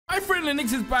friend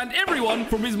Linux has banned everyone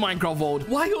from his Minecraft world.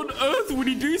 Why on earth would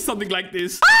he do something like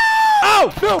this?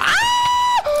 Oh, no.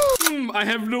 I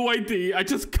have no idea. I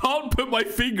just can't put my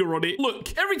finger on it.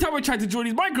 Look, every time I try to join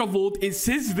his Minecraft world, it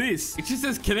says this. It just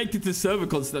says connected to server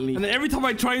constantly. And then every time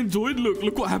I try and join,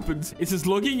 look what happens. It says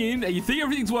logging in, and you think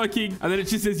everything's working, and then it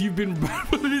just says you've been banned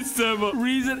from this server.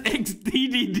 Reason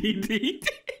XDDDD.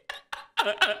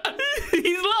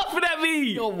 He's laughing at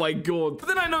me. Oh my god. But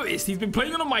then I noticed he's been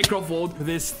playing on a Minecraft world where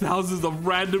there's thousands of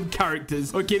random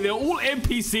characters. Okay, they're all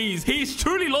NPCs. He's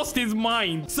truly lost his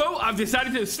mind. So I've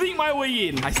decided to sneak my way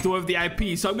in. I still have the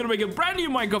IP, so I'm gonna make a brand new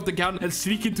Minecraft account and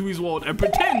sneak into his world and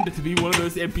pretend to be one of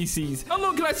those NPCs. How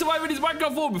long can I survive in his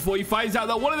Minecraft world before he finds out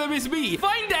that one of them is me?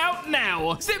 Find out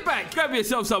now. Sit back, grab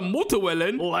yourself some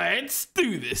watermelon. Let's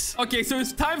do this. Okay, so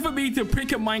it's time for me to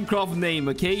pick a Minecraft name,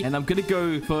 okay? And I'm gonna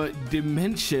go for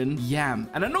Dimension Yam.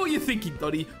 And I know what you're thinking,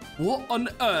 Doni. What on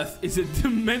earth is a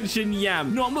Dimension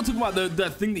Yam? No, I'm not talking about the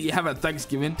thing that you have at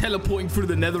Thanksgiving, teleporting through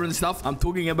the nether and stuff. I'm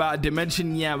talking about a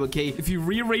Dimension Yam, okay? If you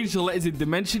rearrange the letters in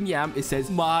Dimension Yam, it says,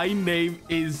 my name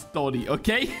is Doni,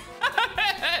 okay?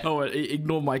 Oh,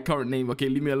 ignore my current name. Okay,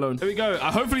 leave me alone. There we go.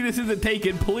 Hopefully this isn't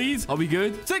taken, please. Are we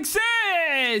good?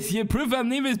 Success! Your profile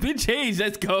name has been changed.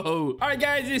 Let's go. All right,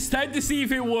 guys, it's time to see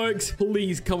if it works.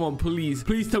 Please, come on, please.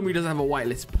 Please tell me he doesn't have a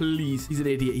whitelist. Please. He's an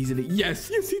idiot. He's an idiot. Yes.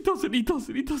 Yes, he doesn't. He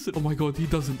doesn't. He doesn't. Oh my god, he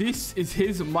doesn't. This is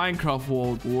his Minecraft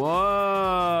world.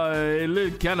 Whoa. It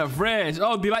looks kind of fresh.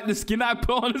 Oh, do you like the skin I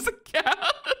put on as a cat?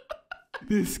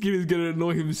 This skin is going to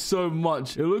annoy him so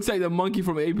much. It looks like the monkey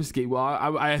from Ape Escape. Well,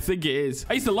 I think it is.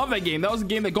 I used to love that game. That was a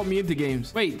game that got me into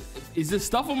games. Wait, is the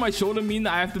stuff on my shoulder mean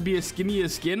that I have to be a skinnier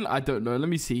skin? I don't know. Let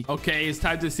me see. Okay, it's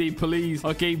time to see. Please.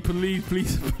 Okay,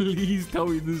 please tell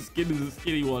me the skin is a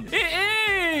skinny one. It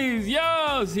is!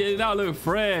 Yes! Yeah, now look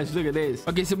fresh. Look at this.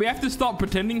 Okay, so we have to start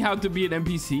pretending how to be an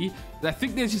NPC. I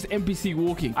think there's just NPC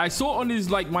walking. I saw on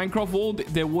his like Minecraft world,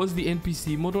 there was the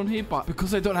NPC mod on here, but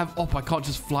because I don't have op, I can't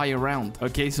just fly around.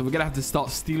 Okay, so we're gonna have to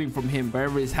start stealing from him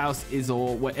wherever his house is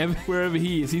or wherever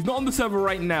he is. He's not on the server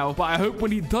right now, but I hope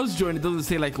when he does join, it doesn't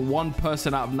say like one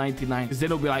person out of 99, because then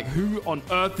it'll be like, who on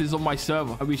earth is on my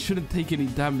server? And we shouldn't take any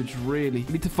damage, really.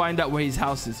 We need to find out where his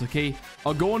house is, okay?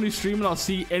 I'll go on his stream and I'll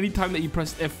see anytime that you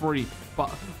press F3. But,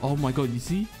 oh my god, you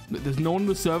see? There's no one on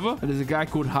the server, and there's a guy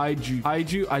called Haiju.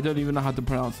 Haiju, I don't even know how to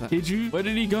pronounce that. Haiju, where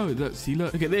did he go? Look, see,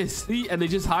 look at this. See, and they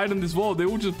just hide in this wall. They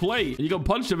all just play. You can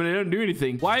punch them and they don't do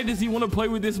anything. Why does he want to play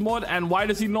with this mod, and why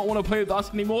does he not want to play with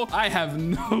us anymore? I have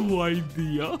no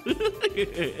idea.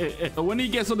 So when he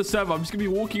gets on the server, I'm just gonna be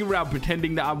walking around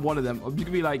pretending that I'm one of them. I'm just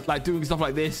gonna be like doing stuff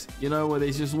like this, you know, where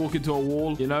they just walk into a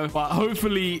wall, you know. But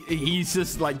hopefully he's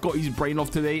just like got his brain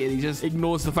off today, and he just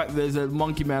ignores the fact that there's a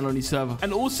monkey man on his server.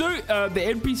 And also, the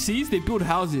NPCs, they build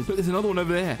houses. Look, there's another one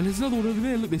over there. And there's another one over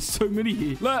there. Look, there's so many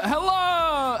here. Look,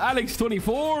 hello,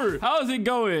 Alex24. How's it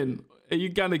going? Hey,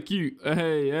 you kind of cute.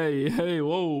 Hey,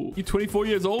 whoa. You 24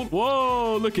 years old?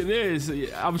 Whoa, look at this.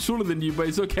 I'm shorter than you, but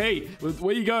it's okay.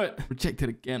 Where you going? Rejected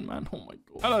again, man. Oh, my God.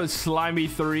 Hello,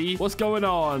 Slimy3. What's going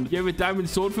on? You have a diamond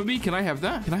sword for me? Can I have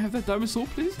that? Can I have that diamond sword,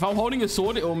 please? If I'm holding a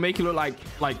sword, it will make it look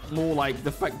like more like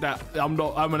the fact that I'm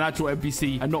an actual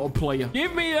NPC and not a player.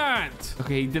 Give me that.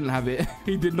 Okay, he didn't have it.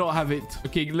 He did not have it.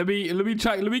 Okay, let me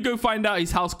check. Let me go find out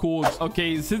his house codes.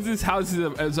 Okay, since his house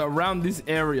is around this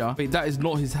area. Wait, that is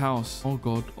not his house. Oh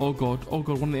god, oh god, oh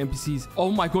god, one of the NPCs.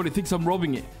 Oh my god, it thinks I'm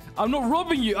robbing it. I'm not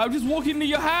robbing you. I'm just walking to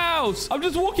your house. I'm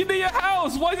just walking to your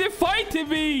house. Why is it fighting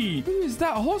me? Who is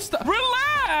that hostile?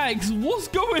 Relax. What's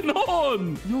going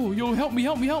on? Yo, help me.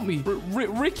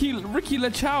 Ricky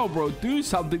LeChow, bro. Do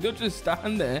something. Don't just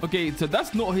stand there. Okay, so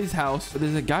that's not his house. But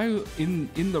there's a guy in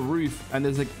the roof, and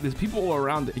there's people all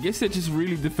around it. I guess they're just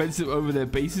really defensive over their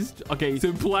bases. Okay,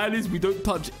 so the plan is we don't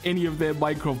touch any of their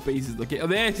Minecraft bases. Okay, oh,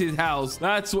 there's his house.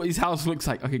 That's what his house looks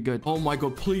like. Okay, good. Oh my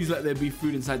god, please let there be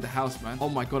food inside the house, man. Oh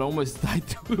my god, I almost died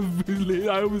to a village.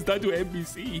 I almost died to an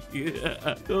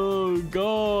NPC. Oh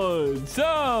god.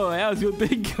 So, how's your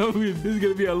day going? This is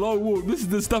gonna be a long walk. This is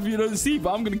the stuff you don't see,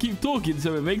 but I'm gonna keep talking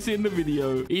so it makes it in the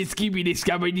video. It's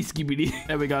skibidi.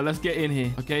 There we go. Let's get in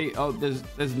here. Okay. Oh,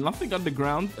 there's nothing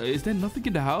underground. Is there nothing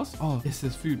in the house? Oh, yes,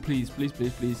 there's food. Please.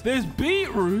 There's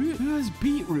beetroot. Who has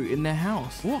beetroot in their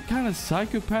house? What kind of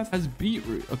psychopath has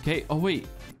beetroot? Okay. Oh wait.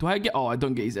 Do I get... Oh, I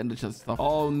don't get his ender chest stuff.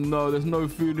 Oh, no. There's no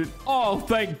food in... Oh,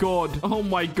 thank thank God. Oh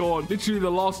my God. Literally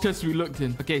the last chest we looked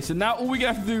in. Okay, so now all we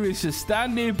have to do is just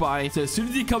stand nearby. So as soon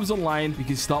as he comes online, we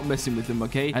can start messing with him,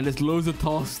 okay? And there's loads of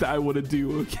tasks that I want to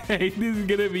do, okay? This is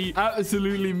gonna be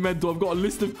absolutely mental. I've got a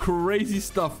list of crazy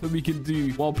stuff that we can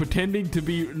do while pretending to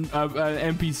be an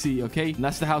NPC, okay? And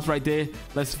that's the house right there.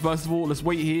 Let's first of all, let's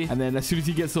wait here. And then as soon as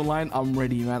he gets online, I'm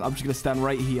ready, man. I'm just gonna stand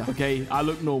right here, okay? I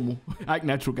look normal. Act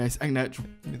natural, guys. Act natural.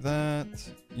 Give me that.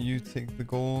 You take the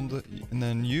gold. And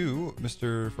then you,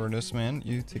 Mr. Furnace Man,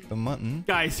 you take the mutton.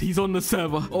 Guys, he's on the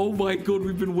server. Oh my God,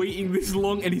 we've been waiting this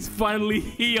long and he's finally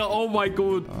here. Oh my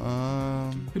God.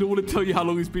 I don't want to tell you how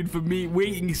long it's been for me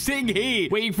waiting, sitting here,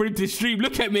 waiting for him to stream.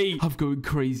 Look at me. I'm going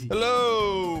crazy.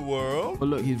 Hello, world. Oh,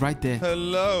 look, he's right there.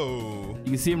 Hello.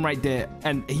 You can see him right there.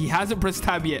 And he hasn't pressed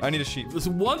tab yet. I need a sheep. There's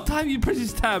one time he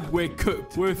presses tab, we're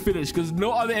cooked. We're finished because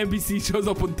no other NPC shows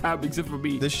up on tab except for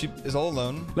me. This sheep is all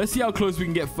alone. Let's see how close we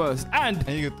can get first. And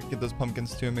you get those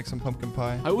pumpkins too and make some pumpkin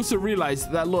pie. I also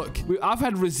realized that, look, I've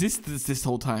had resistance this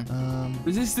whole time.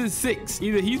 Resistance 6.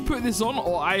 Either he's put this on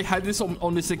or I had this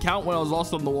on this account when I was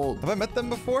lost on the world. Have I met them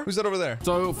before? Who's that over there?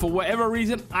 So for whatever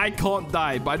reason, I can't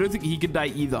die, but I don't think he can die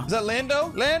either. Is that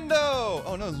Lando? Lando!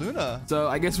 Oh no, Luna. So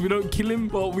I guess we don't kill him,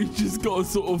 but we just gotta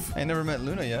sort of... I never met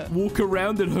Luna yet. Walk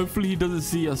around and hopefully he doesn't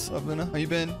see us. What's up, Luna? How you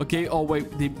been? Okay, oh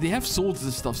wait, they have swords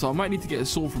and stuff, so I might need to get a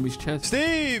sword from his chest.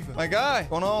 Steve! My guy!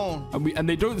 What's going on? And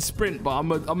they don't sprint, but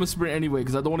I'm a sprint anyway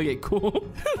because I don't want to get caught.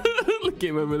 Look at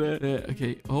him over there. Yeah,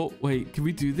 okay. Oh, wait. Can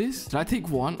we do this? Did I take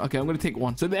one? Okay, I'm going to take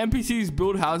one. So the NPCs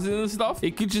build houses and stuff.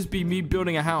 It could just be me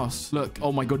building a house. Look.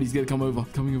 Oh my God, he's going to come over.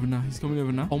 Coming over now. He's coming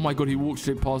over now. Oh my God, he walked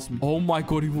straight past me. Oh my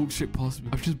God, he walked straight past me.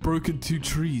 I've just broken 2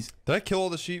 trees. Did I kill all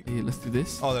the sheep? Yeah, let's do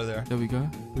this. Oh, they're there. There we go.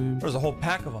 Boom. There's a whole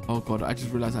pack of them. Oh God, I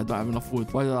just realized I don't have enough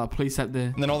wood. Why did I place that there?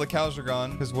 And then all the cows are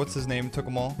gone because what's his name took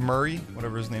them all? Murray,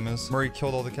 whatever his name is. Murray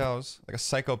killed all the cows like a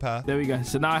psychopath. There we go.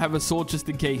 So now I have a sword just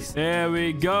in case. There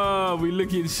we go. We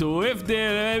looking swift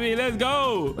there, baby. Let's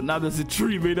go. But now there's a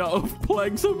tree made out of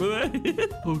planks over there.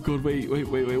 Oh God, wait.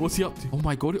 What's he up to? Oh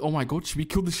my God. Should we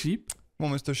kill the sheep?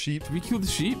 Come on, Mr. Sheep. Should we kill the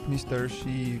sheep? Mr.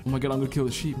 Sheep. Oh my God, I'm gonna kill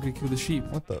the sheep.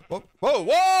 What the? Whoa!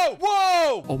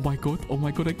 Whoa! Oh my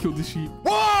God, I killed the sheep.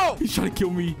 Whoa! He's trying to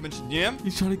kill me. Mentioned Yam?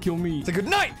 He's trying to kill me. Say good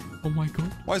night! Oh my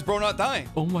God. Why is bro not dying?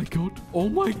 Oh my God.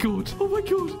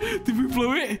 Did we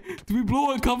blow it? Did we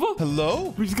blow our cover?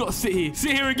 Hello? We just gotta sit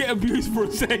here and get abused for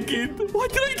a second. Why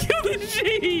did I kill the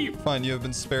sheep? Fine, you have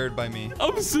been spared by me.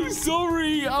 I'm so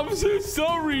sorry.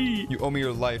 You owe me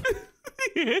your life.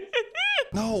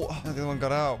 No, the other one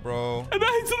got out, bro. And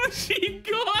I saw the sheep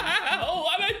go out,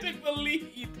 and I took the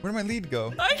lead. Where did my lead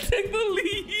go? I took the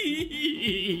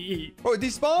lead. Oh, it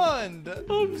despawned.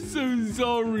 I'm so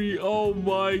sorry. Oh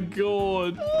my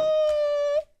God.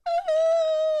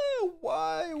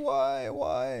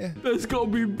 Why? That's gotta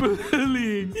be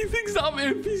bullying. He thinks I'm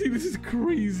NPC. This is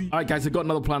crazy. All right, guys, I got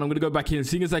another plan. I'm gonna go back in.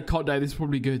 Seeing as I can't die, this is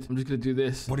probably good. I'm just gonna do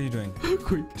this. What are you doing?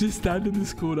 Quick, just stand in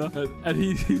this corner. And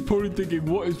he's probably thinking,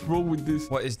 what is wrong with this?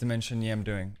 What is Dimension Yam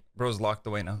doing? Bro's locked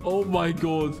away now. Oh my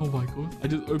God. I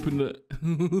just opened it.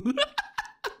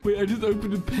 Wait, I just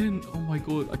opened a pen. Oh my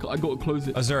God. I gotta close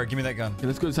it. Azura, give me that gun. Okay,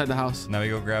 let's go inside the house. Now we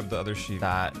go grab the other sheep.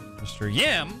 That Mr.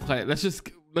 Yam. Okay, let's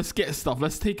get stuff.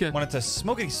 Let's take a... Wanted to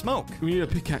smokey smoke. We need a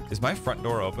pickaxe. Is my front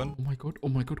door open? Oh my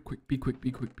God. Quick. Be quick.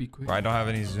 Bro, I don't have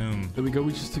any zoom. There we go.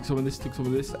 We just took some of this.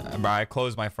 Bro, I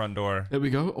closed my front door. There we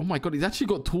go. Oh my God. He's actually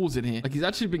got tools in here. Like he's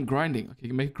actually been grinding. Okay,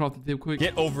 make a crafting table quick.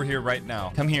 Get over here right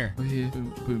now. Come here. Over here.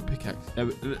 Boom. Pickaxe.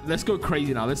 Let's go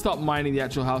crazy now. Let's start mining the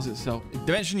actual house itself.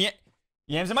 Dimension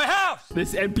Yam's in my house!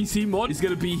 This NPC mod is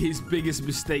going to be his biggest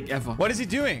mistake ever. What is he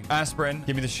doing? Aspirin,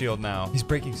 give me the shield now. He's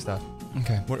breaking stuff.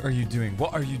 Okay, what are you doing?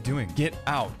 Get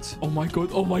out. Oh my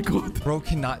God. Bro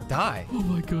cannot die.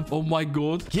 Oh my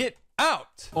God. Get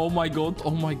out. Oh my God.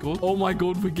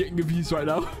 We're getting abused right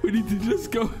now. We need to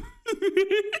just go.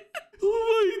 Oh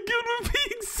my God, we're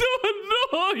being so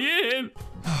annoying.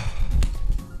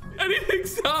 And he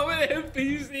thinks I'm an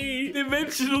NPC.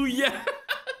 Dimensional, yeah.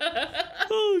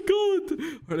 Oh God. All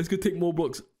right, let's go take more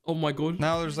blocks. Oh my God.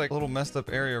 Now there's like a little messed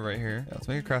up area right here. Yeah, let's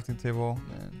make a crafting table.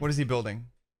 Man. What is he building?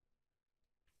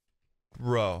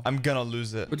 Bro, I'm gonna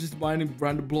lose it. We're just mining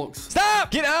random blocks.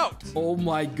 Stop! Get out! Oh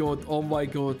my God. Oh my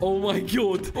God. Oh my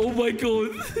God. Oh my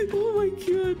God. Oh my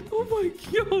God. Oh my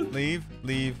God. Leave.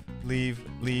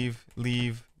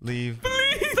 Please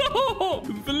stop.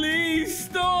 Please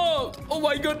stop. Oh my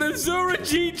my god, Azura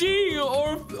GG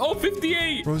or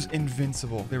 58. Bro's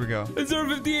invincible. There we go.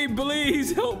 Azura 58,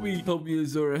 please help me. Help me,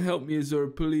 Azura. Help me,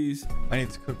 Azura, please. I need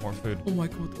to cook more food. Oh my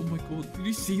god. Oh my god. Did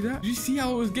you see that? Did you see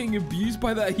how I was getting abused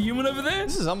by that human over there?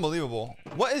 This is unbelievable.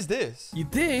 What is this? You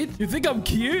did? You think I'm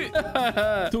cute?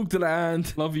 Talk to the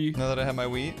ant. Love you. Now that I have my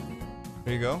wheat.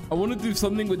 There you go. I want to do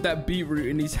something with that beetroot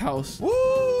in his house.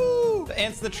 Woo! The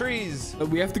ants, the trees.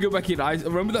 We have to go back in.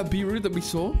 Remember that beetroot that we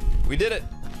saw? We did it.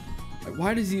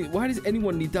 Why does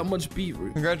anyone need that much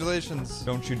beetroot? Congratulations.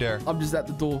 Don't you dare. I'm just at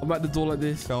the door. I'm at the door like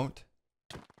this. Don't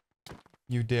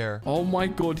you dare. Oh my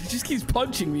god. He just keeps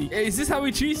punching me. Is this how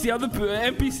he treats the other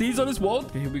NPCs on this world?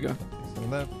 Okay, here we go. Some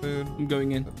of that food. I'm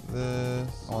going in. This.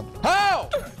 How?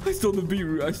 I stole the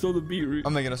beetroot. I stole the beetroot.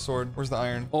 I'm making a sword. Where's the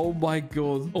iron? Oh my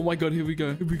god. Oh my god. Here we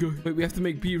go. Here we go. Wait, we have to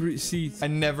make beetroot seeds. I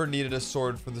never needed a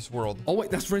sword for this world. Oh wait,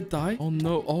 that's red dye. Oh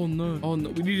no. Oh no. Oh no.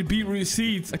 We needed beetroot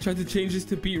seeds. I tried to change this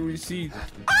to beetroot seeds.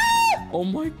 Oh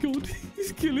my god.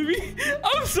 He's killing me.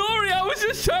 I'm sorry. I was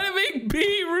just trying to make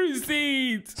beetroot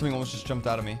seeds. Something almost just jumped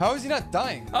out of me. How is he not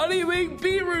dying? How do you make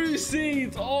beetroot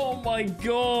seeds? Oh my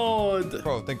god.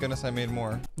 Bro, thank goodness I made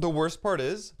more. The worst part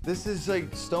is, this is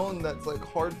like stone that's like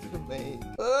hard to make.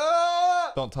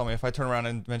 Ah! Don't tell me if I turn around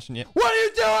and mention you. What are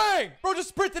you doing? Bro, just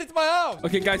sprinted into my house.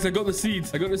 Okay, guys, I got the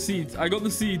seeds. I got the seeds. I got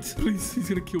the seeds. Please, he's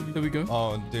gonna kill me. There we go.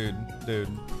 Oh, dude.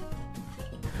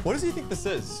 What does he think this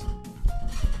is?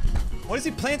 What is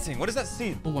he planting? What is that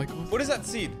seed? Oh my god. What is that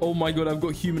seed? Oh my god, I've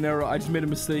got human error. I just made a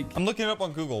mistake. I'm looking it up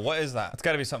on Google. What is that? It's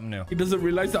got to be something new. He doesn't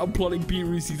realize that I'm planting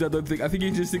beetroot seeds, I don't think. I think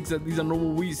he just thinks that these are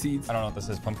normal wheat seeds. I don't know what this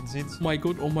is. Pumpkin seeds? Oh my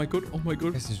god. Oh my god. Oh my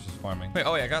god. This is just farming. Wait,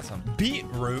 oh yeah, I got some.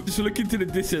 Beetroot. Just look into the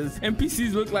dishes.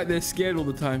 NPCs look like they're scared all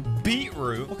the time.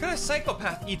 Beetroot? What kind of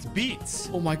psychopath eats beets?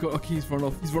 Oh my god. Okay, he's run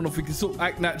off. He's run off. We can still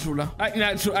act natural now. Act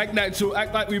natural. Act natural.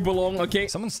 Act like we belong, okay?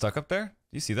 Someone's stuck up there?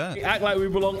 You see that? Act like we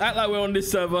belong. Act like we're on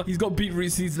this server. He's got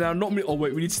beetroot seeds now. Not me. Oh,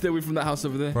 wait. We need to stay away from that house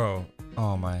over there. Bro.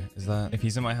 Oh my. Is that... If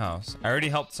he's in my house. I already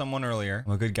helped someone earlier.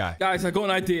 I'm a good guy. Guys, I got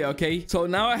an idea, okay? So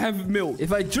now I have milk.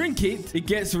 If I drink it, it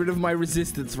gets rid of my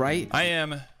resistance, right? I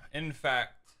am, in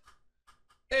fact,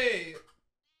 a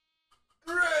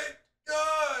great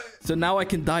guy. So now I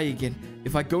can die again.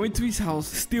 If I go into his house,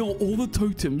 steal all the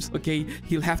totems, okay,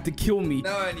 he'll have to kill me.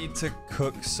 Now I need to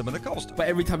cook some of the cobblestone. But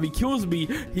every time he kills me,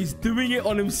 he's doing it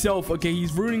on himself, okay?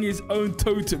 He's ruining his own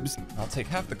totems. I'll take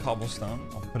half the cobblestone.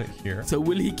 I'll put it here. So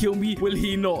will he kill me? Will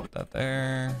he not? Put that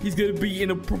there. He's gonna be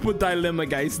in a proper dilemma,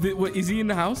 guys. What, is he in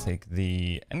the house? Take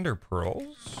the ender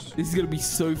pearls. This is gonna be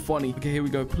so funny. Okay, here we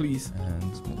go, please.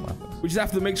 And some lapis. We just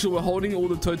have to make sure we're holding all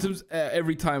the totems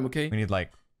every time, okay? We need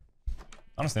like...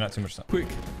 Honestly, not too much stuff. Quick.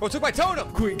 Oh, it took my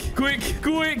totem. Quick.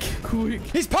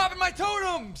 He's popping my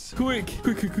totems. Quick.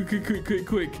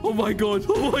 Oh my god.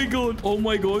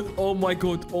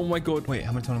 Wait,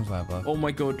 how many totems do I have left? Oh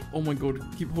my god.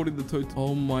 Keep holding the totem.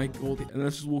 Oh my god. And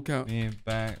let's just walk out. Give me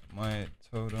back my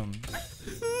totems.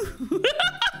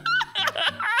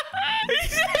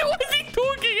 What's he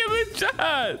talking in the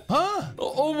chat? Huh?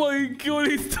 Oh my god,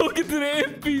 he's talking to the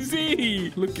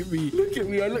NPC. Look at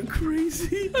me. I look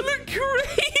crazy.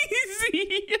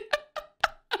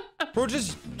 Bro,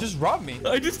 just rob me.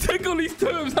 I just took all these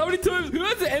totems. How many totems? Who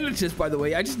has an ender chest, by the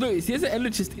way? I just noticed he has an ender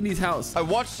chest in his house. I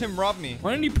watched him rob me.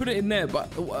 Why don't you put it in there? But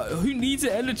who needs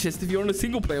an ender chest if you're on a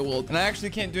single player world? And I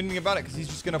actually can't do anything about it because he's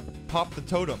just gonna pop the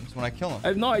totems when I kill him. I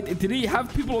have no idea. Did he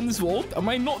have people on this world? Am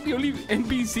I not the only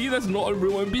NPC that's not a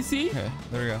real NPC? Okay,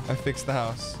 there we go. I fixed the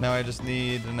house. Now I just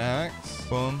need an axe.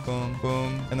 Boom.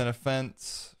 And then a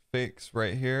fence fix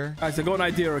right here. Guys, I got an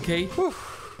idea, okay? Whew.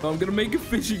 I'm gonna make a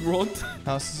fishing rod.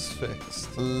 House is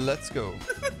fixed. Let's go.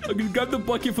 I'm gonna grab the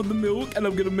bucket from the milk and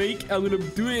I'm gonna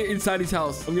do it inside his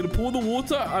house. I'm gonna pour the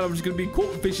water and I'm just gonna be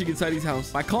caught fishing inside his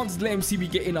house. I can't just let him see me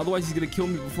get in, otherwise he's gonna kill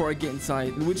me before I get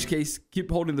inside. In which case,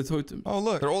 keep holding the totem. Oh,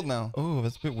 look. They're old now. Oh,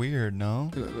 that's a bit weird, no?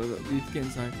 Look, we need to get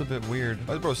inside. That's a bit weird.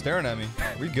 Why is bro staring at me?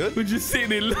 Are we good? We're just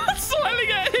sitting in,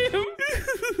 smiling at him.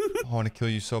 I want to kill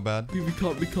you so bad. Dude, we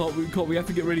can't. We have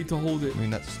to get ready to hold it. I mean,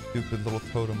 that stupid little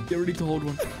totem. Get ready to hold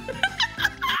one.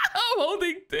 I'm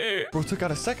holding two. Bro took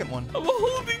out a second one. I'm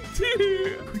holding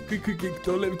two. Quick.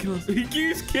 Don't let him kill us. He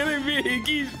keeps killing me. He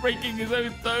keeps breaking his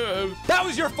own totem. That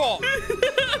was your fault.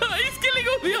 He's killing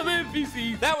all the other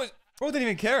NPCs. That was... Bro didn't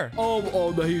even care.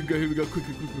 Oh, no. Here we go. Quick.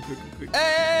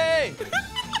 Hey!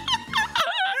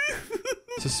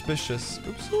 Suspicious.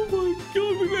 Oops. Oh my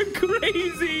god, we went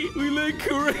crazy. We went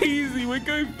crazy. We're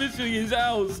going fishing in his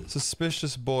house.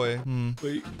 Suspicious boy.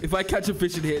 Wait, if I catch a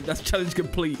fish in here, that's challenge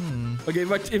complete. Okay,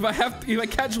 if I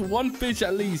catch one fish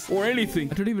at least or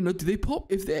anything, I don't even know. Do they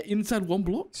pop if they're inside one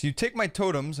block? So you take my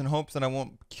totems in hopes that I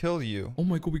won't kill you. Oh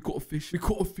my god, we caught a fish. We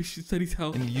caught a fish inside his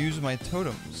house. And use my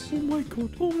totems. Oh my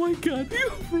god. Oh my god.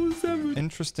 Bro, salmon.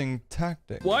 Interesting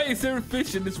tactic. Why is there a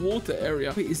fish in this water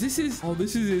area? Wait, is this his? Oh,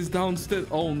 this is his downstairs.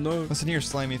 Oh no. Listen here,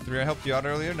 Slimy 3. I helped you out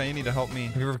earlier. Now you need to help me.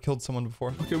 Have you ever killed someone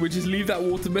before? Okay, we just leave that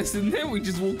water mess in there. We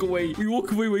just walk away. We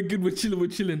walk away. We're good. We're chilling. We're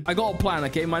chilling. I got a plan.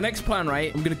 Okay, my next plan,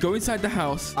 right? I'm gonna go inside the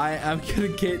house. I'm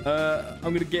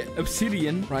gonna get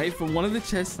obsidian, right, from one of the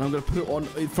chests. And I'm gonna put it on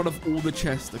in front of all the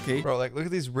chests. Okay. Bro, like look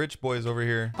at these rich boys over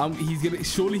here.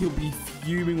 Surely he'll be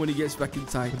fuming when he gets back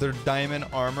inside. With their diamond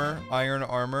armor, iron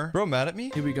armor. Bro, mad at me?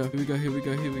 Here we go. Here we go. Here we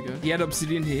go. Here we go. He had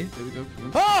obsidian here. There we go.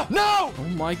 Ah, no! Oh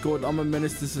my god, I'm a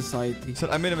menace to society. So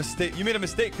I made a mistake. You made a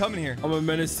mistake coming here. I'm a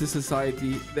menace to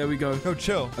society. There we go. Go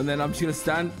chill. And then I'm just gonna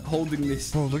stand holding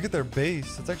this. Bro, look at their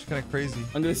base. That's actually kind of crazy.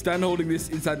 I'm gonna stand holding this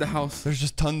inside the house. There's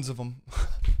just tons of them.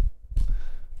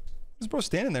 What's bro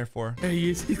standing there for? There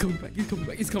he is. He's coming back. He's coming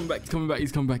back. He's coming back. He's coming back.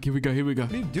 He's coming back. Here we go. Here we go.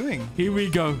 What are you doing? Here we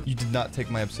go. You did not take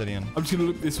my obsidian. I'm just gonna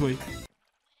look this way.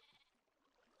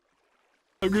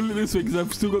 I'm gonna look this way because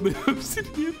I've still got the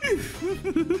obsidian.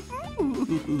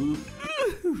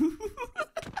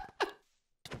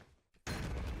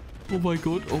 Oh my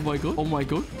god. Oh my god. Oh my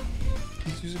god.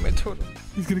 He's using my totem.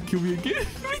 He's gonna kill me again.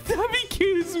 Damn, he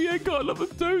kills me. I got another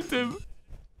totem.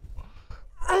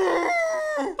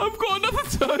 I've got another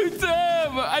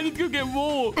totem. I need to go get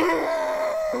more.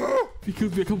 If he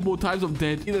kills me a couple more times, I'm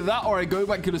dead. Either that or I go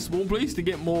back to the small place to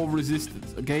get more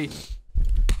resistance, okay?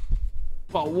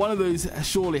 But one of those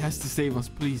surely has to save us,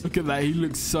 please. Look at that. He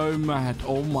looks so mad.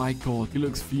 Oh my god. He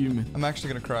looks fuming. I'm actually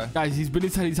gonna cry. Guys, he's been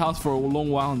inside his house for a long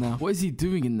while now. What is he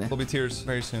doing in there? There'll be tears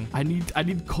very soon. I need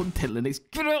content, Linux.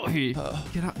 Get out here.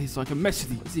 Get out here so I can mess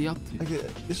with you. What's he up to? Okay,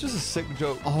 this was a sick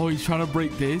joke. Oh, he's trying to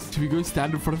break this. Should we go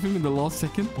stand in front of him in the last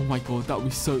second? Oh my god, that would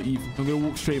be so evil. I'm gonna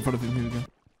walk straight in front of him. Here we go.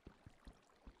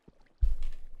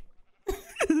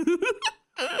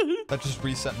 That just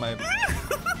reset my...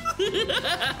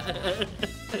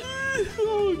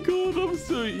 Oh god, I'm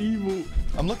so evil.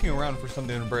 I'm looking around for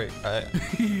something to break.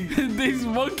 There's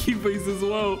monkey face as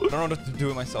well. I don't know what to do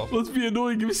with myself. Must be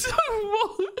annoying him so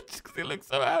much because he looks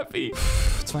so happy.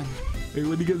 It's fine. Wait,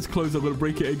 when he gets close, I'm gonna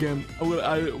break it again.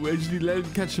 I actually let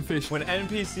him catch the fish. When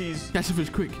NPCs Catch the fish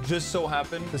quick. just so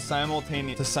happen to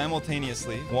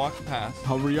simultaneously walk past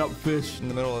Hurry up, fish. in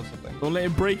the middle of something. Don't let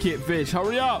him break it, fish.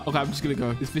 Hurry up. Okay, I'm just gonna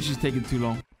go. This fish is taking too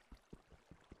long.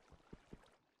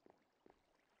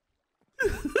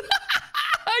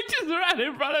 I just ran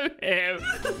in front of him.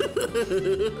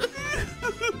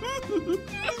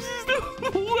 This is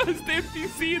the worst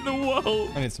NPC in the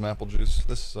world. I need some apple juice.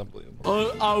 This is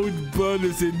unbelievable. I would burn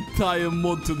this entire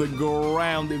mod to the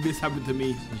ground if this happened to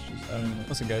me.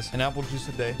 Listen, guys, an apple juice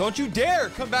a day. Don't you dare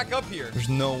come back up here. There's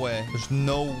no way. There's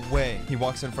no way. He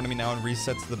walks in front of me now and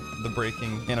resets the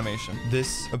breaking animation.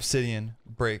 This obsidian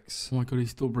breaks. Oh my god, he's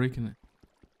still breaking it.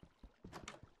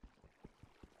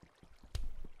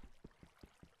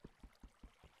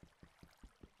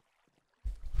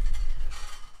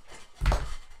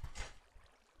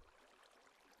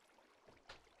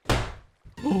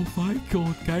 Oh my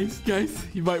god, guys,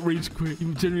 he might rage quit.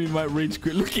 He genuinely might rage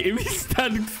quit. Look at him, he's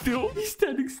standing still. He's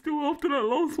standing still after that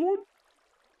last one.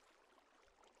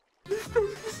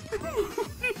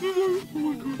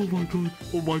 Oh my god,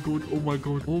 oh my god, oh my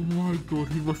god, oh my god,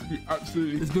 he must be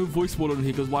absolutely... There's no voice mod on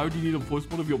here because why would you need a voice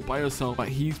mod if you're by yourself? But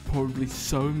he's probably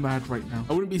so mad right now.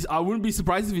 I wouldn't be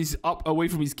surprised if he's up away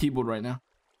from his keyboard right now.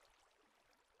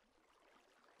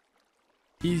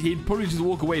 He'd probably just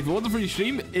walk away. If it wasn't for his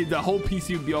stream, the whole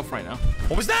PC would be off right now.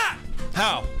 What was that?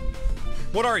 How?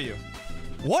 What are you?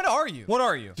 What are you? What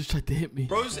are you? Just tried to hit me.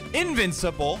 Bro's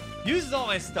invincible. Uses all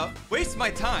my stuff. Wastes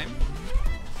my time.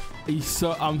 I'm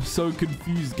so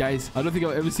confused, guys. I don't think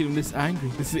I've ever seen him this angry.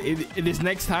 This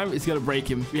next time, it's gonna break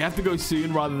him. We have to go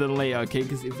soon rather than later, okay?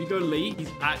 Because if we go late,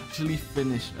 he's actually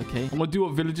finished, okay? I'm gonna do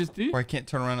what villagers do. Or I can't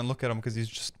turn around and look at him because he's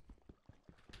just...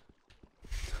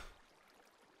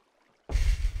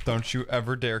 Don't you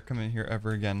ever dare come in here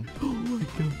ever again. Oh my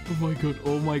god, oh my god,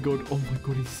 oh my god, oh my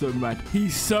god, he's so mad.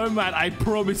 He's so mad. I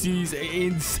promise you, he's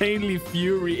insanely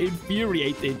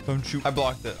infuriated. Don't you... I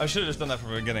blocked it. I should have just done that from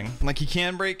the beginning. Like, he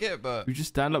can break it, but... We just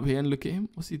stand up here and look at him.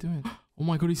 What's he doing? Oh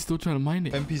my god, he's still trying to mine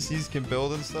it. NPCs can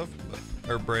build and stuff,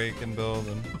 but... or break and build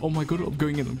and... Oh my god, I'm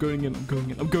going in, I'm going in, I'm going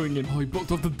in, I'm going in. Oh, he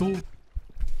blocked off the door.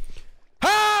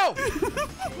 How?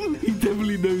 He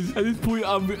definitely knows. At this point,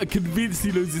 I'm convinced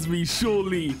he knows it's me.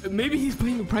 Surely. Maybe he's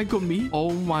playing a prank on me.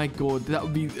 Oh my god. That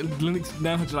would be Linux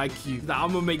 900 IQ. That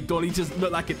I'm gonna make Donnie just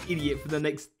look like an idiot for the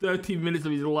next 13 minutes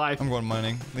of his life. I'm going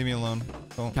mining. Leave me alone.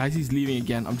 Don't. Guys, he's leaving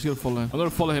again. I'm just gonna follow him. I'm gonna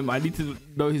follow him. I need to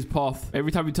know his path.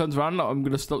 Every time he turns around, I'm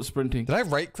gonna stop sprinting. Did I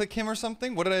right click him or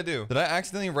something? What did I do? Did I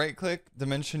accidentally right click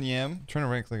Dimension Yam? I'm trying to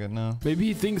right click it now. Maybe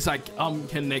he thinks like I'm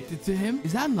connected to him.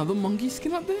 Is that another monkey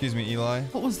skin up there? Excuse me, Eli.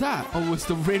 What was that? Oh, it's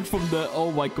the red from the...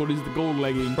 Oh my god, it's the gold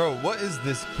legging. Bro, what is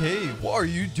this cave? What are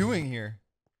you doing here?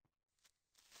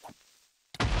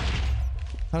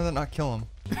 How did that not kill him?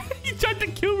 He tried to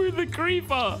kill me with the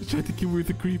creeper. He tried to kill me with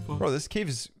the creeper. Bro, this cave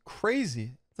is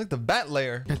crazy. It's like the bat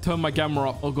layer. I turned my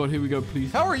camera up. Oh god, here we go,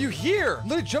 please. How are you here? I'm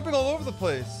literally jumping all over the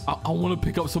place. I want to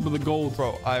pick up some of the gold.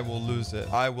 Bro, I will lose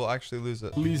it. I will actually lose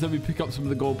it. Please let me pick up some of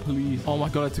the gold, please. Oh my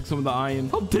god, I took some of the iron.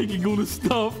 I'm taking all the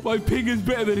stuff. My ping is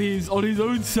better than his. On his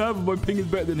own server, my ping is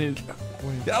better than his.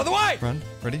 Get out of the way! Run.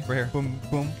 Ready? Right here. Boom,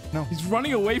 boom. No. He's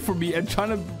running away from me and trying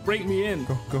to break me in.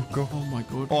 Go, go, go. Oh my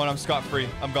god. Oh, and I'm scot-free.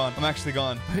 I'm gone. I'm actually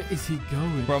gone. Where is he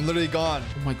going? Bro, I'm literally gone.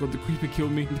 Oh my god, the creeper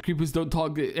killed me. The creepers don't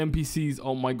target NPCs.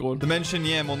 Oh my god. Dimension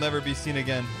Yam will never be seen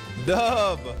again.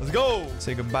 Dub! Let's go!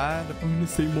 Say goodbye. I'm gonna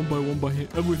say one by him.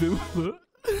 I'm with him.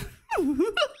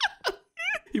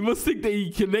 He must think that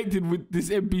he connected with this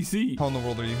NPC. How in the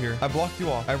world are you here? I blocked you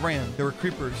off. I ran. There were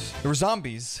creepers. There were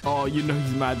zombies. Oh, you know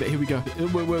he's mad. But here we go.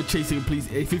 We're chasing him,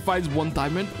 please. If he finds one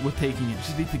diamond, we're taking it.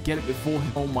 Just need to get it before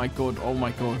him. Oh my god. Oh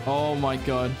my god. Oh my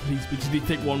god. Please, we just need to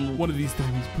take one of these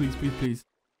diamonds. Please, please, please.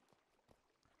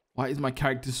 Why is my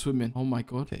character swimming? Oh my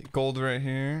god. Okay, gold right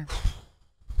here.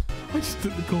 I just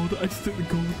took the gold. I just took the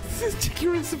gold. This is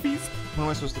chicken recipes. What am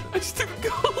I supposed to do? I just took the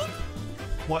gold.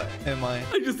 What am I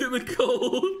just took the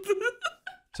gold.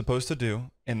 supposed to do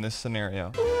in this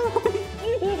scenario?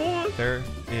 There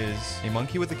is a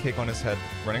monkey with a cake on his head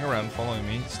running around following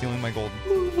me, stealing my gold.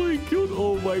 Oh my god.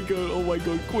 Oh my god. Oh my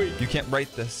god. Quick. You can't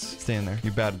write this. Stay in there,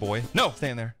 you bad boy. No,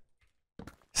 stay in there.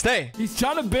 Stay. He's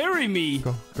trying to bury me.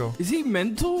 Go, go. Is he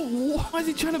mental? Why is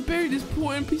he trying to bury this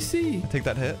poor NPC? I take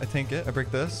that hit. I tank it. I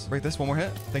break this. Break this. One more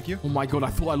hit. Thank you. Oh my god, I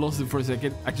thought I lost it for a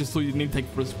second. I just saw your name take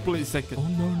for a split second. Oh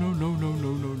no, no, no, no,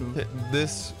 no, no, no. Okay,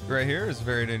 this right here is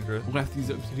very dangerous. I'm gonna have to use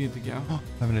obsidian to get out. I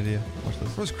have an idea. Watch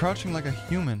this. Bro's crouching like a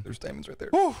human. There's diamonds right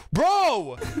there. Woo,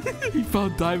 bro! He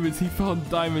found diamonds. He found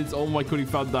diamonds. Oh my god, he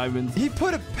found diamonds. He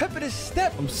put a pep in his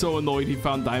step. I'm so annoyed he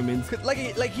found diamonds. Like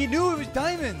he knew it was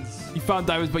diamonds. He found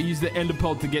diamonds but used the ender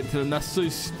pearl to get to them. That's so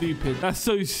stupid. That's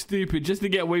so stupid. Just to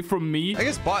get away from me. I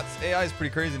guess bots AI is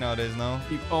pretty crazy nowadays, no?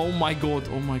 Oh my god.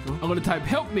 Oh my god. I'm gonna type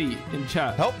help me in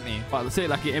chat. Help me? But let's say it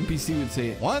like an NPC would say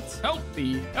it. What? Help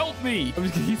me. Help me. I'm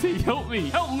just gonna keep saying help me.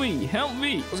 Help me. Help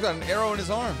me. He's got an arrow in his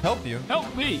arm. Help you.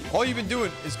 Help me. All you've been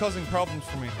doing is causing problems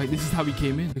for me. Wait, this is how he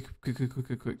came in.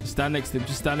 Quick. Just stand next to him.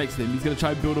 Just stand next to him. He's gonna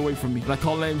try and build away from me. And I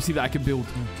can't let him see that I can build.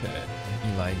 Okay.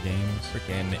 Eli Games.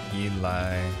 Freaking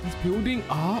Eli. He's building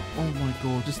up. Oh my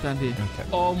god. Just stand here. Okay.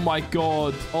 Oh my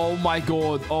god. Oh my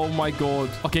god. Oh my god.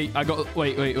 Okay, I got...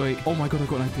 Wait. Oh my god, I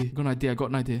got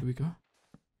an idea. Here we go.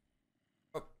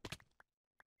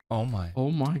 Oh my.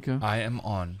 Oh my god. I am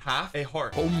on half a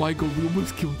heart. Oh my god, we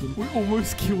almost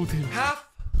killed him. Half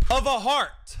of a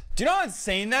heart. Do you know how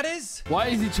insane that is? Why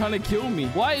is he trying to kill me?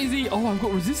 Why is he... Oh, I've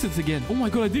got resistance again. Oh my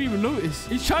god, I didn't even notice.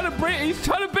 He's trying to bury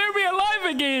me alive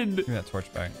again. Give me that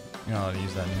torch back. You're not allowed to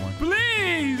use that anymore.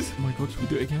 Please! Oh my god, should we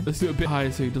do it again? Let's do it a bit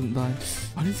higher so he doesn't die.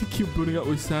 Why does he keep building up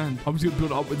with sand? I'm just gonna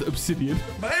build it up with obsidian.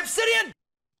 My obsidian!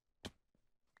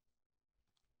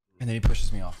 And then he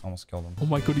pushes me off. Almost killed him. Oh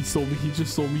my god, he saw me. He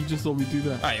just saw me do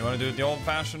that. All right, you want to do it the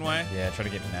old-fashioned way? Yeah, try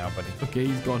to get me now, buddy. Okay,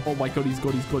 he's gone. Oh my god, he's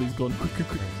gone. Quick.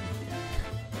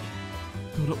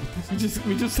 Build up with this.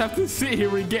 We just have to sit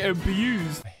here and get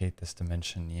abused. I hate this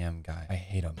Dimension Yam guy. I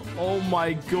hate him. Oh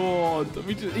my god.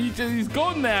 He's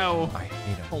gone now. I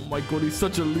hate him. Oh my god, he's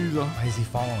such a loser. Why is he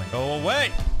following? Go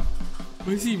away!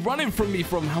 Where is he running from me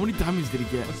from? How many diamonds did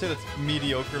he get? Let's say that's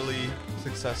mediocrely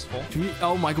successful.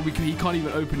 Oh my god, he can't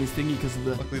even open his thingy because of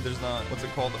the... Luckily, there's not, what's it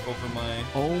called, over my...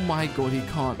 Oh my god, he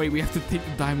can't. Wait, we have to take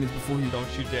the diamonds before he... Don't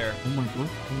you dare. Oh my god.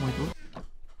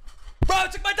 Bro, I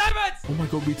took my diamonds! Oh my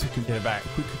god, we took him. Get it back.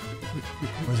 Quick.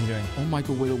 What's he doing? Oh my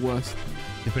god, we're the worst.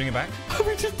 You're putting it back?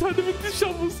 We just turned them into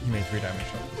shovels. He made 3 diamond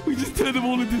shovels. We just turned them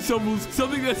all into shovels.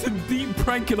 Something that's a deep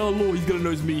prank in our lore. He's gonna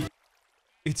nose me.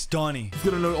 It's Doni. He's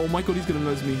gonna know. Oh my god, he's gonna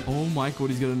nose me. Oh my god,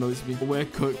 he's gonna nose me. We're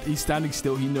cooked. He's standing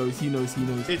still. He knows.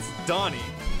 It's Doni.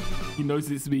 He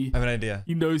knows it's me. I have an idea.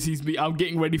 He knows he's me. I'm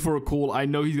getting ready for a call. I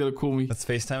know he's gonna call me. Let's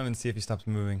FaceTime him and see if he stops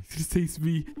moving. He just takes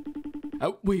me.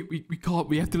 Wait, we can't.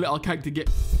 We have to let our character get...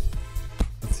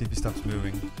 Let's see if he stops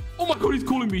moving. Oh my god, he's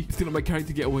calling me. He's gonna let my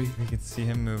character get away. We can see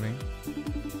him moving.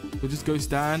 We'll just go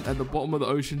stand at the bottom of the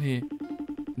ocean here.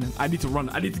 And then I need to run.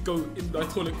 I need to go in the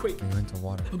toilet quick. You're into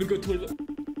water. I'm gonna go to the toilet.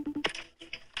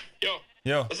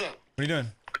 Yo. What's up? What are you doing?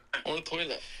 On the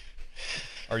toilet.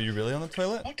 Are you really on the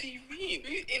toilet? What do you mean?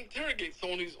 You interrogate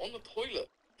someone who's on the toilet.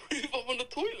 Prove I'm on the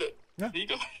toilet. Yeah. There you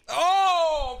go.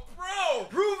 Oh, bro.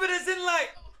 Prove it as in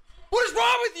like... What is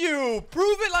wrong with you?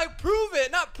 Prove it like prove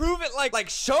it. Not prove it like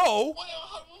show.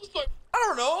 I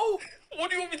don't know.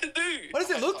 What do you want me to do? Why does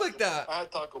it look like that? I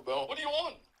had Taco Bell. What do you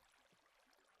want?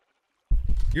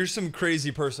 You're some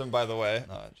crazy person, by the way.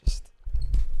 No, I'm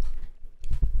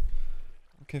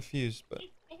confused, but...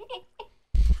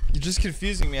 You're just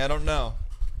confusing me. I don't know.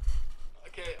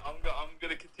 Okay, I'm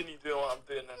gonna continue doing what I'm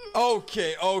doing then.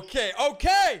 Okay.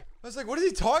 I was like, what is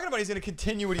he talking about? He's gonna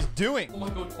continue what he's doing. Oh my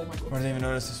god. I didn't even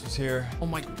notice this was here. Oh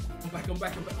my god. I'm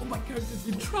back. Oh my god, he's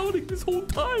been drowning this whole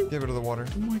time. Get rid of the water.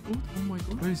 Oh my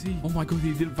god. Where is he? Oh my god,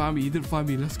 he didn't find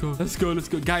me. Let's go.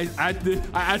 Guys, I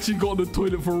actually got on the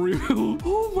toilet for real.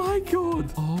 Oh my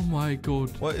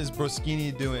god. What is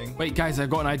Broskini doing? Wait, guys, I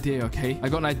got an idea, okay? I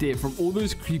got an idea. From all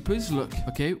those creepers, look,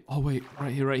 okay? Oh, wait,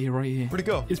 right here. Where'd it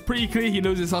go? It's pretty clear he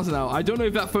knows his house now. I don't know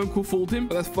if that phone call fooled him,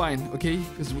 but that's fine, okay?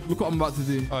 Because look what I'm about to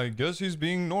do. I guess he's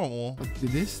being normal. I'll do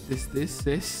this.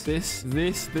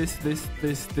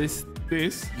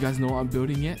 You guys know what I'm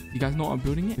building yet?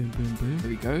 Boom. There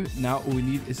we go. Now all we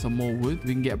need is some more wood.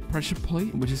 We can get a pressure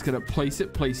plate. And we're just gonna place it,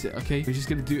 okay? We're just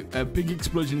gonna do a big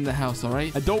explosion in the house, all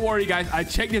right? And don't worry, guys. I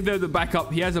checked if there's a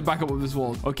backup. He has a backup of this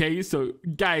wall, okay? So,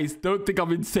 guys, don't think I'm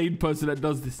an insane person that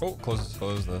does this. Oh, close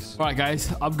this. All right,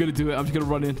 guys. I'm gonna do it. I'm just gonna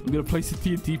run in. I'm gonna place the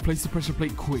TNT, place the pressure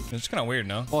plate quick. It's kind of weird,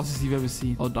 no? Fastest you've ever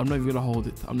seen. Oh, I'm not even gonna hold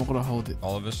it. I'm not gonna hold it.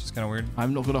 All of it's just kind of weird.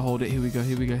 I'm not gonna hold it. Here we go.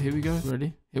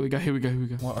 Ready? Here we go.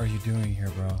 What are you doing here,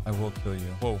 bro? I will kill you.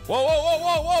 Whoa.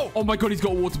 Oh my god, he's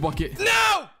got a water bucket.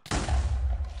 No!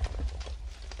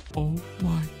 Oh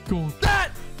my god.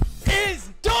 That is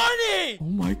Doni! Oh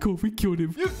my god, we killed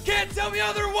him. You can't tell me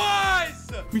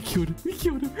otherwise! We killed him.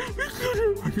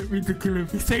 I didn't mean to kill him.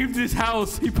 He saved his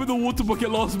house. He put the water bucket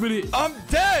last minute. I'm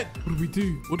dead! What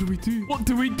do we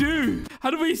do? How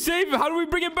do we save him? How do we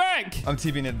bring him back? I'm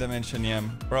TVing at Dimension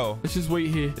Yam. Bro. Let's just wait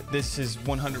here. This is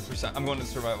 100%. I'm going to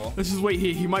survival. Let's just wait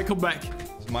here. He might come back.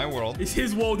 It's my world. It's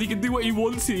his world. He can do what he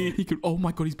wants here. Oh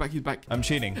my god, he's back. I'm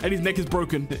cheating. And his neck is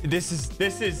broken.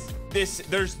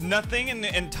 There's nothing in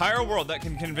the entire world that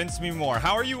can convince me more.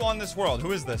 How are you on this world?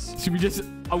 Who is this? Should we just...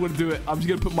 I'm gonna do it. I'm just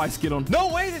gonna put my skin on. No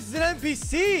way, this is an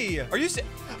NPC. Are you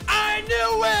I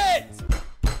knew it!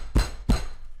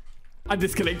 I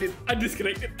disconnected.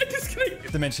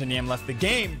 Dimension Yam left the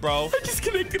game, bro. I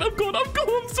disconnected. I'm gone. I'm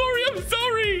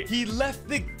sorry. He left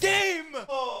the game.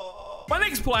 Oh. My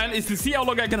next plan is to see how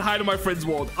long I can hide in my friend's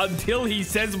world until he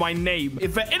says my name.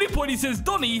 If at any point he says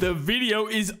Doni, the video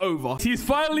is over. He's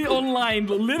finally online.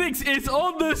 Linux is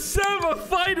on the server,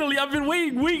 finally. I've been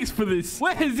waiting weeks for this.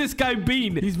 Where has this guy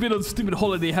been? He's been on stupid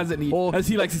holiday, hasn't he? Or as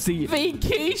he likes to say,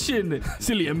 vacation.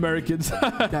 Silly Americans.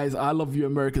 Guys, I love you,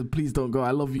 Americans. Please don't go.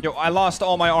 I love you. Yo, I lost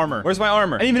all my armor. Where's my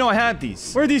armor? I didn't even know I had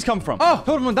these. Where did these come from? Oh,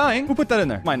 told him I'm dying. Who put that in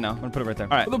there? Mine now. I'm gonna put it right there.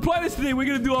 All right. The plan is today we're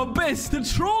gonna do our best to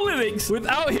troll Linux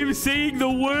without him saying the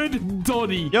word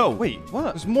Doni. Yo, wait,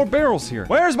 what? There's more barrels here.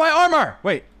 Where's my armor?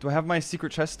 Wait, do I have my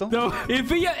secret chest still? No, if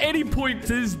he at any point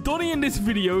says Doni in this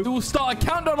video, it will start a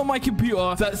countdown on my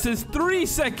computer that says 3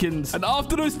 seconds. And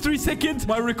after those 3 seconds,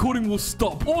 my recording will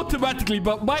stop automatically,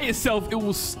 but by itself, it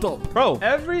will stop. Bro,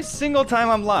 every single time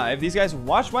I'm live, these guys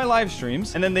watch my live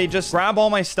streams and then they just grab all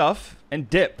my stuff and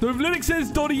dip. So if Linux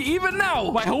says Doni, even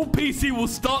now, my whole PC will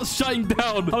start shutting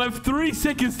down. I'll have 3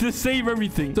 seconds to save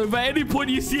everything. So if at any point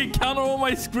you see a counter on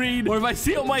my screen, or if I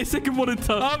see it on my second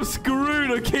monitor, I'm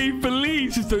screwed, okay?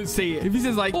 Please just don't say it. If he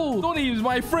says like, oh, Doni is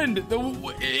my friend,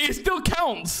 it still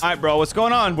counts. All right, bro, what's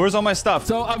going on? Where's all my stuff?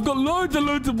 So I've got loads and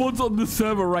loads of mods on the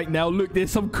server right now. Look,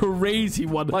 there's some crazy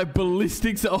one, like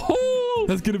ballistics. Oh,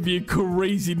 that's gonna be a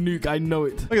crazy nuke. I know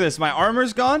it. Look at this. My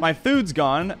armor's gone. My food's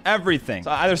gone. Everything.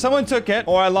 So either someone took it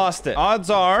or I lost it. Odds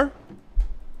are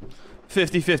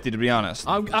 50-50, to be honest.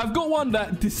 I've got one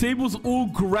that disables all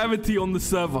gravity on the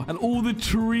server, and all the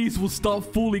trees will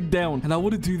start falling down. And I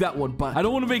want to do that one, but I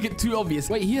don't want to make it too obvious.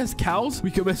 Wait, he has cows? We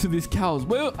can mess with his cows.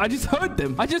 Well, I just heard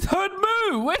them. I just heard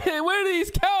moo. Where are these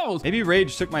cows? Maybe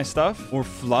Rage took my stuff, or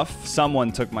Fluff.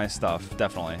 Someone took my stuff,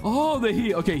 definitely. Oh, they're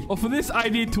here. Okay, well, for this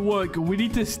idea to work, we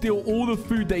need to steal all the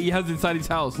food that he has inside his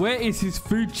house. Where is his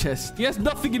food chest? He has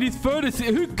nothing in his furnace.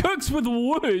 Who cooks with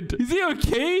wood? Is he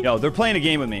okay? Yo, they're playing a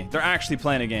game with me. They're actually actually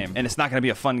playing a game, and it's not gonna be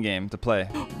a fun game to play.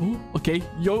 Oh, okay.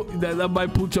 Yo, that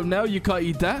might pull jump now. You can't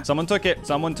eat that. Someone took it.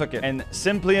 Someone took it. And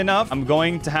simply enough, I'm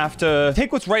going to have to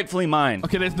take what's rightfully mine.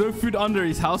 Okay, there's no food under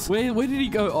his house. Where did he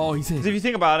go? Oh, he's here. If you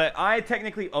think about it, I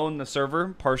technically own the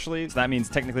server partially. So that means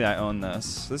technically I own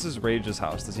this. This is Rage's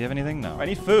house. Does he have anything? No. I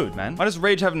need food, man. Why does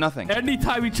Rage have nothing?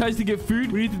 Anytime he tries to get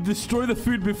food, we need to destroy the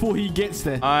food before he gets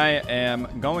there. I am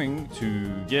going to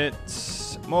get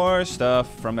more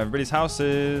stuff from everybody's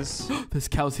houses. There's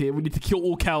cows here. We need to kill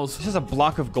all cows. There's just a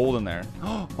block of gold in there.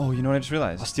 Oh, you know what I just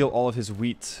realized? I'll steal all of his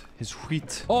wheat. His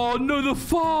wheat. Oh, no, the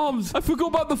farms. I forgot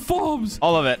about the farms.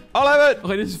 All of it. All of it.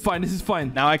 Okay, this is fine. This is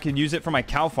fine. Now I can use it for my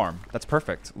cow farm. That's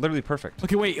perfect. Literally perfect.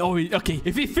 Okay, wait. Oh, okay.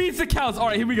 If he feeds the cows. All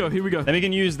right, here we go. Here we go. Then we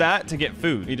can use that to get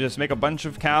food. We just make a bunch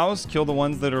of cows, kill the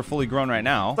ones that are fully grown right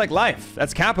now. It's like life.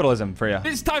 That's capitalism for you.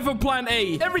 It's time for plan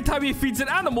A. Every time he feeds an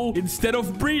animal, instead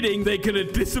of breeding, they're gonna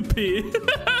disappear.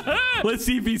 Let's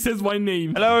see if he says my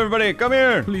name. Hello, everybody. Come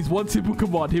here. Please, one simple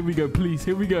command. Here we go. Please,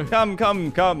 here we go. Come,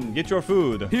 come, come. Get your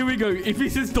food. Here we go. If he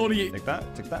says Doni. Take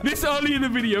that. Take that. This early in the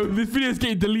video. This video is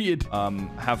getting deleted.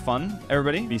 Have fun,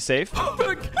 everybody. Be safe.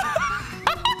 Look.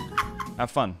 Have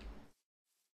fun.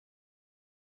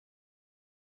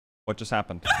 What just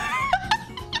happened?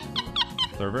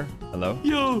 Server? Hello?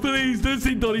 Yo, please don't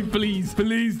say Doni, please.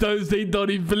 Please don't say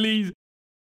Doni, please.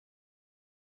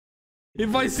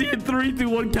 If I see a 3, 2,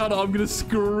 1 counter, I'm gonna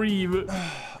scream.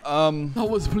 That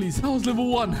was, please. That was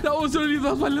level 1. That was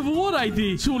my level 1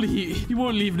 ID. Surely he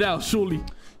won't leave now. Surely.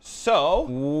 So,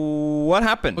 what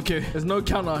happened? Okay, there's no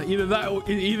counter. Either that, or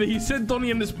either he said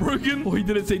Doni and it's broken, or he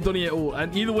didn't say Doni at all.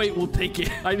 And either way, we'll take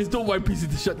it. I just don't want PC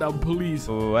to shut down, please.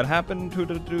 What happened to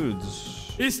the dudes?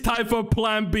 It's time for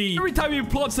plan B. Every time he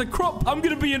plants a crop, I'm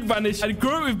going to be in Vanish and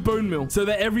grow it with bone meal. So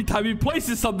that every time he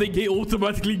places something, it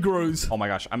automatically grows. Oh my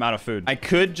gosh, I'm out of food. I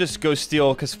could just go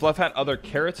steal, because Fluff had other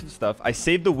carrots and stuff. I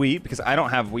saved the wheat because I don't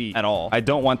have wheat at all. I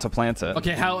don't want to plant it.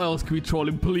 Okay, how else can we troll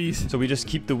him, please? So we just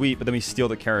keep the wheat, but then we steal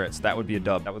the carrots. That would be a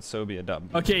dub. That would so be a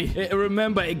dub. Okay,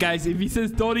 remember, guys, if he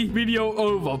says Doni, video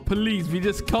over. Please, we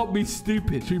just can't be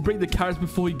stupid. Should we break the carrots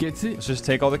before he gets it? Let's just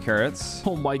take all the carrots.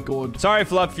 Oh my god. Sorry,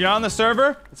 Fluff. If you're on the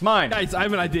server, it's mine. Guys, I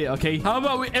have an idea, okay? How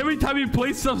about every time we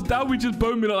place stuff down, we just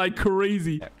bone meal it like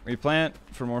crazy? Yeah, replant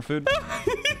for more food.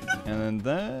 And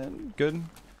then, good.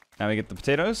 Now we get the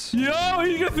potatoes. Yo,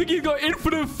 he's gonna think he's got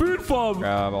infinite food farm.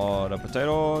 Grab all the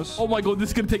potatoes. Oh my god, this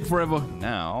is gonna take forever.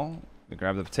 Now, we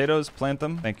grab the potatoes, plant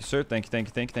them. Thank you, sir. Thank you, thank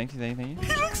you, thank you, thank you, thank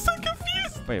you. He looks so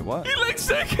confused. Wait, what? He looks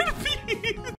so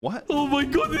confused. What? Oh my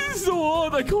god, this is so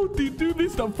hard. I can't do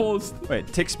this that fast. Wait,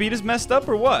 tick speed is messed up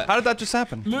or what? How did that just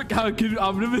happen? Look how good.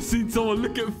 I've never seen someone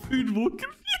look at food more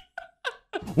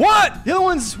confused. What? The other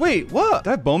one's... Wait, what? Did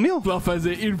I have bone meal? Fluff has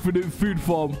an infinite food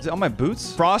farm. Is it on my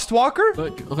boots? Frostwalker?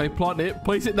 Look, okay, plant it.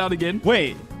 Place it down again.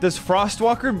 Wait, does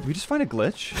Frostwalker... Did we just find a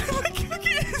glitch? Look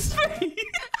at his face.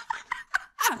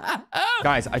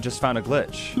 Guys, I just found a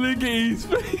glitch. Look at his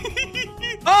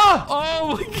face. Ah!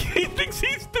 Oh my god, he thinks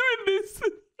he's doing this.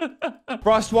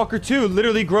 Frostwalker 2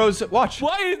 literally grows... Watch.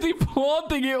 Why is he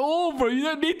planting it all, bro? You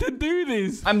don't need to do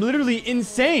this. I'm literally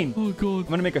insane. Oh god. I'm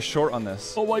gonna make a short on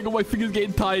this. Oh my god, my finger's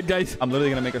getting tired, guys. I'm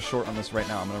literally gonna make a short on this right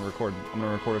now. I'm gonna record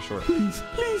a short. Please,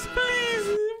 please,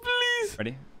 please, please.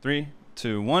 Ready? 3,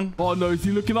 2, 1. Oh no, is he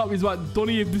looking up? He's like,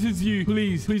 Doni, if this is you,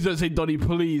 please don't say Doni,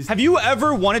 please. Have you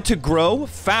ever wanted to grow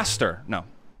faster? No.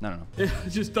 No. Yeah,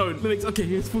 just don't. Linux, okay,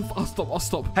 here's full. I'll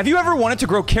stop. Have you ever wanted to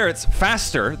grow carrots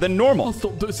faster than normal? I'll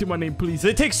stop. Don't say my name, please.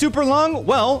 Does it take super long?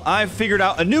 Well, I've figured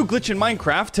out a new glitch in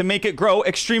Minecraft to make it grow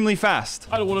extremely fast.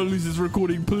 I don't want to lose this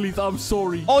recording, please. I'm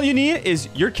sorry. All you need is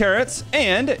your carrots,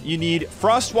 and you need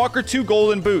Frostwalker 2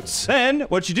 golden boots. Then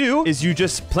what you do is you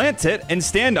just plant it and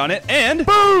stand on it, and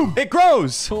boom! It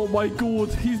grows. Oh my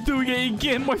god, he's doing it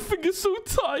again. My finger's so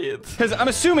tired. Because I'm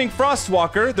assuming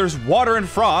Frostwalker, there's water and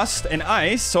frost and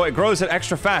ice, so it grows it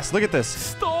extra fast. Look at this.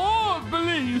 Stop,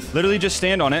 please. Literally just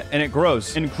stand on it and it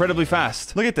grows incredibly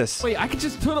fast. Look at this. Wait, I can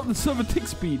just turn up the server tick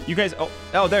speed. You guys,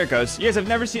 oh, there it goes. You guys have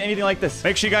never seen anything like this.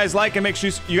 Make sure you guys like and make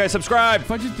sure you guys subscribe.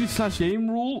 If I just do /aim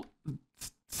rule,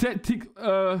 set tick,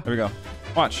 There we go.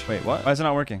 Watch. Wait, what? Why is it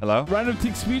not working? Hello? Random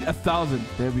tick speed, 1,000.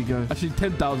 There we go. Actually,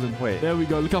 10,000. Wait. There we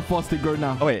go. Look how fast they grow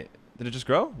now. Oh, wait. Did it just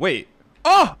grow? Wait.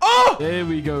 Oh! There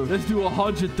we go. Let's do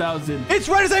 100,000. It's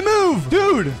right as I move!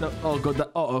 Dude! Oh, God.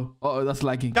 Uh-oh, that's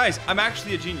lagging. Guys, I'm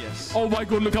actually a genius. Oh, my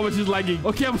God. Look how much is lagging.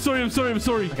 Okay, I'm sorry.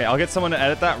 Okay, I'll get someone to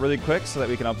edit that really quick so that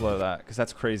we can upload that, because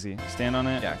that's crazy. Stand on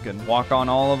it. Yeah, good. Walk on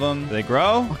all of them. Do they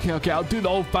grow? Okay. I'll do the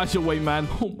old-fashioned way, man.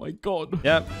 Oh, my God.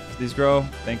 Yep. These grow.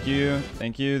 Thank you.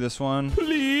 This one.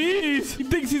 Please. He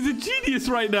thinks he's a genius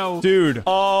right now. Dude,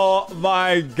 oh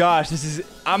my gosh, this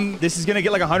is gonna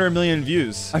get like 100 million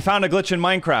views. I found a glitch in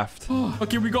Minecraft.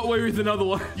 Okay, we got away with another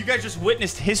one. You guys just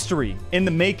witnessed history in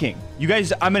the making. You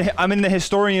guys, I'm in the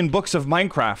historian books of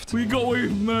Minecraft. We got away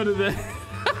with murder there.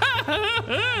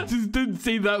 Just don't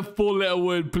say that 4-letter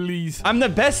word, please. I'm the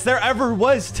best there ever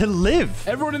was to live.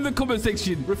 Everyone in the comment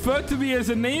section, refer to me as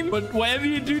a name, but whatever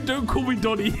you do, don't call me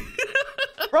Doni.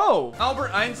 Bro,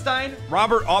 Albert Einstein,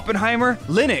 Robert Oppenheimer,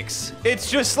 Linux. It's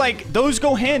just like those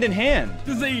go hand in hand.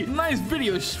 Just a nice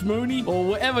video, Shmoney, or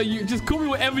whatever. You just call me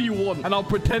whatever you want, and I'll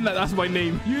pretend that that's my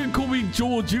name. You can call me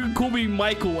George. You can call me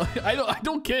Michael. I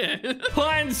don't care.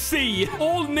 Plan C.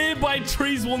 All nearby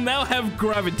trees will now have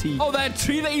gravity. Oh, that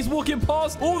tree that he's walking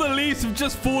past, all the leaves have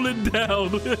just fallen down.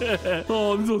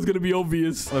 Oh, this one's gonna be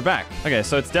obvious. Well, they're back. Okay,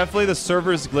 so it's definitely the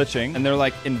servers glitching, and they're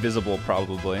like invisible,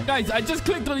 probably. Guys, I just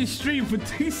clicked on his stream for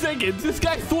 2 seconds. This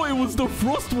guy thought it was the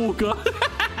Frostwalker.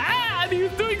 And he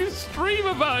was doing a stream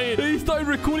about it. And he started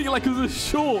recording it like it was a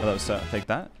short. Hello, so take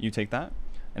that. You take that.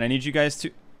 And I need you guys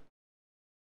to...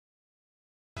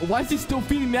 Why is he still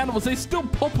feeding the animals? They still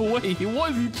pop away.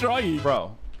 What is he trying?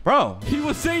 Bro. He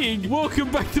was saying,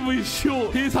 welcome back to my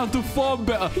short. Here's how to farm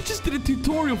better. He just did a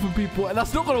tutorial for people, and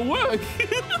that's not going to work.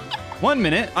 1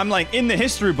 minute, I'm like in the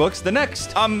history books. The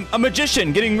next, I'm a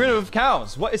magician getting rid of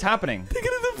cows. What is happening? They're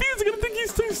going to defuse. They're going to think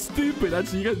he's so stupid.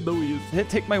 Actually, you guys know he is. Did it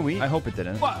take my wheat? I hope it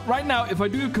didn't. But right now, if I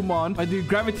do a command, I do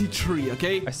gravity tree,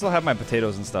 okay? I still have my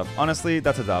potatoes and stuff. Honestly,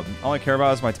 that's a dub. All I care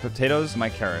about is my potatoes and my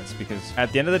carrots, because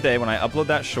at the end of the day, when I upload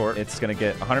that short, it's going to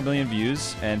get 100 million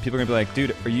views, and people are going to be like,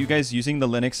 dude, are you guys using the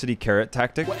Linux City carrot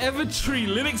tactic? Whatever tree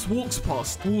Linux walks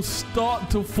past will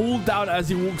start to fall down as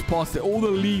he walks past it. All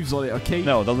the leaves on it, okay?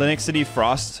 No, the Linux City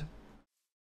Frost...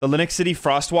 The Linux City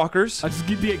Frostwalkers. I just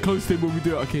need to get close to him when we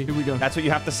do it. Okay, here we go. That's what you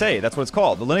have to say. That's what it's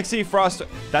called. The Linux City Frost...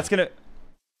 That's gonna... What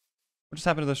just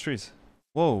happened to those trees?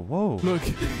 Whoa, whoa. Look.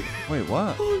 Wait,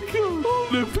 what? Oh, God. Oh,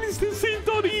 no, please don't say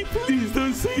Doni. Please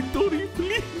don't say Doni,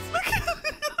 please. Look.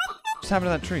 What just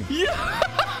happened to that tree? Yeah.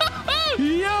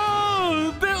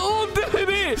 Yo, they're all doing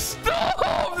it.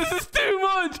 Stop. This is too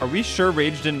much. Are we sure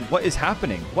Rage didn't... What is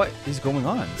happening? What is going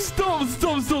on? Stop.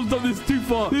 This is too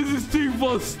far. This is too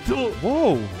far. Stop.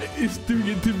 Whoa. It's doing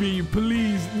it to me.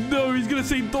 Please. No, he's going to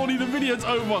say Doni. The video's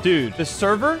over. Dude, the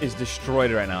server is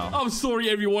destroyed right now. I'm sorry,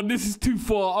 everyone. This is too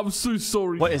far. I'm so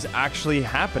sorry. What is actually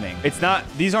happening? It's not...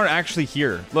 These aren't actually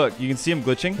here. Look, you can see them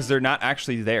glitching because they're not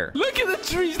actually there. Look at the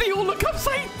trees. They all look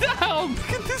upside down.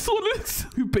 Look at this one.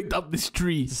 Who picked up this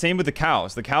tree? It's the same with the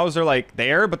cows. The cows are like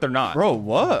there, but they're not. Bro,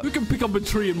 what? Who can pick up a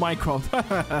tree in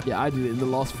Minecraft? Yeah, I did it in the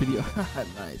last video.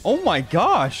 Nice. Oh my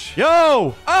gosh.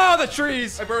 Yo. Oh, the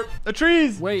trees. I burped. The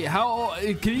trees. Wait, how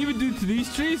can he even do to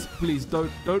these trees? Please don't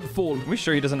fall. Are we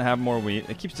sure he doesn't have more wheat?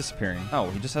 It keeps disappearing. Oh,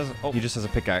 he just has a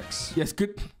pickaxe. Yes,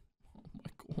 good.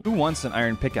 Who wants an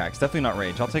iron pickaxe? Definitely not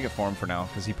Rage. I'll take it for him for now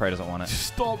because he probably doesn't want it.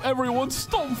 Stop, everyone.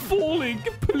 Stop falling,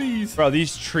 please. Bro,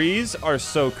 these trees are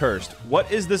so cursed.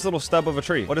 What is this little stub of a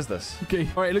tree? What is this? Okay.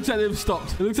 All right. It looks like they've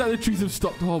stopped. It looks like the trees have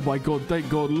stopped. Oh, my God. Thank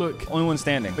God. Look. Only one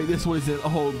standing. Wait, this one is it.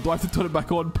 Oh, do I have to turn it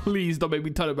back on? Please don't make me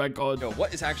turn it back on. Yo,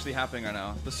 what is actually happening right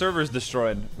now? The server's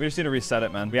destroyed. We just need to reset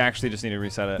it, man. We actually just need to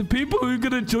reset it. The people who are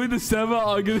going to join the server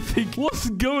are going to think, what's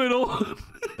going on?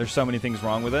 There's so many things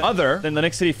wrong with it. Other than the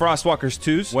Linux City Frostwalkers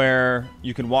 2s, where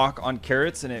you can walk on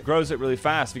carrots and it grows it really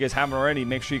fast. If you guys haven't already,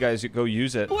 make sure you guys go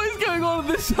use it. What is going on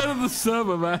this side of the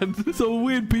server, man? Some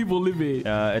weird people live here.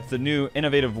 It's the new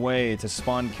innovative way to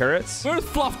spawn carrots. Where's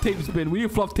Fluff Tapes been? We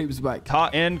need Fluff Tapes back.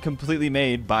 Taught and completely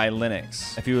made by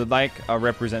Linux. If you would like a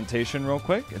representation real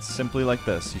quick, it's simply like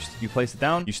this. You place it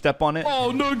down, you step on it.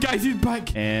 Oh, no, guys, he's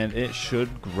back. And it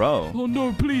should grow. Oh,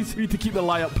 no, please. We need to keep the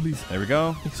light up, please. There we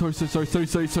go.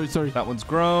 Sorry. That one's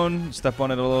grown. Step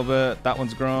on it a little bit. That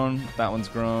one's grown. That one's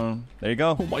grown. There you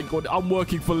go. Oh my God, I'm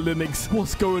working for Linux.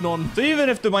 What's going on? So even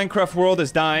if the Minecraft world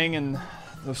is dying and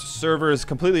the server is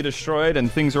completely destroyed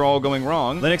and things are all going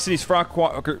wrong, Linux City's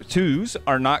Frostwalker 2s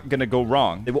are not going to go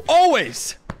wrong. They will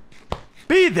always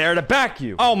be there to back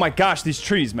you. Oh my gosh, these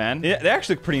trees, man. They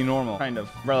actually look pretty normal, kind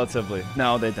of, relatively.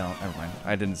 No, they don't. Never mind.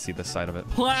 I didn't see this side of it.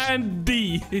 Plan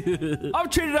D. I've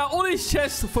traded out all his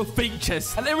chests for fake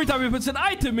chests. And every time he puts an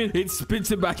item in, it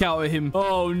spits it back out at him.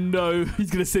 Oh no.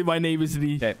 He's going to say my name, isn't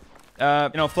he? Okay.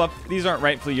 Fluff, these aren't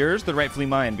rightfully yours. They're rightfully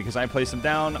mine because I placed them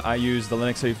down. I used the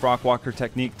Linux City Frockwalker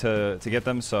technique to get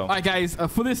them, so. All right, guys,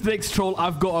 for this next troll,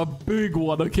 I've got a big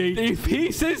one, okay? If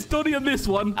he says Doni on this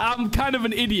one, I'm kind of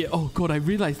an idiot. Oh, God, I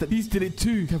realized that these did it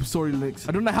too. Okay, I'm sorry, Linux.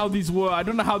 I don't know how these were. I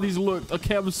don't know how these looked.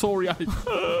 Okay, I'm sorry.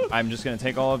 I'm just going to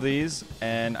take all of these,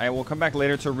 and I will come back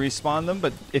later to respawn them,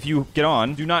 but if you get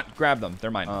on, do not grab them.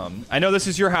 They're mine. I know this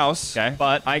is your house, okay?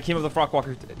 But I came up with the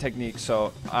Frockwalker technique,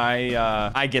 so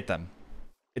I get them.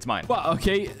 It's mine. Well,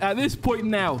 okay, at this point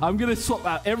now, I'm going to swap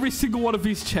out every single one of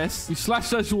these chests. We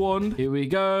 /1. Here we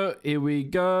go. Here we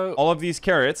go. All of these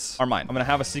carrots are mine. I'm going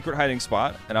to have a secret hiding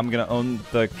spot, and I'm going to own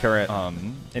the carrot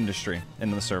industry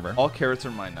in the server. All carrots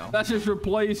are mine now. That's just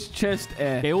replace chest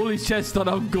air. Okay, all these chests are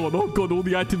now gone. Oh, God, all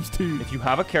the items too. If you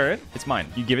have a carrot, it's mine.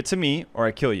 You give it to me, or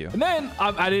I kill you. And then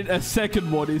I've added a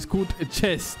second one. It's called a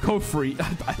chest. Kofri.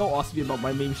 Don't ask me about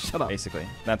my name. Shut up. Basically,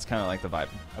 that's kind of like the vibe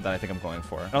that I think I'm going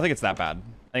for. I don't think it's that bad.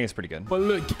 I think it's pretty good. But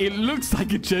look, it looks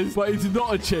like a chest, but it's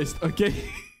not a chest, okay?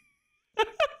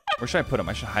 Where should I put them?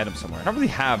 I should hide them somewhere. I don't really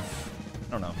have...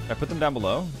 I don't know. Should I put them down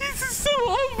below? This is so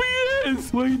obvious.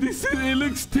 Wait, it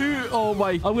looks too... Oh,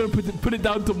 my. I'm going to put it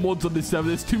down to mods on this server.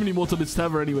 There's too many mods on this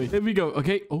server anyway. There we go.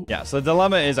 Okay. Oh. Yeah, so the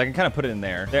dilemma is I can kind of put it in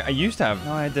there. I used to have...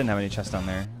 No, I didn't have any chests down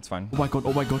there. It's fine. Oh, my God.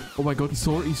 Oh, my God. Oh, my God. He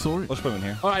saw it. He saw it. Let's put them in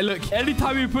here. All right, look.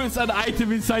 Anytime he puts an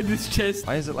item inside this chest...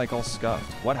 Why is it like all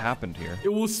scuffed? What happened here? It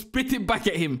will spit it back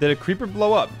at him. Did a creeper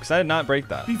blow up? Because I did not break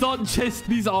that. These aren't chests.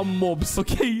 These are mobs.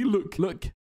 Okay, look. Look.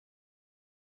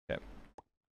 Okay.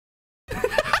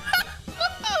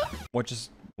 What just...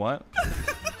 What?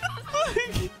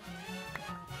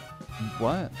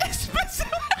 What?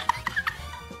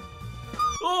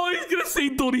 Oh, he's gonna say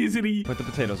Doni, isn't he? Put the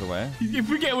potatoes away. If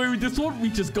we get away with this one, we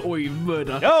just got away with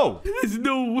murder. No! There's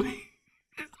no way.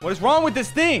 What is wrong with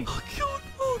this thing? Oh, God.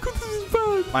 Oh, God, this is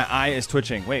bad. My eye is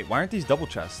twitching. Wait, why aren't these double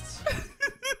chests?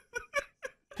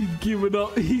 He's giving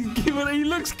up. He's giving up. He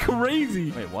looks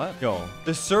crazy. Wait, what? Yo,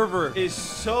 the server is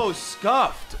so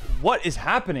scuffed. What is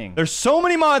happening? There's so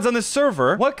many mods on this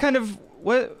server. What kind of...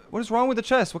 What is wrong with the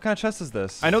chest? What kind of chest is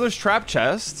this? I know there's trap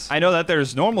chests. I know that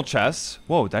there's normal chests.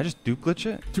 Whoa, did I just dupe glitch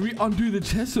it? Do we undo the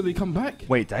chest so they come back?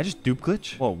 Wait, did I just dupe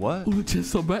glitch? Whoa, what? All the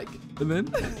chests are back. And then?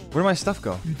 Where did my stuff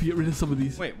go? We need to get rid of some of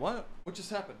these. Wait, what? What just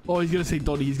happened? Oh, he's going to say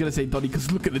Doni. He's going to say Doni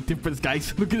because look at the difference,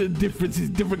 guys. Look at the difference. It's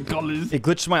different colors. It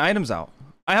glitched my items out.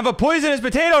 I have a poisonous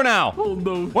potato now. Oh,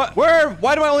 no. What? Where?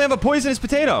 Why do I only have a poisonous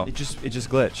potato? It just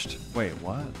glitched. Wait,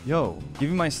 what? Yo, give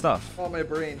me my stuff. Oh, my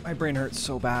brain. My brain hurts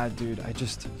so bad, dude. I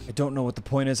don't know what the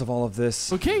point is of all of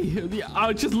this. Okay,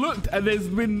 I just looked and there's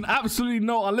been absolutely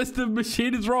no, unless the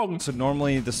machine is wrong. So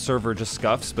normally the server just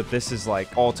scuffs, but this is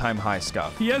like all-time high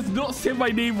scuff. He has not said my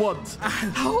name once.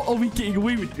 How are we getting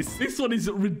away with this? This one is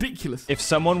ridiculous. If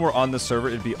someone were on the server,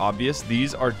 it'd be obvious.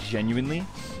 These are genuinely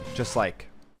just like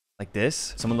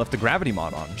this. Someone left the gravity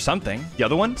mod on or something. The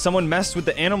other one, someone messed with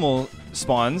the animal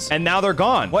spawns and now they're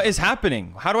gone. What is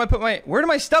happening? How do I put where did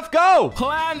my stuff go?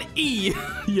 Plan E.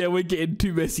 Yeah, we're getting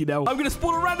too messy now. I'm gonna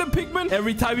spawn a random pigman.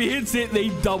 Every time he hits it, they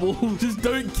double. Just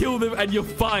don't kill them and you're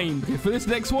fine. Okay, for this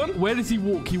next one, where does he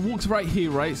walk? He walks right here,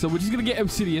 right? So we're just gonna get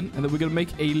obsidian and then we're gonna make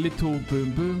a little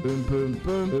boom, boom, boom, boom,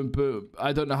 boom, boom, boom.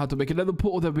 I don't know how to make another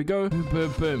portal. There we go. Boom,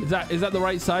 boom, boom. Is that the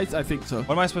right size? I think so.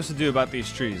 What am I supposed to do about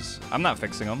these trees? I'm not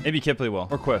fixing them. Maybe Kipley will,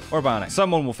 or Quiff, or Bionic.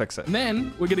 Someone will fix it. And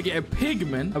then we're gonna get a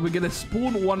pigman and we're gonna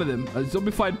spawn one of them, a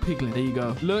zombified piglet. There you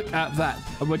go. Look at that.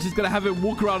 And we're just gonna have it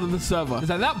walk around on the server. Because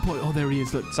at that point, oh, there he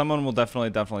is. Look. Someone will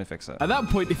definitely fix it. At that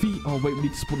point, if he, oh wait, we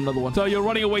need to spawn another one. So you're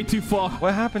running away too far.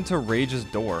 What happened to Rage's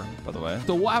door, by the way?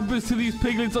 So what happens to these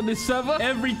piglets on this server?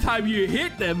 Every time you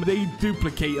hit them, they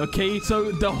duplicate, okay?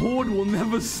 So the horde will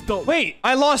never stop. Wait,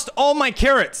 I lost all my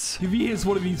carrots. If he hits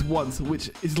one of these once, which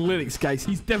is Linux, guys,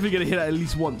 he's definitely gonna hit it at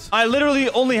least once. I literally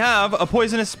only have a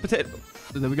poisonous potato.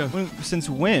 There we go. Since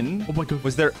when oh my God.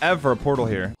 was there ever a portal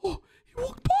here? Oh, he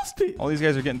walked past it. All these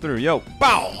guys are getting through. Yo,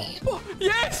 bow. Oh,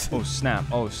 yes. Oh, snap.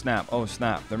 Oh, snap. Oh,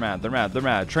 snap. They're mad. They're mad. They're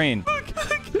mad. Train. Look,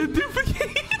 they're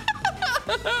duplicating.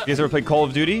 You guys ever played Call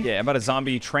of Duty? Yeah, I'm about to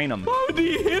zombie train them. How did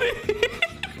he hit it?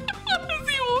 How does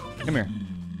he walk? Come here.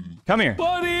 Come here.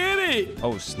 How did he hit it?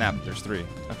 Oh, snap. There's 3.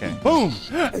 Okay. Boom.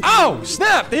 Ow,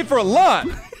 snap. They hit for a lot.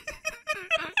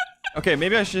 Okay,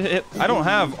 maybe I should hit... I don't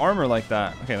have armor like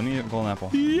that. Okay, let me get a golden apple.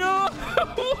 Yeah.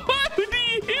 Why did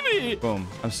he hit it? Boom.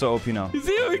 I'm so OP now. Is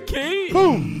he okay?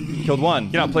 Boom. Killed one.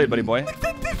 Get outplayed, buddy boy. Look,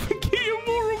 they're duplicating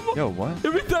more and more. Yo, what?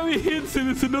 Every time he hits it,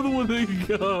 it's another one that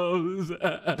goes. Yo,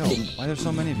 why are there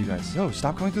so many of you guys? Yo,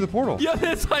 stop going through the portal. Yeah,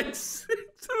 there's like 6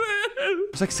 there.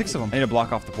 There's like 6 of them. I need to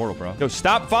block off the portal, bro. Yo,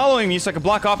 stop following me so I can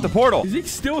block off the portal. Is he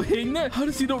still hitting that? How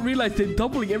does he not realize they're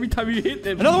doubling every time you hit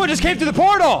them? Another one just came through the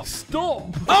portal.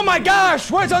 Stop. Oh my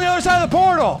gosh. What's on the other side of the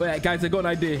portal? Wait, guys, I got an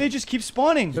idea. They just keep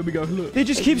spawning. There we go. Look. They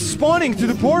just keep spawning through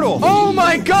the portal. Oh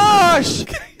my gosh.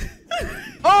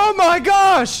 Oh my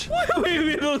gosh.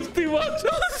 Wait, that was too much.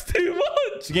 That was too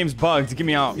much. The game's bugged. Get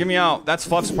me out. Get me out. That's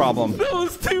Fluff's problem. That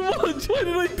was too much. Why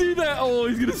did I do that? Oh,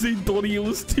 he's going to say Doni. It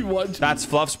was too much. That's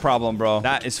Fluff's problem, bro.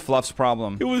 That is Fluff's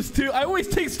problem. It was too... I always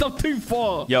take stuff too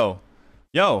far. Yo,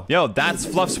 that's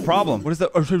Fluff's problem. What is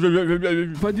that?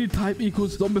 If I do type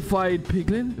equals zombified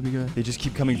piglin, there we go. They just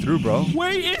keep coming through, bro.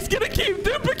 Wait, it's gonna keep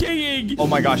duplicating. Oh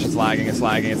my gosh, it's lagging, it's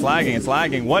lagging, it's lagging, it's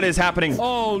lagging. What is happening?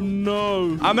 Oh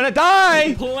no. I'm gonna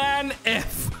die. Plan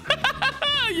F.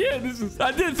 Yeah,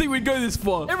 I didn't think we'd go this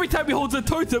far. Every time he holds a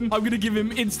totem, I'm gonna give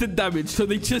him instant damage. So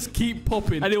they just keep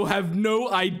popping and he'll have no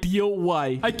idea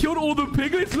why. I killed all the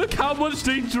piglets. Look how much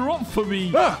they drop for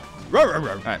me. All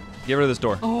right, get rid of this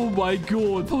door. Oh my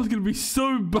god, that was gonna be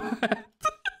so bad.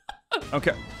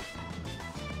 Okay.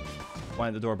 Why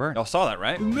did the door burn? Y'all saw that,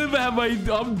 right? I'm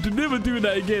never doing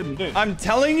that again. Dude, I'm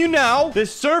telling you now,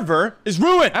 this server is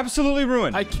ruined. Absolutely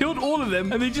ruined. I killed all of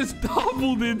them and they just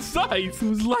doubled in size. It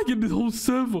was lagging this whole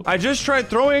server. I just tried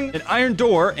throwing an iron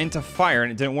door into fire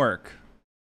and it didn't work.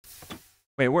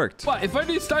 Wait, it worked. But if I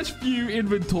do slash view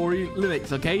inventory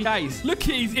Linux, okay? Guys, look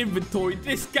at his inventory.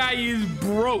 This guy is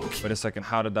broke. Wait a second.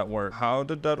 How did that work? How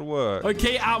did that work?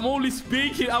 Okay, I'm only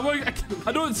speaking.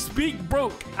 I don't speak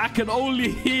broke. I can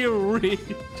only hear rich.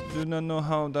 I do not know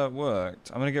how that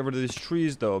worked. I'm gonna get rid of these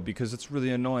trees though because it's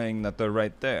really annoying that they're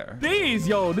right there. These,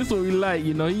 yo, this is what we like,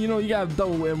 you know. You gotta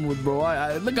double emerald, bro.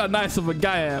 Look how nice of a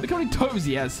guy I am. Look how many totems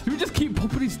he has. Can we just keep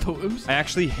popping these totems? I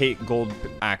actually hate gold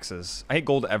axes. I hate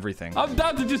gold everything. I'm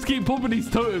down to just keep popping these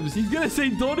totems. He's gonna say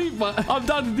Doni, but I'm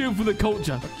down to do it for the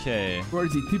culture. Okay. Where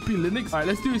is he? TP Linux? All right,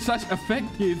 let's do a slash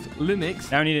effective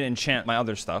Linux. Now I need to enchant my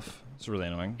other stuff. It's really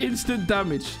annoying. Instant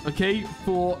damage, okay?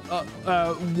 For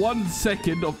 1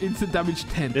 second of instant damage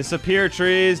 10. Disappear,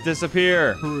 trees.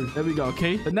 Disappear. There we go,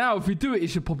 okay? But now if we do it, it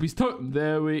should pop his totem.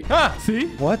 There we... Ah! See?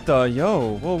 What the?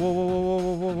 Yo. Whoa, whoa, whoa, whoa,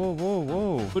 whoa, whoa, whoa,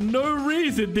 whoa, whoa. For no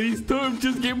reason did his totem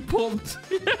just get popped.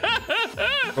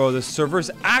 Bro, the server's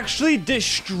actually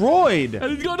destroyed.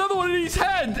 And he's got another one in his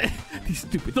hand. These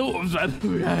stupid totems,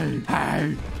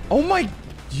 man. Oh my...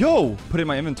 Yo, put it in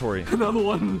my inventory. Another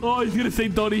one. Oh, he's gonna say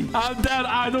Doni. I'm down.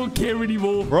 I don't care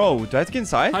anymore. Bro, do I have to get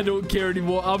inside? I don't care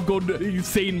anymore. I've gone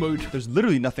insane mode. There's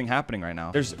literally nothing happening right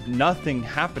now. There's nothing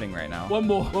happening right now. One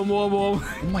more.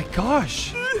 Oh my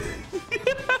gosh.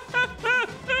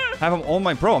 Have him on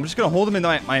my... Bro, I'm just gonna hold him in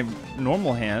my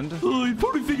normal hand. Oh, he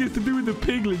probably thinks it's to do with the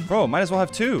piglins. Bro, might as well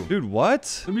have 2. Dude,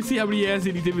 what? Let me see how many he has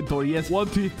in his inventory. He has 1,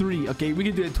 2, 3. Okay, we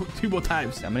can do it 2 more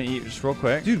times. I'm gonna eat just real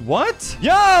quick. Dude, what?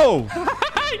 Yo!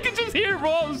 I can just hear it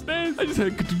from upstairs. I just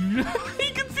heard... He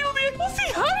can see all the... What's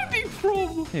he hiding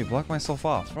from? Hey, block myself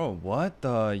off. Bro, what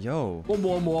the... Yo. One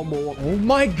more. Oh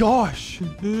my gosh.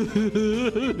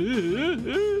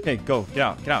 Okay, go.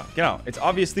 Get out. It's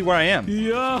obviously where I am.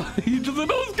 Yeah, he doesn't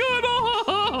know what's going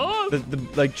on. The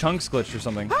like chunks glitched or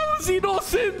something. How is he not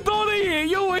sitting Doni here?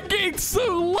 Yo, we're getting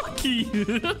so lucky.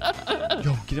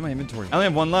 Yo, get in my inventory. I only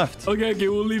have 1 left. Okay,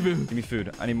 we'll leave him. Give me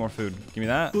food. I need more food. Give me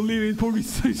that. We'll leave him. He's probably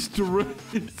so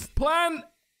stressed. Plan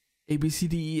A, B, C,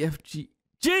 D, E, F, G.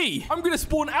 G! I'm gonna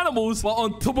spawn animals but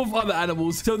on top of other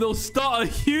animals. So they'll start a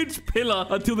huge pillar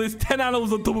until there's 10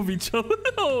 animals on top of each other.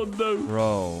 Oh no.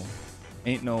 Bro.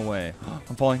 Ain't no way.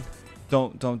 I'm falling.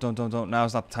 Don't.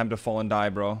 Now's not the time to fall and die,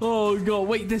 bro. Oh god,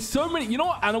 wait, there's so many. You know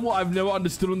what animal I've never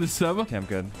understood on this server? Okay, I'm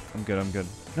good.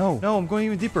 No, I'm going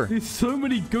even deeper. There's so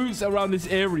many goats around this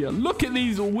area. Look at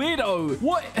these weirdo.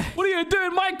 What are you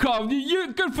doing, Minecraft? You're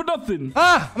good for nothing.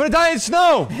 Ah, I'm gonna die in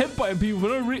snow. Headbutting people for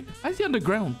no reason. Why is he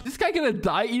underground? This guy gonna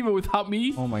die even without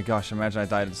me? Oh my gosh, imagine I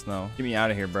died in snow. Get me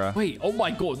out of here, bro. Wait, oh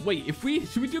my god. Wait,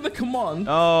 should we do the command?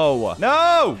 No.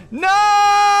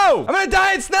 I'm gonna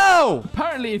die in snow.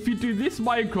 Apparently, if you do this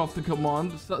Minecraft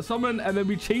command, summon, and then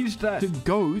we change that to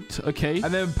goat, okay?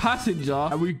 And then passenger,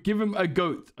 and we give him a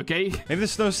goat, okay? Maybe the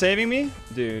snow's saving me?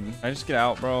 Dude, I just get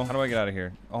out, bro. How do I get out of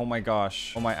here? Oh my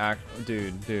gosh. Oh my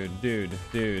dude.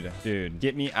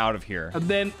 Get me out of here. And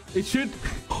then it should...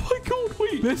 Oh my god,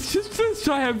 wait. Let's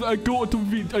try to have a goat to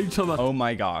beat each other. Oh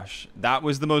my gosh. That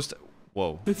was the most...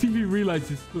 Whoa. Let's see if he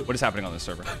realizes. What is happening on this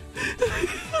server?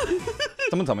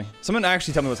 Someone tell me. Someone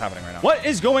actually tell me what's happening right now. What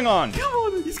is going on? Come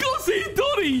on. He's got to see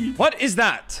Doni. Doni. What is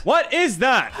that? What is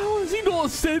that? How has he not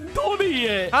said Doni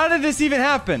yet? How did this even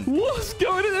happen? What's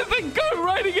going on? There's a goat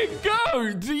riding a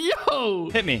goat. Yo.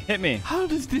 Hit me. Hit me. How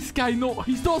does this guy not?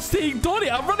 He's not saying Doni.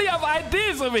 I'm running out of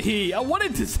ideas over here. I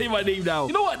wanted to say my name now.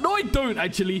 You know what? No, I don't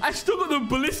actually. I still got the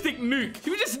ballistic nuke.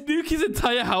 Can we just nuke his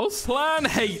entire house? Plan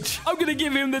H. I'm going to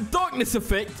give him the darkness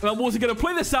effect. And I'm also going to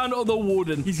play the sound of the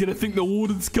warden. He's going to think the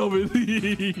warden's coming.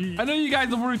 I know you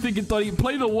guys are already thinking, Doni,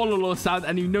 play the Wallalo sound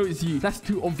and you know it's you. That's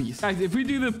too obvious. Guys, if we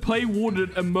do the play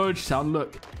warden emerge sound,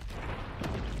 look.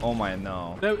 Oh my,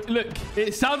 no. Look,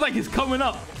 it sounds like it's coming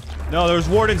up. No, there's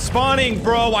warden spawning,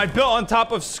 bro. I built on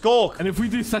top of Skulk. And if we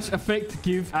do such effect,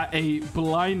 give at a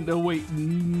blind, oh wait,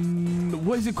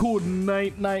 what is it called? No,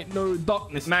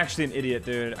 darkness. I'm actually an idiot,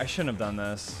 dude. I shouldn't have done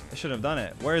this. I shouldn't have done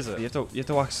it. Where is it? You have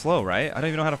to walk slow, right? I don't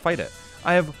even know how to fight it.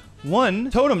 I have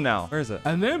one totem now. Where is it?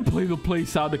 And then play the play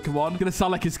sound of command. It's gonna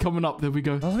sound like it's coming up. There we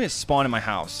go. Oh, let me spawn in my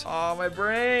house. Oh, my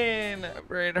brain. My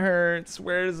brain hurts.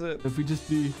 Where is it? If we just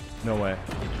do... No way.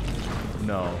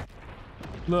 No.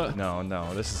 Look.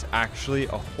 No. This is actually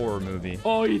a horror movie.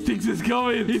 Oh, he thinks it's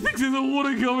coming. He thinks there's a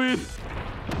water coming.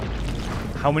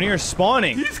 How many are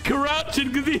spawning? He's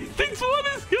crouching because he thinks one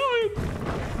is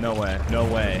coming. No way. No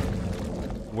way.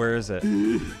 Where is it?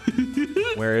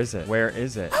 Where is it? Where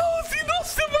is it? How is he not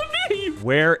saying my name?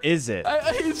 Where is it?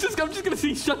 I'm just gonna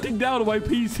see shutting down on my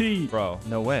PC. Bro,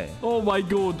 no way. Oh my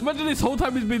god. Imagine this whole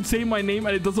time he's been saying my name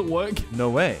and it doesn't work. No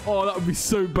way. Oh, that would be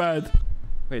so bad.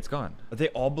 Wait, it's gone. Are they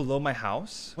all below my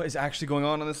house? What is actually going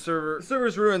on this server? The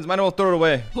server's ruins. Might as well throw it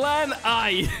away. Plan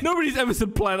I. Nobody's ever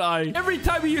said plan I. Every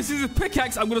time he uses his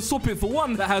pickaxe, I'm going to swap it for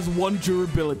one that has one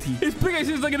durability. His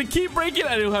pickaxes are going to keep breaking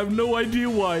and he'll have no idea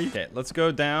why. Okay, let's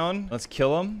go down. Let's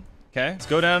kill him. Okay, let's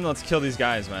go down and let's kill these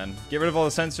guys, man. Get rid of all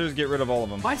the sensors. Get rid of all of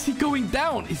them. Why is he going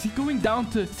down? Is he going down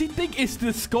to... Does he think it's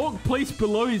the Skulk place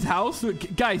below his house?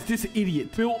 Look, guys, this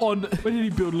idiot built on... Where did he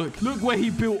build? Look where he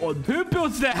built on. Who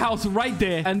builds their house right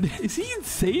there? And is he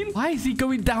insane? Why is he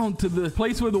going down to the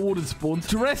place where the water spawns?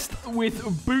 Dressed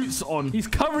with boots on. He's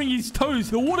covering his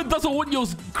toes. The water doesn't want your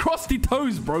crusty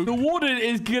toes, bro. The water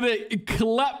is gonna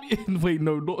clap... Wait,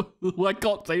 no, I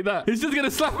can't say that. It's just gonna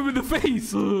slap him in the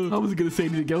face. I wasn't gonna say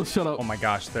anything else. Shut up. Oh my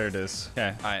gosh, there it is.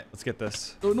 Okay, all right, let's get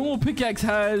this. So a normal pickaxe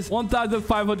has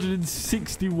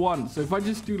 1,561. So if I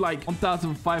just do like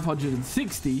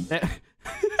 1,560, it's got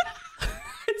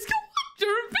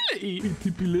durability.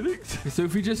 TP Linux. So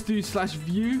if we just do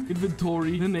 /view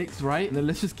inventory Linux, right? And then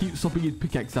let's just keep swapping his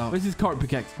pickaxe out. Where's his current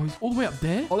pickaxe? Oh, he's all the way up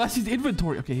there. Oh, that's his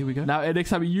inventory. Okay, here we go. Now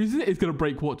next time he uses it, it's gonna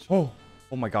break. Watch. Oh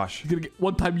my gosh. He's gonna get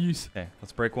one-time use. Okay,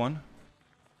 let's break one.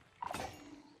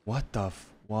 What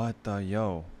the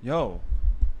yo.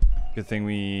 Good thing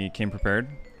we came prepared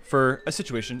for a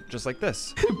situation just like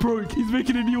this. It broke. He's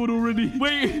making a new one already.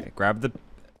 Wait. Okay, grab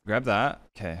that.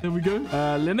 Okay. There we go.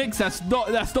 Linux, that's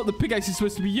not the pickaxe you're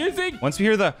supposed to be using. Once we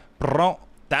hear the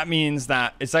that means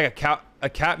that it's like a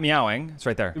cat meowing. It's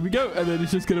right there. There we go. And then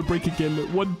it's just gonna break again.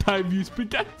 Look, one-time use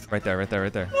pickaxe. Right there.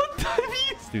 One-time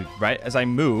use. Dude, right as I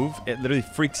move, it literally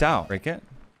freaks out. Break it.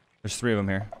 There's 3 of them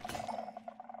here.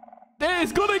 There,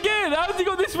 it's gone again. How has he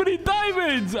got this many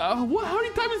diamonds? How many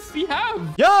diamonds does he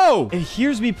have? Yo! It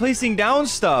hears me placing down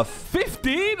stuff.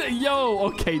 15? Yo,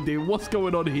 okay, dude. What's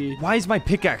going on here? Why is my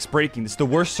pickaxe breaking? This is the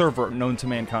worst server known to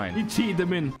mankind. He cheated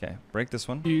them in. Okay, break this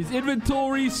one. Use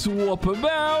inventory, swap them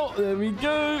out. There we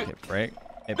go. Okay, break.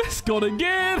 It's gone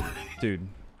again. Dude.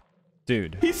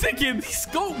 He's thinking these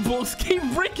scope blocks keep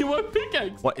breaking my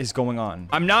pickaxe. What is going on?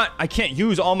 I can't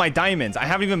use all my diamonds. I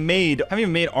haven't even made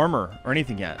armor or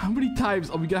anything yet. How many times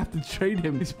are we gonna have to trade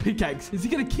him his pickaxe? Is he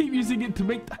gonna keep using it to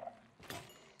make that?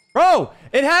 Bro,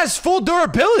 it has full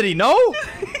durability, no?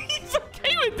 He's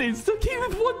okay with this. It's okay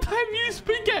with one-time use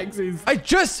pickaxes. I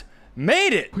just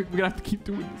made it. Wait, we're gonna have to keep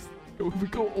doing this. Here we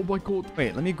go. Oh my god.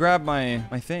 Wait, let me grab my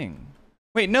thing.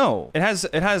 Wait, no.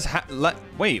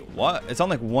 Wait, what? It's on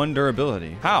like 1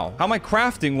 durability. How? How am I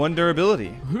crafting 1 durability?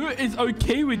 Who is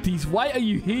okay with these? Why are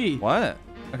you here? What?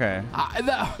 Okay.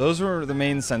 Those were the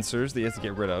main sensors that you have to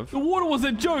get rid of. The water was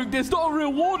a joke. There's not a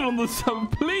real water on the sun,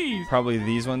 please. Probably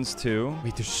these ones too.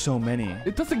 Wait, there's so many.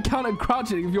 It doesn't count as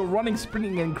crouching if you're running,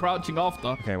 sprinting, and crouching after.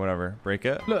 Okay, whatever. Break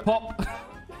it. Look, pop.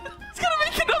 He's gonna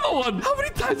make another one. How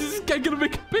many times is this guy gonna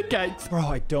make a pickaxe? Bro,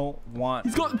 I don't want...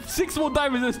 He's got 6 more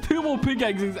diamonds. There's 2 more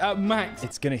pickaxes at max.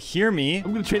 It's gonna hear me.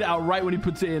 I'm gonna trade it out right when he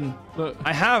puts it in. Look.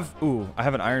 I have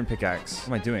an iron pickaxe. What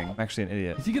am I doing? I'm actually an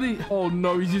idiot. Is he gonna... Oh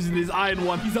no, he's using his iron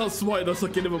one. He's outsmarting us.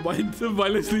 Okay, never mind.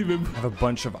 Let's leave him. I have a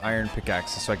bunch of iron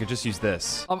pickaxes, so I could just use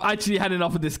this. I've actually had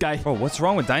enough of this guy. Bro, what's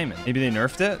wrong with diamond? Maybe they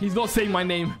nerfed it? He's not saying my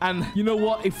name. And you know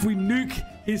what? If we nuke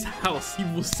his house, he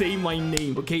will say my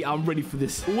name. Okay, I'm ready for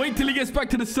this. Wait till he gets back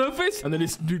to the surface, and then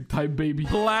it's nuke time, baby.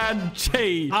 Plan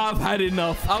J. I've had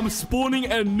enough. I'm spawning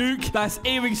a nuke that's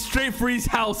aiming straight for his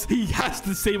house. He has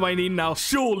to say my name now.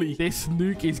 Surely. This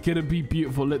nuke is gonna be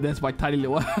beautiful. Look, there's my tiny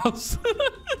little house.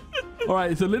 All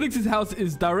right, so Linux's house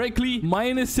is directly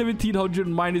minus 1700,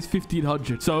 minus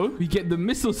 1500. So we get the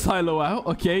missile silo out,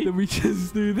 okay? Then we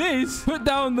just do this. Put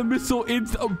down the missile in,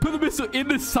 put the missile in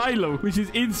the silo, which is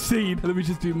insane. And then we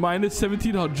just do minus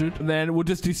 1700. And then we'll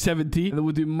just do 70. And then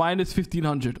we'll do minus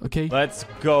 1500, okay? Let's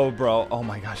go, bro. Oh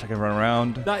my gosh, I can run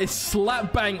around. That is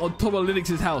slap bang on top of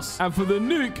Linux's house. And for the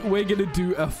nuke, we're gonna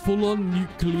do a full-on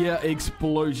nuclear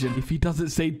explosion. If he doesn't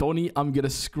say Donnie, I'm gonna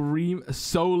scream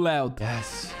so loud.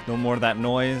 Yes. No more of that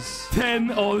noise.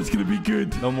 10. Oh, it's gonna be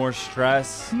good. No more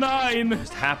stress. 9.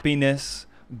 Just happiness.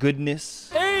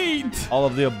 Goodness. 8. All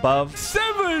of the above.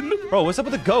 7. Bro, what's up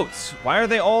with the goats? Why are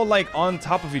they all like on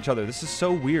top of each other? This is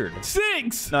so weird.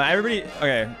 6. No, everybody...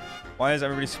 Okay. Why is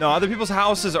everybody... No, other people's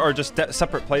houses are just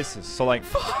separate places. So like...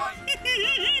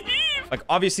 Like,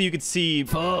 obviously, you could see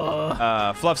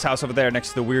Fluff's house over there next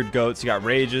to the weird goats. You got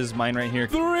Rage's, mine right here.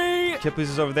 3. Kipley's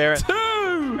is over there. 2.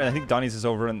 And I think Donnie's is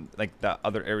over in, like, that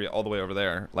other area all the way over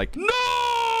there. Like... No!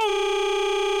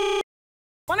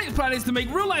 My next plan is to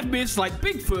make real-life myths like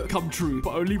Bigfoot come true,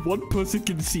 but only one person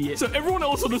can see it. So everyone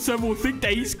else on the server will think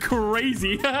that he's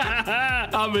crazy.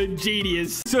 I'm a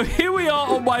genius. So here we are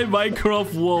on my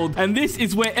Minecraft world, and this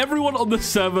is where everyone on the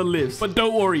server lives. But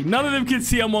don't worry, none of them can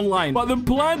see I'm online. But the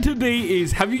plan today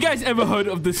is, have you guys ever heard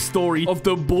of the story of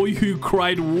the boy who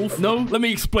cried wolf? No? Let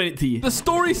me explain it to you. The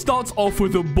story starts off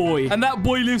with a boy, and that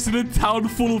boy lives in a town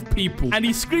full of people. And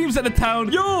he screams at the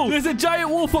town, yo, there's a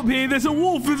giant wolf up here. There's a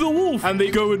wolf. There's a wolf. And they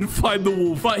go and find the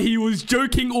wolf, but he was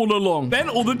joking all along. Then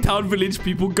all the town village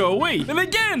people go away, and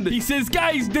again he says,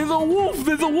 guys, there's a wolf,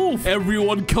 there's a wolf.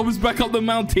 Everyone comes back up the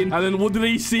mountain, and then what do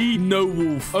they see? No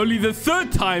wolf. Only the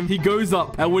third time he goes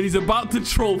up, and when he's about to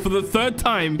troll for the third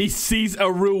time, he sees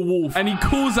a real wolf, and he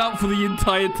calls out for the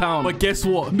entire town. But guess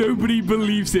what? Nobody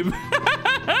believes him.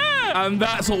 And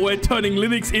that's what we're turning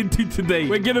Linux into today.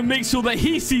 We're gonna make sure that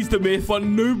he sees the myth, but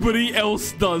nobody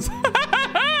else does.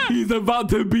 He's about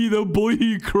to be the boy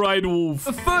who cried wolf.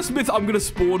 The first myth I'm going to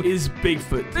spawn is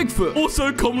Bigfoot. Bigfoot,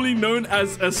 also commonly known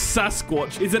as a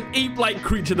Sasquatch, is an ape-like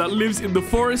creature that lives in the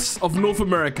forests of North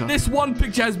America. This one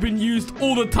picture has been used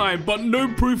all the time, but no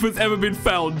proof has ever been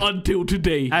found until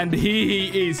today. And here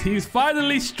he is. He's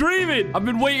finally streaming. I've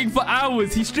been waiting for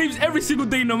hours. He streams every single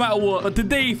day no matter what. But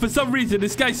today, for some reason,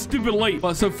 this guy's stupid late.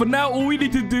 But so for now, all we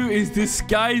need to do is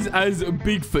disguise as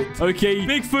Bigfoot. Okay,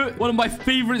 Bigfoot, one of my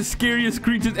favorite, scariest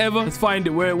creatures ever. Let's find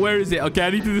it. Where is it? Okay, I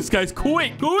need to disguise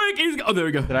quick. Oh, there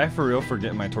we go. Did I for real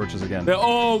forget my torches again?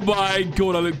 Oh my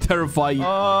god, I look terrifying.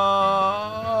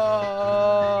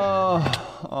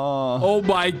 Oh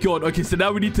my god. Okay, so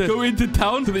now we need to go into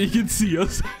town so that you can see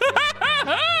us.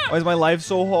 Why is my life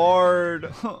so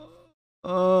hard?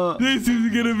 This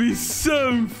is gonna be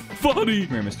so funny.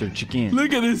 Come here, Mr. Chicken.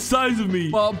 Look at the size of me.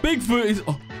 Well, Bigfoot is...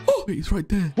 Oh, he's right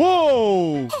there.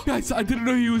 Whoa! Guys, I didn't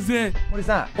know he was there. What is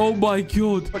that? Oh my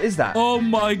god. What is that? Oh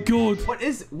my god. What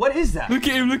is that? Look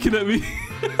at him looking at me.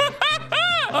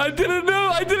 I didn't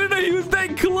know he was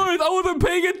that close. I wasn't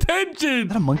paying attention. Is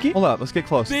that a monkey? Hold up, let's get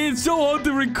close. It's so hard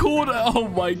to record. Oh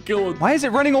my god. Why is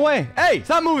it running away? Hey,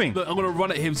 stop moving. Look, I'm gonna run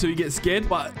at him so he gets scared,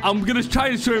 but I'm gonna try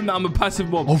and show him that I'm a passive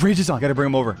mob. Oh, Rage is on. Gotta bring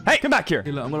him over. Hey, come back here.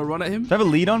 Hey, look, I'm gonna run at him. Do I have a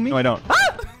lead on me? No, I don't.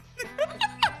 Ah!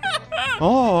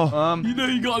 Oh, you know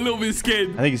you got a little bit scared.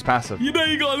 I think he's passive. You know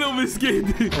you got a little bit scared.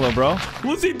 Hello, bro.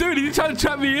 What's he doing? He's trying to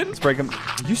trap me in. Let's break him.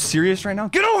 Are you serious right now?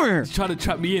 Get over here. He's trying to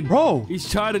trap me in. Bro. He's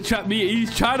trying to trap me in.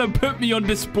 He's trying to put me on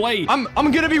display. I'm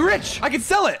gonna be rich. I can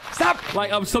sell it. Stop.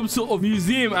 Like I'm some sort of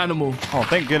museum animal. Oh,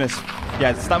 thank goodness.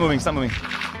 Yeah, stop moving. Stop moving.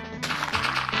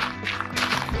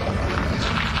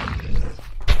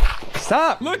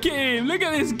 Stop. Look at him. Look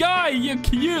at this guy. You're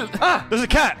cute. Ah, there's a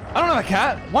cat. I don't have a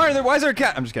cat. Why is there a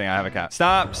cat? I'm just kidding. I have a cat.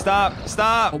 Stop.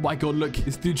 Oh my god, look.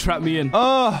 This dude trapped me in.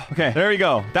 Oh, okay. There we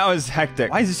go. That was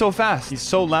hectic. Why is he so fast? He's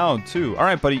so loud, too. All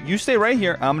right, buddy. You stay right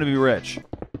here. I'm going to be rich.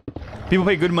 People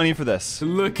pay good money for this.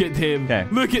 Look at him. Okay.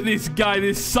 Look at this guy,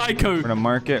 this psycho. We're going to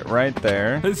mark it right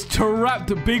there. Has trapped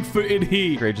Bigfoot in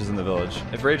here. Rage is in the village.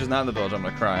 If Rage is not in the village, I'm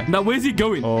going to cry. Now, where's he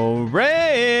going? Oh,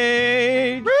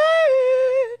 Rage.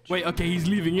 Wait, okay, he's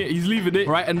leaving it. He's leaving it.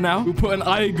 Right, and now we'll put an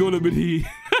iron golem in here.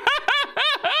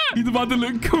 He's about to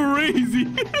look crazy.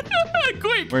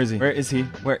 Quick. Where is he? Where is he?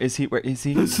 Where is he? Where is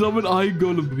he? Summon iron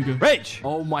golem. Here we go. Rage.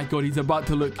 Oh my god, he's about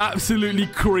to look absolutely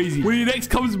crazy. When he next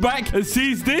comes back and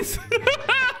sees this...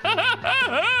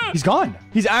 He's gone.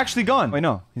 He's actually gone. Wait,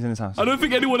 no. He's in his house. I don't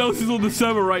think anyone else is on the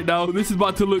server right now. This is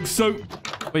about to look so...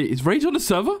 Wait, is Rage on the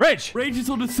server? Rage. Rage is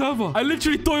on the server. I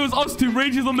literally thought it was us two.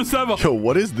 Rage is on the server. Yo,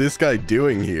 what is this guy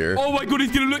doing here? Oh my god,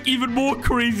 he's gonna look even more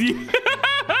crazy.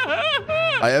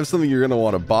 I have something you're gonna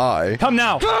want to buy. Come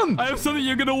now. Come. I have something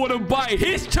you're gonna want to buy.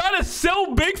 He's trying to sell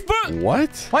Bigfoot.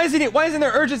 What? Why isn't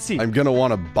there urgency? I'm gonna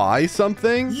want to buy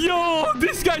something Yo,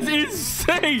 this guy's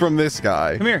insane. from this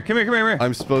guy. Come here.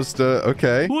 I'm supposed to.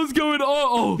 Okay. What's going on?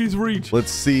 Oh, he's Rage.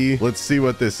 Let's see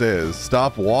what this is.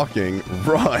 Stop walking.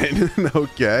 Run.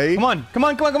 Okay. Come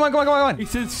on. He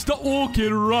said, stop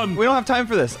walking, run. We don't have time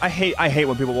for this. I hate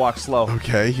when people walk slow.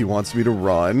 Okay. He wants me to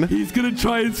run. He's gonna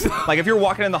try and... Like if you're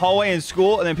walking in the hallway in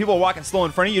school and then people are walking slow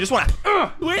in front of you, you just want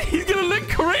to Wait, he's gonna look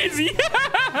crazy.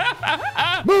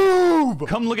 move.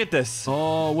 Come look at this.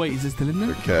 Oh, wait, is this still in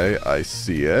there? Okay. I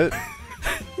see it.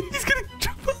 He's gonna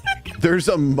jump. There's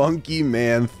a monkey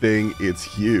man thing. It's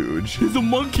huge. He's a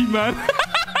monkey, man.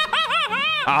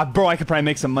 Bro, I could probably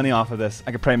make some money off of this.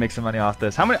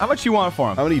 How much you want for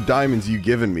him? How many diamonds you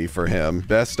giving me for him?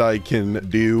 Best I can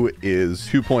do is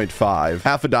 2.5.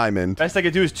 Half a diamond. Best I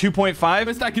could do is 2.5.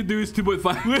 Best I can do is 2.5.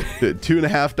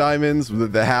 2.5 diamonds.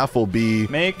 The half will be...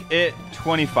 Make it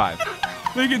 25.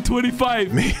 Make it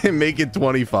 25. Make it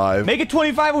 25. Make it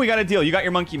 25 and we got a deal. You got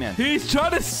your monkey man. He's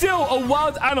trying to sell a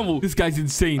wild animal. This guy's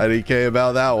insane. I didn't care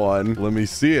about that one. Let me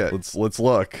see it. Let's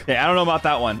look. Okay, I don't know about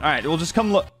that one. All right, we'll just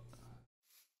come look.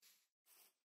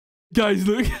 Guys,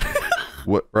 look.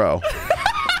 What, bro?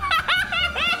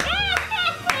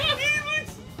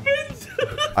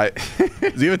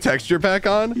 Does he have a texture pack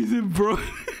on? He's in, bro.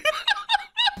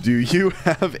 Do you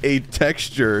have a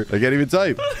texture? I can't even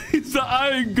type. It's the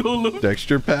iron golem.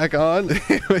 Texture pack on?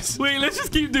 Wait, let's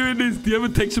just keep doing this. Do you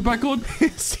have a texture pack on?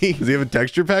 See, does he have a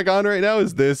texture pack on right now?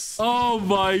 Is this... Oh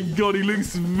my god, he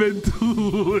looks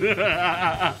mental.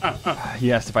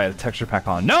 He asked if I had a texture pack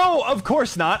on. No, of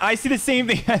course not. I see the same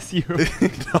thing as you.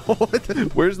 No,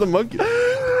 where's the monkey?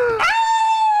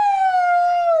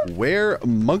 Where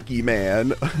monkey man?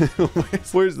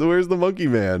 where's the monkey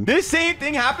man? This same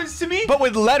thing happens to me, but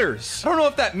with letters. I don't know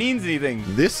if that means anything.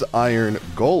 This iron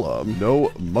golem,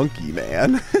 no monkey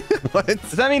man. What?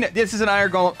 Does that mean this is an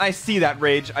iron golem? I see that,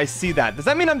 Rage. I see that. Does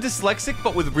that mean I'm dyslexic,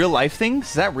 but with real life things?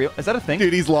 Is that real? Is that a thing?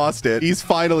 Dude, he's lost it. He's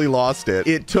finally lost it.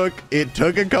 It took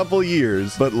a couple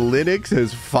years, but Linux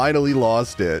has finally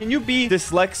lost it. Can you be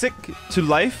dyslexic to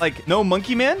life? Like no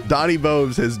monkey man? Donnie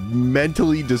Bobes has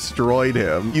mentally destroyed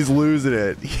him. He's losing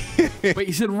it. Wait,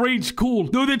 he said Rage call.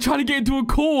 No, they're trying to get into a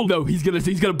call. No, he's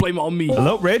gonna blame it on me.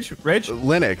 Hello, Rage?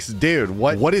 Linux, dude,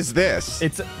 what is this?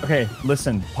 It's okay.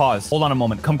 Listen, pause. Hold on a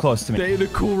moment. Come close to me. They're in a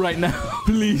call right now.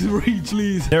 Please, Rage,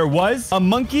 please. There was a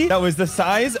monkey that was the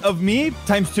size of me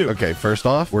times 2. Okay, first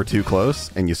off, we're too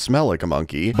close and you smell like a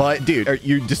monkey. But dude,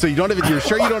 you're sure you don't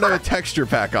have a texture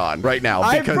pack on right now?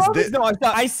 Because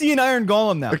I see an iron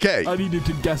golem now. Okay. I needed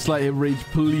to gaslight him, Rage,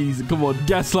 please. Come on,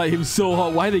 gaslight him so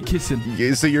hard. Why are they kissing?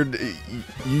 So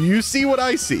you see what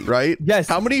I see, right? Yes.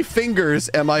 How many fingers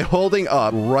am I holding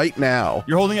up right now?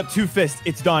 You're holding up 2 fists.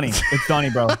 It's Donnie. It's Donnie,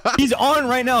 bro. He's on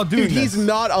right now, dude. He's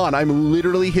not on. I'm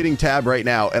literally hitting tab right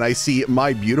now, and I see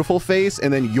my beautiful face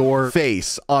and then your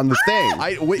face on the thing.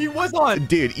 He was on.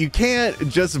 Dude, you can't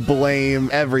just blame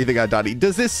everything on Donnie.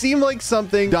 Does this seem like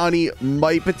something Donnie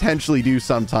might potentially do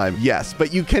sometime? Yes,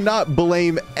 but you cannot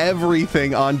blame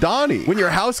everything on Donnie. When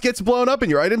your house gets blown up and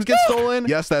your items get stolen,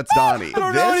 yes, that's Donnie. I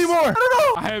don't know anymore. I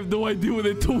don't know. I have no idea what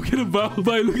they're talking about,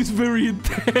 but it looks very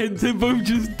intense. They're both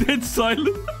just dead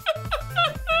silent.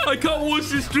 I can't watch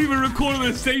this stream and record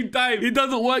at the same time. It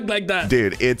doesn't work like that.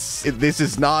 Dude,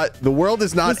 the world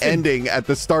is not ending at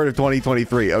the start of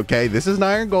 2023, okay? This is an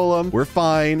iron golem. We're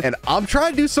fine. And I'm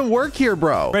trying to do some work here,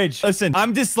 bro. Rage, listen,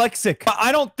 I'm dyslexic. But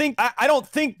I don't think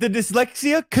the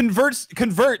dyslexia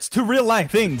converts to real life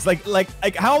things. Like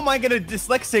how am I gonna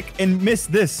dyslexic and miss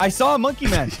this? I saw a monkey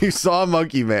man. You saw a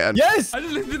monkey man. Yes. I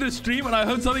just listened to the stream and I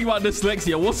heard something about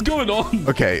dyslexia. What's going on?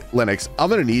 Okay, Linux, I'm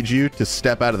gonna need you to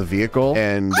step out of the vehicle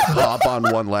and hop on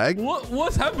one leg.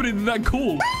 What's happening in that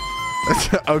call?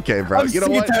 Okay, bro. You know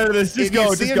what? Tired of this. If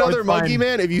you see another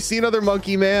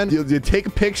monkey man, you take a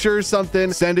picture or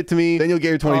something, send it to me, then you'll get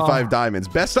your 25 diamonds.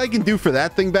 Best I can do for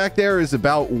that thing back there is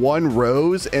about 1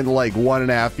 rose and like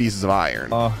 1.5 pieces of iron.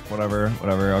 Oh, whatever.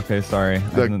 Okay, sorry.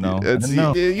 I didn't know.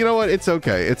 You know what? It's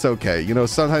okay. It's okay. You know,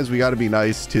 sometimes we got to be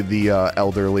nice to the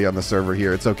elderly on the server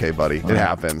here. It's okay, buddy. It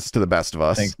happens to the best of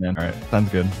us. Thanks, man. All right. Sounds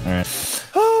good. All right.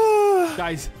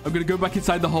 Guys, I'm gonna go back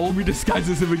inside the hole. We disguise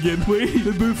as him again. Wait,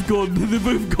 they're both gone. They're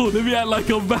both gone. Let me act like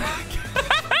I'm back.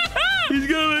 He's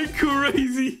gonna look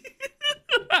crazy.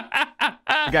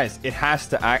 Guys, it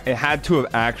had to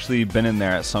have actually been in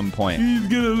there at some point. He's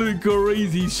gonna look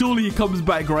crazy. Surely he comes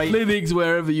back, right? Linux,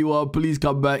 wherever you are, please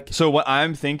come back. So what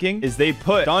I'm thinking is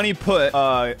Donnie put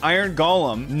Iron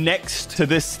Golem next to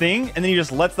this thing, and then he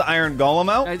just lets the Iron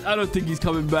Golem out. Guys, I don't think he's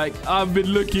coming back. I've been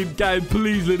looking. Guys,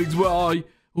 please, Linux, where are you?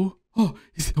 Oh,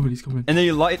 he's coming, he's coming. And then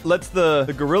he lets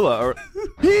the gorilla... Or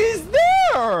he's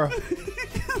there!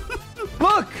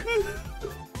 Look!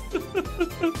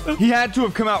 He had to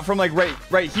have come out from, like,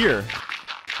 right here.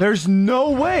 There's no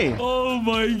way. Oh,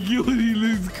 my God, he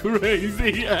looks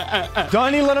crazy.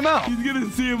 Donnie, let him out. He's gonna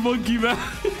see a monkey, man.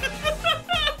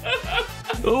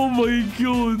 Oh my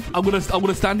God. I'm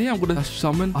gonna stand here. I'm gonna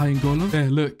summon Iron Golem. Yeah,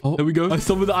 look. Oh, there we go. I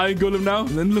summoned the Iron Golem now. And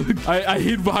then look, I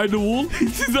hid behind the wall.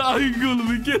 This is the Iron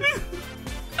Golem again.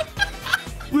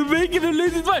 We're making a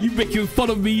lizard fight. You making fun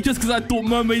of me just because I thought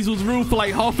mermaids was real for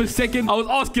like half a second. I was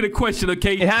asking a question,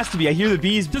 okay? It has to be. I hear the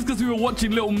bees. Just because we were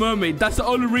watching Little Mermaid. That's the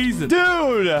only reason.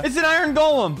 Dude, it's an Iron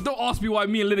Golem. Don't ask me why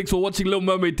me and Linux were watching Little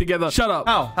Mermaid together. Shut up.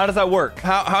 How? How does that work?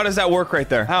 How does that work right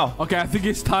there? How? Okay, I think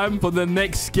it's time for the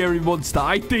next scary monster.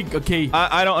 I think, okay.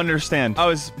 I don't understand.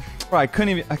 Bro, I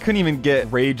couldn't even get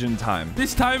rage in time.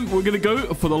 This time, we're going to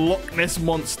go for the Loch Ness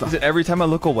Monster. Is it every time I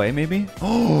look away, maybe?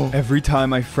 Oh, every time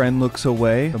my friend looks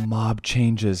away, the mob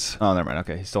changes. Oh, never mind.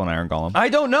 Okay, he's still an Iron Golem. I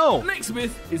don't know. The next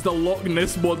myth is the Loch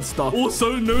Ness Monster,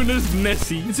 also known as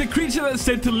Nessie. It's a creature that's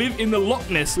said to live in the Loch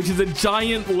Ness, which is a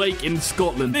giant lake in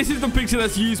Scotland. This is the picture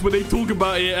that's used when they talk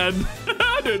about it, and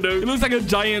I don't know. It looks like a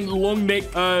giant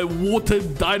long-necked water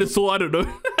dinosaur. I don't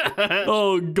know.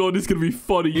 Oh, God, it's going to be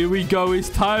funny. Here we go. It's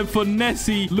time for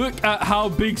Nessie. Look at how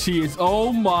big she is.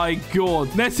 Oh, my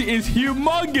God. Nessie is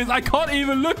humongous. I can't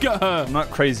even look at her. I'm not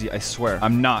crazy. I swear.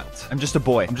 I'm not. I'm just a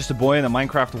boy. I'm just a boy in the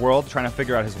Minecraft world trying to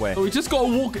figure out his way. So we just got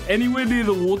to walk anywhere near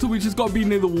the water. We just got to be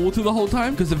near the water the whole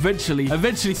time because eventually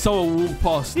someone will walk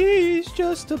past. He's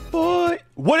just a boy.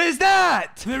 What is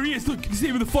that? There he is. Look, you can see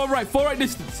him in the far right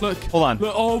distance. Look. Hold on.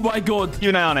 Look. Oh, my God. Keep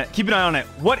an eye on it. Keep an eye on it.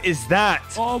 What is that?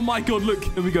 Oh, my God. Look.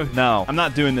 There we go. No, I'm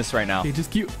not doing this right now.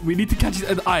 Okay, we need to catch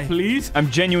his eye, please. I'm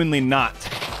genuinely not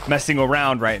messing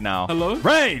around right now. Hello?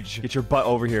 Rage! Get your butt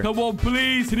over here. Come on,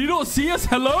 please. Did he not see us?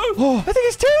 Hello? Oh, I think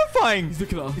it's terrifying. He's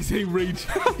looking at us. He's saying rage.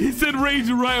 He said rage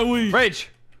right away. Rage.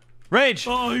 Rage.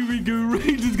 Oh, here we go.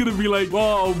 Rage is going to be like,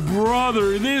 oh,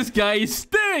 brother, this guy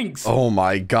stinks. Oh,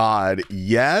 my God.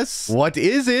 Yes? What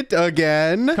is it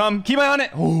again? Come, keep an eye on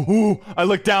it. Ooh, I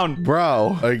looked down.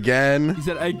 Bro, again? He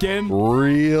said again?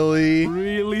 Really?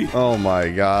 Really? Oh, my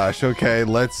gosh. Okay,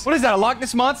 let's... What is that, a Loch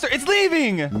Ness Monster? It's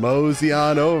leaving. Mosey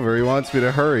on over. He wants me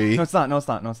to hurry. No, it's not. No, it's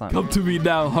not. No, it's not. Come to me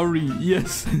now. Hurry.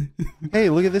 Yes. Hey,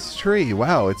 look at this tree.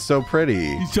 Wow, it's so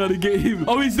pretty. He's trying to get him.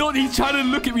 Oh, he's not. He's trying to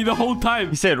look at me the whole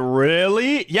time. He said,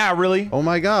 really? Yeah, really. Oh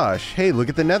my gosh. Hey, look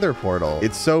at the nether portal.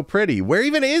 It's so pretty. Where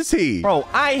even is he? Bro,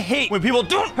 I hate when people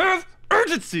don't have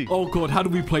urgency. Oh, God. How do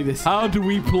we play this? How do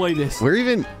we play this?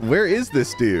 Where is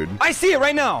this dude? I see it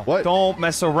right now. What? Don't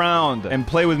mess around and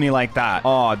play with me like that.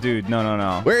 Oh, dude. No, no,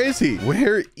 no. Where is he?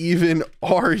 Where even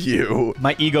are you?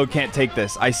 My ego can't take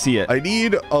this. I see it. I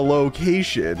need a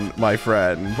location, my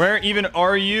friend. Where even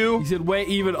are you? He said, where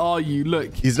even are you?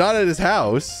 Look. He's not at his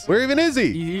house. Where even is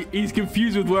he? He's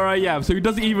confused with where I am, so he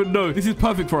doesn't even know. This is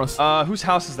perfect for us. Whose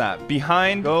house is that?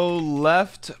 Behind. Go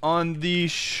left on the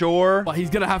shore. But he's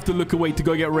going to have to look away to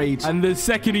go get rage. And the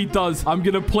second he does, I'm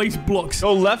going to place blocks.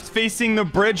 Go left facing the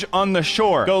bridge on the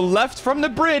shore. Go left from the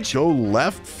bridge. Go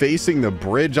left facing the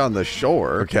bridge on the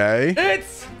shore. Okay.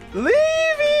 It's leaving.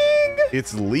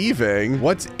 It's leaving?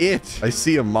 What's it? I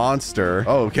see a monster.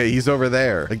 Oh, okay. He's over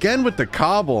there. Again with the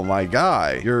cobble, my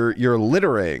guy. You're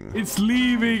littering. It's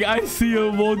leaving. I see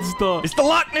a monster. It's the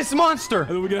Loch Ness Monster. And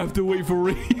then we're going to have to wait for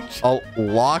rage. A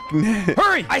Loch Ness.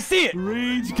 Hurry. I see it.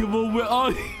 Rage, come on. Where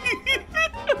are you?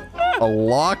 A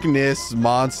Loch Ness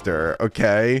Monster.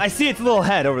 Okay. I see its little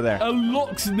head over there. A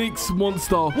Loch Ness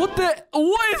Monster. What is a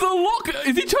Loch?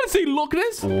 Is he trying to say Loch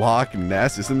Ness? Loch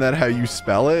Ness? Isn't that how you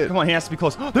spell it? Come on, he has to be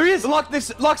close. There he is. The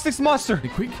Loch Ness Monster. Hey,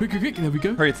 quick. There we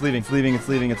go. Hurry, it's leaving. It's leaving. It's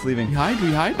leaving. It's leaving. We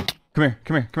hide. Come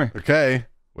here. Okay.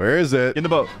 Where is it? Get in the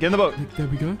boat. Get in the boat. There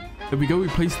we go. We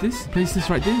place this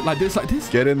right there. Like this.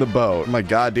 Get in the boat. Oh my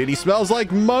God, dude. He smells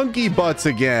like monkey butts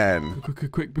again.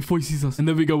 Quick. Before he sees us. And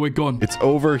there we go. We're gone. It's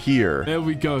over here. There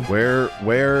we go.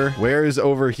 Where is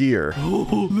over here?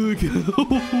 Oh, look.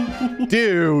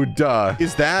 Dude.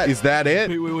 Is that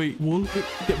it? Wait. Wall.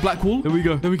 Get black wall. There we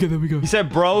go. He said,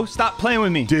 bro, stop playing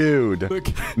with me. Dude. Look.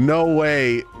 No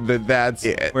way that's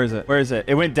it. Where is it?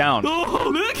 It went down. Oh,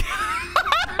 look.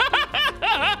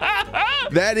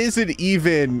 That isn't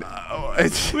even...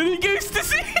 When he goes to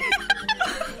see...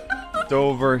 It's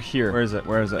over here. Where is it?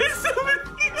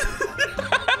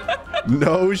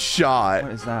 No shot.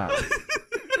 What is that?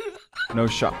 No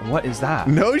shot. What is that?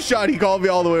 No shot. He called me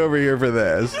all the way over here for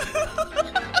this.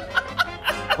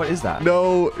 What is that?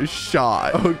 No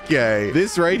shot. Okay.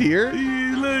 This right here?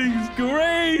 He looks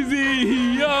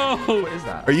crazy. Yo. What is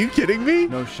that? Are you kidding me?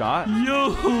 No shot? Yo.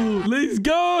 Let's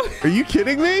go. Are you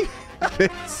kidding me?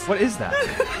 This, What is that?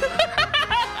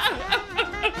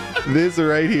 this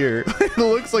right here. It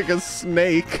looks like a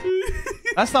snake.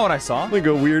 That's not what I saw. Like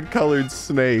a weird colored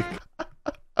snake.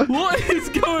 What is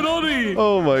going on here?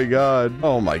 Oh my god.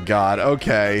 Oh my god.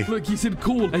 Okay. Look, he said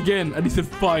cool again, and he said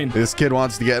fine. This kid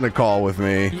wants to get in a call with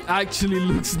me. He actually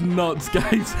looks nuts,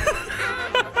 guys.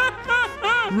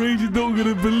 Rage is not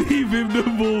gonna believe him no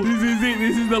more. This is it.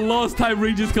 This is the last time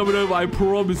Rage is coming over. I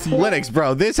promise you. Linux,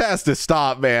 bro, this has to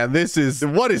stop, man. This is,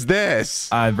 what is this?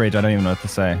 Rage, I don't even know what to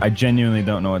say. I genuinely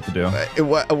don't know what to do.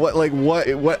 What,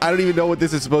 I don't even know what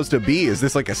this is supposed to be. Is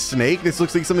this like a snake? This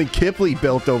looks like something Kipley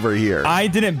built over here. I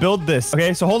didn't build this.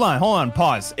 Okay, so hold on,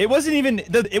 pause. It wasn't even,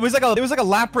 it was like a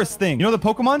Lapras thing. You know the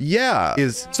Pokemon? Yeah.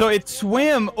 So it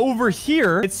swam over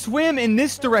here. It swam in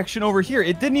this direction over here.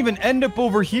 It didn't even end up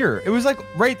over here. It was like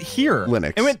right here.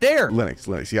 Linux. It went there.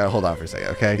 Linux, you gotta hold on for a second,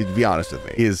 okay? To be honest with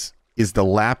me, is the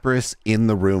Lapras in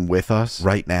the room with us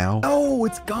right now? Oh,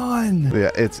 it's gone.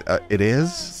 Yeah, it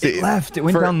is. It left. It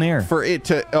went down there. For it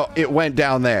to, it went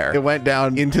down there. It went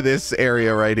down into this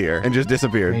area right here and just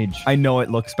disappeared. Rage. I know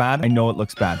it looks bad. I know it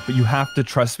looks bad, but you have to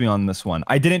trust me on this one.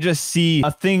 I didn't just see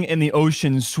a thing in the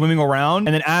ocean swimming around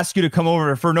and then ask you to come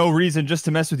over for no reason just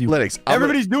to mess with you. Linux,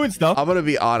 everybody's doing stuff. I'm gonna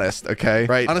be honest, okay?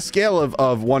 Right? On a scale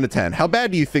of 1 to 10, how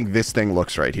bad do you think this thing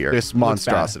looks right here? This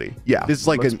monstrosity. Yeah. This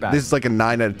is like a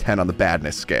 9 out of 10 on the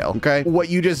badness scale. Okay. What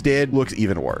you just did looks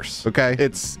even worse. Okay.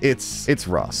 It's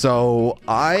rough. So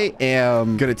I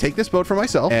am gonna take this boat for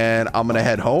myself and I'm gonna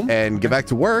head home and get back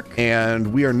to work,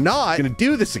 and we are not gonna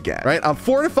do this again. Right? I'm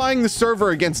fortifying the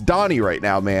server against Doni right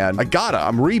now, man.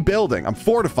 I'm rebuilding. I'm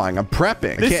fortifying. I'm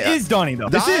prepping. This is Doni though.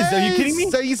 This is. Are you kidding me?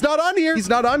 He's not on here. He's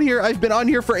not on here. I've been on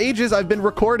here for ages. I've been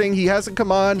recording. He hasn't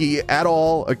come on at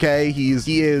all. Okay. He is.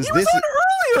 He was on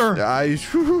earlier.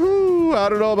 I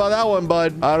don't know about that one,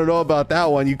 bud. I don't know about that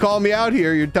one. You call me out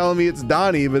here. You're telling me it's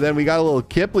Doni, but then we got a little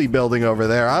Kipley building over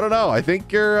there. I don't know. I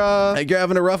think you're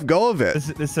having a rough go of it.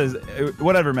 This says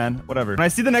whatever, man. Whatever. When I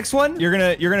see the next one, you're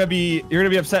gonna be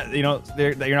upset. You know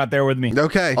that you're not there with me.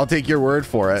 Okay, I'll take your word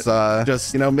for it.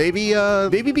 Just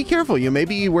maybe be careful.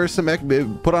 Maybe wear some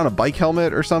put on a bike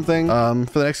helmet or something.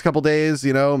 For the next couple days.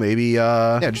 Maybe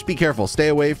yeah, just be careful. Stay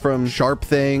away from sharp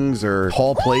things or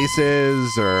tall places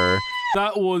or.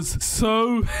 That was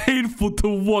so painful to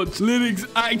watch. Linux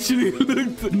actually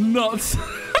looked nuts.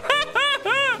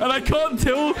 And I can't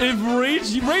tell if Rage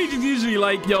is usually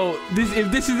like, yo,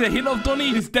 if this is a hint of Doni,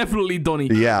 it's definitely Doni.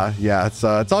 Yeah, it's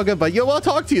all good. But yo, I'll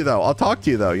talk to you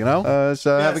though. You know?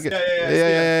 So have a good.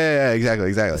 Yeah,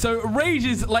 exactly. So Rage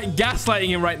is like gaslighting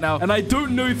him right now, and I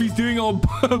don't know if he's doing it on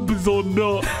purpose or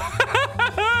not.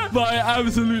 But I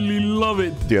absolutely love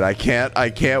it. Dude, I can't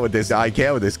with this. I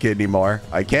can't with this kid anymore.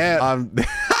 I can't.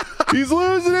 He's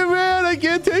losing it, man. I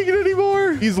can't take it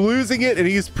anymore. He's losing it, and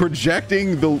he's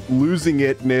projecting the losing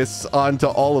itness onto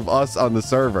all of us on the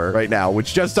server right now,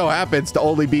 which just so happens to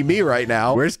only be me right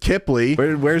now. Where's Kipley?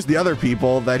 Where's the other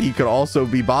people that he could also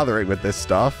be bothering with this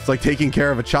stuff? It's like taking care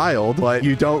of a child, but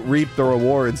you don't reap the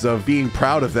rewards of being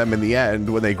proud of them in the end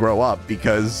when they grow up,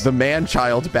 because the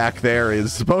man-child back there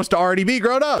is supposed to already be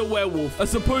grown up. The werewolf, a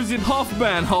supposed half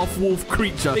man, half wolf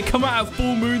creature. They come out at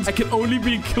full moons and can only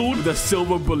be killed with a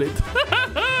silver bullet.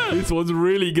 This one's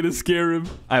really gonna scare him.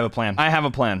 I have a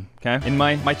plan. Okay. In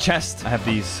my chest, I have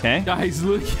these. Okay. Guys,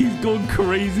 look, he's gone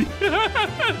crazy.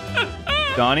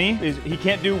 Doni, he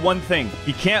can't do one thing.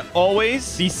 He can't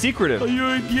always be secretive. Are you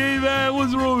okay, man?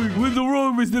 What's wrong? What's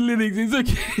wrong, Mr. Linux? It's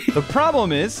okay. The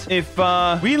problem is, if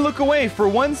we look away for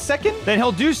 1 second, then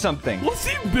he'll do something. What's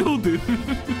he building?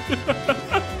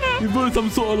 He built some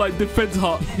sort of like defense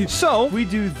hut. So we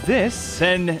do this,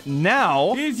 then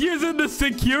now he's using the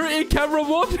security camera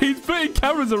mod. He's putting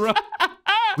cameras around.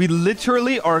 We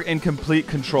literally are in complete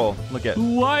control. Look at.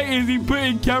 Why is he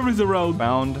putting cameras around?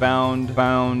 Bound.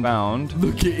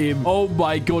 Look at him. Oh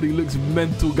my god, he looks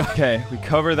mental, guys. Okay, we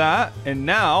cover that, and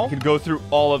now we can go through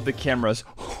all of the cameras.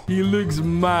 He looks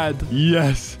mad.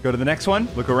 Yes. Go to the next one.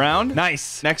 Look around.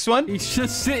 Nice. Next one. He's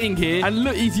just sitting here, and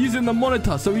look, he's using the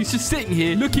monitor, so he's just sitting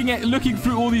here looking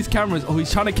through all these cameras. Oh,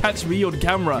 he's trying to catch me on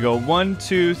camera. We go 1,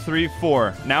 2, 3,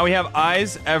 4. Now we have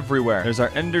eyes everywhere. There's our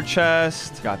ender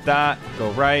chest. Got that.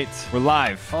 Go right. We're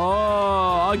live. Oh,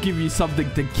 I'll give you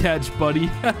something to catch, buddy.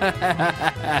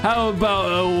 How about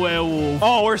a werewolf?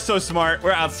 Oh, we're so smart.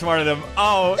 We're outsmarted them.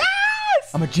 Oh. Yes!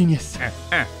 I'm a genius. Here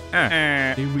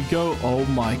we go. Oh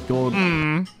my god.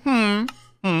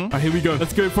 All right, here we go.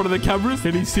 Let's go in front of the cameras.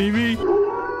 Can he see me?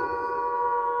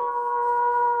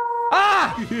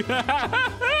 Ah!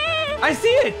 I see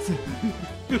it.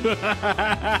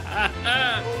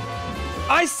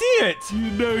 I see it. You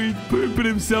know he's pooping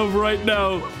himself right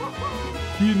now.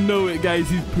 You know it, guys.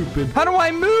 He's pooping. How do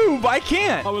I move? I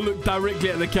can't. I will look directly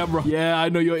at the camera. Yeah, I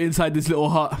know you're inside this little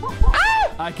hut.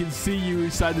 Ah! I can see you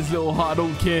inside this little hut. I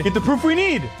don't care. Get the proof we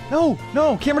need. No,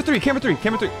 no. Camera 3, camera 3,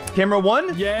 camera 3. Camera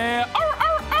 1? Yeah.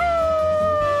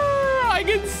 I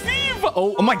can see you.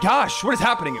 Oh my gosh. What is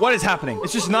happening? What is happening?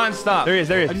 It's just non-stop. There he is.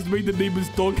 There he I is. just made the neighbor's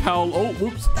dog howl. Oh,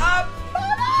 whoops. Stop.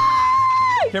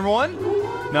 Camera 1?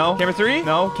 No. Camera 3?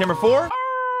 No. Camera 4?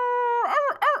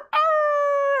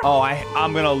 Oh,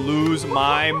 I'm gonna lose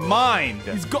my mind.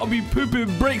 He's got to be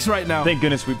pooping bricks right now. Thank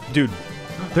goodness dude.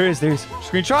 There is.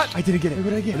 Screenshot. I didn't get it. What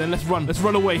did I get? And then let's run. Let's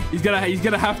run away. He's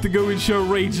gonna have to go and show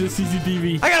Rage the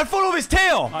CCTV. I got a photo of his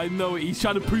tail. I know it. He's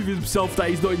trying to prove himself that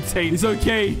he's not insane. It's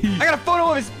okay. I got a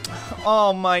photo of his.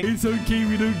 Oh my. It's okay.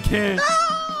 We don't care. No.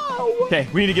 Okay,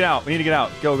 we need to get out. We need to get out.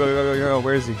 Go.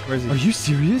 Where is he? Are you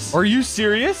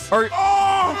serious?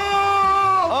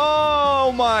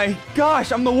 Oh my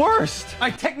gosh, I'm the worst. I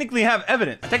technically have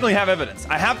evidence.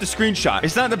 I have the screenshot.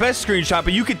 It's not the best screenshot,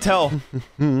 but you could tell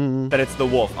that it's the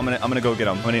wolf. I'm gonna go get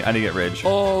him. I need to get Ridge.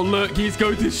 Oh, look, he's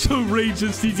going to show Rage the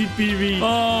CCTV.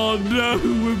 Oh no,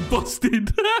 we're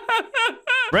busted.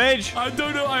 Rage. I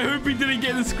don't know. I hope he didn't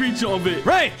get the screenshot of it.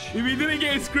 Rage. If he didn't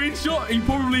get a screenshot, he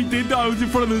probably did. I was in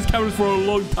front of those cameras for a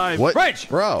long time. What? Rage.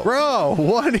 Bro,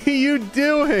 what are you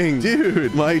doing?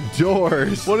 Dude, my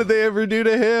doors. What did they ever do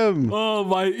to him? Oh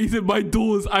my, he said my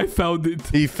doors. I found it.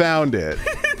 He found it.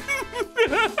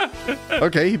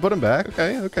 Okay, he put him back.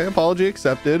 Okay. Apology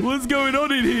accepted. What's going on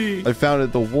in here? I found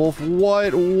it. The wolf.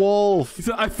 What wolf? He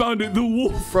said, I found it. The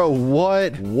wolf. Bro,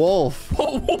 what wolf?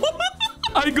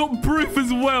 I got proof as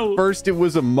well. First, it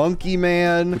was a monkey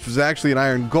man, which was actually an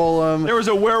iron golem. There was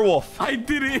a werewolf. I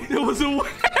did it. It was a werewolf.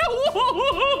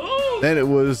 Then it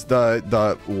was the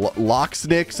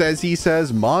Locksnicks, as he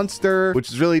says, monster, which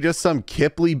is really just some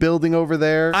Kipley building over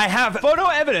there. I have photo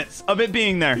evidence of it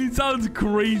being there. He sounds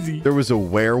crazy. There was a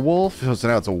werewolf. Oh, so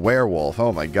now it's a werewolf.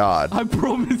 Oh my god. I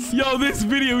promise. Yo, this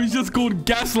video is just called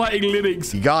Gaslighting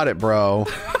Linux. You got it, bro.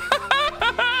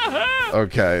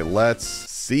 Okay, let's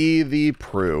see the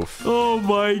proof. Oh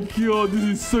my god, this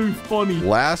is so funny.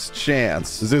 Last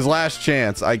chance. This is his last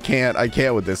chance. I can't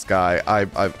with this guy.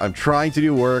 I'm trying to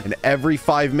do work, and every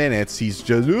 5 minutes he's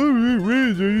just He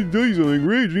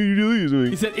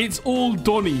said it's all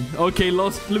Doni. Okay,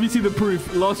 let me see the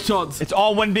proof. Last chance. It's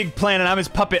all one big plan, and I'm his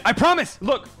puppet. I promise.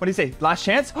 Look, what did he say? Last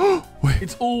chance?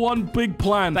 It's all one big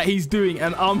plan that he's doing,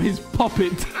 and I'm his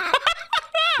puppet.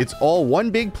 It's all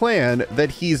one big plan that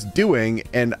he's doing,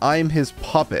 and I'm his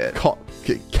puppet.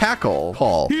 Cackle.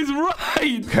 Call. He's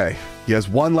right. Okay. He has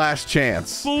one last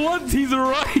chance. For once, he's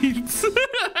right.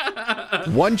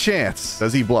 One chance.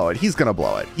 Does he blow it? He's gonna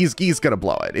blow it. He's gonna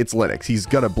blow it. It's Linux. He's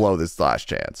gonna blow this last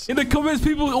chance. In the comments,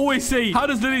 people always say, how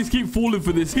does Linux keep falling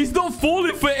for this? He's not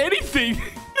falling for anything.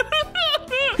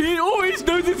 He always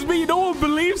knows it's me. No one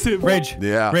believes him. Rage.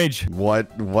 Yeah. Rage. What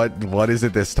is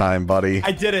it this time, buddy?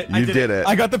 I did it. You did it.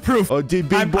 I got the proof. Oh, did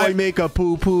Big Boy make a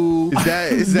poo-poo?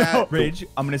 Is that... Rage,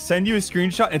 I'm going to send you a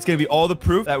screenshot. And it's going to be all the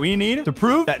proof that we need to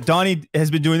prove that Donnie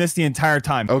has been doing this the entire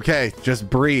time. Okay, just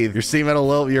breathe. You're seeming a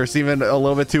little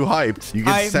bit too hyped. You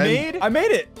can I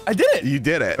made it. I did it. You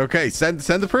did it. Okay, send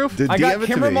the proof. I got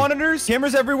camera monitors,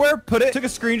 cameras everywhere. Took a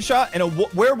screenshot, and a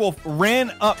werewolf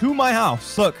ran up to my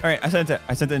house. Look. All right, I sent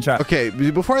it in chat. Okay,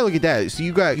 before I look at that, so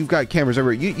you've got cameras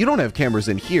everywhere. You don't have cameras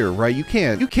in here, right? You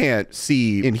can't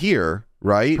see in here,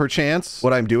 right? Perchance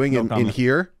what I'm doing in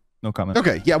here. No comment.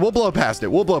 Okay, yeah, we'll blow past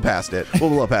it. We'll blow past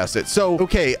it. So,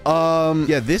 okay,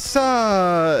 yeah,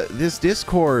 this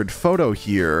Discord photo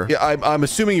here. Yeah, I'm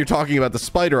assuming you're talking about the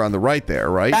spider on the right there,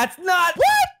 right? That's not what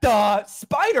the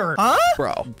spider, huh?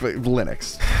 Bro, but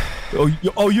Linux.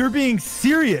 Oh, you're being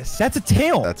serious. That's a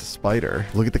tail. That's a spider.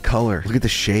 Look at the color. Look at the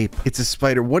shape. It's a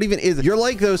spider. What even is it? You're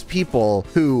like those people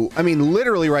who, I mean,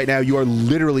 literally right now, you are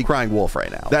literally crying wolf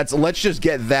right now. Let's just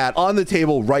get that on the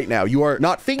table right now. You are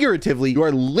not figuratively, you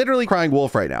are literally crying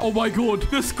wolf right now. Oh my god.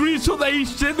 The screenshot that he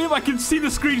sent him, I can see the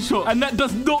screenshot. And that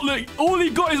does not look, all he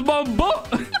got is my butt.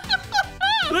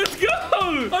 Let's go.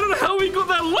 I don't know how we got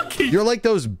that lucky. You're like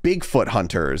those Bigfoot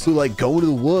hunters who like go to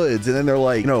the woods and then they're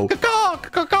like, you know, caw,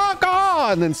 caw, caw, caw,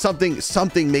 and then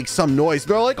something makes some noise.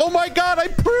 They're like, oh my God, I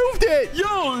proved it.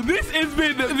 Yo, this has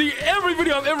been every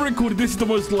video I've ever recorded. This is the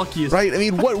most luckiest. Right? I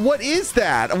mean, what is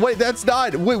that? Wait, that's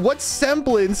not. Wait, what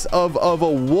semblance of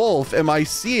a wolf am I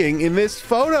seeing in this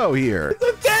photo here? It's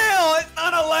a tail. It's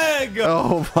not a leg.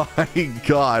 Oh my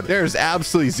God. There's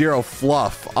absolutely zero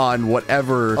fluff on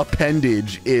whatever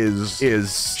appendage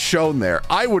is shown there.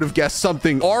 I would have guessed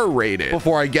something R-rated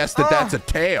before I guessed that that's a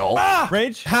tail.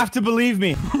 Rage, have to believe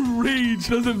me. Rage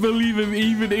doesn't believe him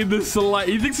even in the slight.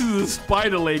 He thinks it's a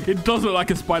spider leg. It does look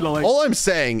like a spider leg. All I'm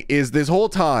saying is this whole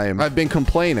time I've been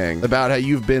complaining about how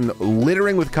you've been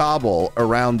littering with cobble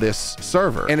around this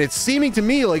server. And it's seeming to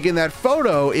me like in that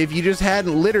photo, if you just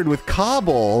hadn't littered with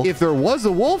cobble, if there was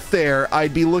a wolf there,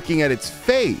 I'd be looking at its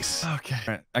face. Okay.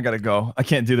 All right, I gotta go. I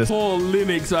can't do this. Poor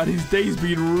Linux, man. His day's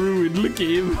been ruined. Look at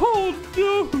him. Oh,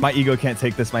 no. My ego can't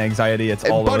take this. My anxiety, it's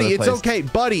all over the place. Buddy, it's okay.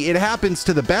 Buddy, it happens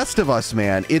to the best of us,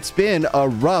 man. It's been a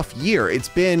rough year. It's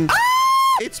been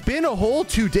a whole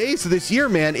 2 days of this year,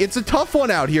 man. It's a tough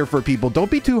one out here for people.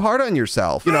 Don't be too hard on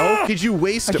yourself. You know, did you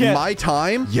waste my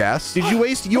time? Yes. Did you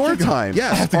waste your time?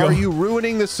 Yes. Are you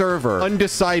ruining the server?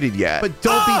 Undecided yet. But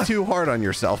don't be too hard on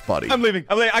yourself, buddy. I'm leaving.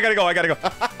 I gotta go.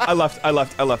 I left.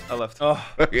 Oh.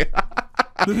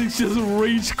 Linux just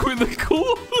rage quit the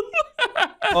call.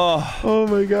 Oh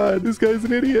my God. This guy's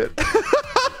an idiot.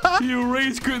 He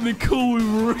rage quit the call with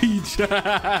rage.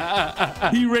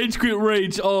 He rage quit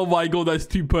rage. Oh my God, that's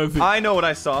too perfect. I know what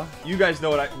I saw. You guys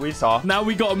know what we saw. Now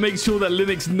we gotta make sure that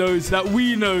Linux knows that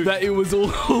we know that it was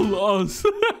all us.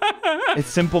 It's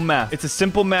simple math. It's a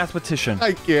simple mathematician.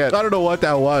 I can't. I don't know what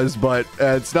that was, but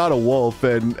it's not a wolf,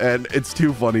 and it's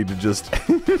too funny to just.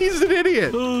 He's an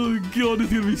idiot. Oh God,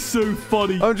 it's gonna be so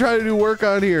funny. I'm trying to do work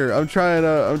on here. I'm trying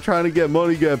to get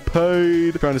money, get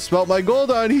paid. Trying to smelt my gold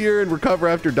on here and recover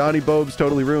after Donnie Bobes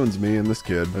totally ruins me and this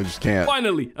kid. I just can't.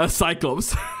 Finally, a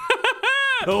Cyclops.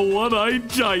 A one-eyed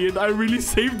giant. I really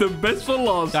saved the best for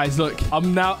last. Guys, look.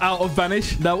 I'm now out of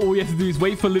Vanish. Now all we have to do is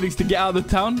wait for Linux to get out of the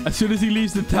town. As soon as he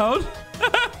leaves the town,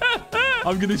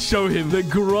 I'm going to show him the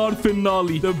grand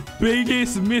finale. The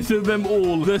biggest myth of them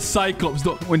all. The Cyclops.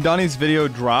 When Donnie's video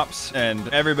drops and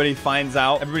everybody finds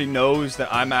out, everybody knows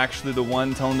that I'm actually the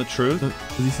one telling the truth. Does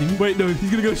he see me? Wait, no.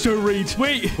 He's going to go show Rage.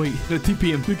 Wait. No,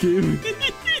 TP him. Look at him.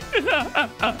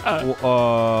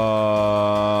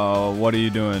 What are you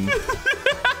doing?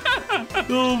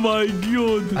 Oh my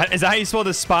God. Is that how you spell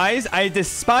despise? I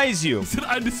despise you. He said,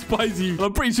 I despise you.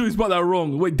 I'm pretty sure he spelled that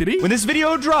wrong. Wait, did he? When this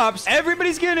video drops,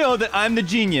 everybody's gonna know that I'm the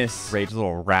genius. Rage,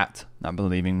 little rat. Not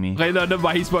believing me. Okay, no, never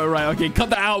mind. He spelled it right. Okay,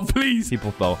 cut that out, please.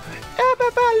 People though.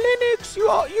 Linux,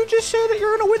 you just say that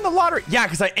you're gonna win the lottery. Yeah,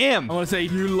 because I am. I want to say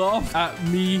you laugh at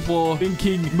me for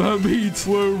thinking mermaids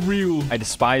were real. I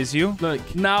despise you.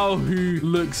 Look, now who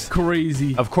looks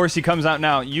crazy? Of course he comes out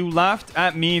now. You laughed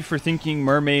at me for thinking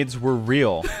mermaids were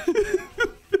real.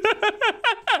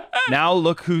 Now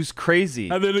look who's crazy.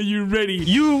 And then are you ready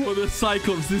for the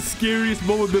Cyclops, the scariest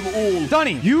moment of them all?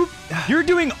 Donnie, you're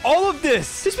doing all of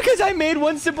this just because I made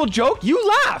one simple joke. You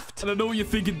laughed. And I know what you're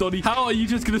thinking, Donnie. How are you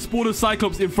just going to spawn a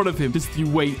Cyclops in front of him? Just you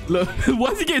wait. Look,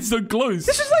 why is he getting so close?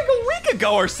 This was like a week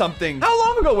ago or something. How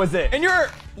long ago was it? And you're...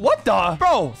 What the?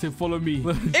 Bro. So follow me. It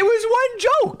was one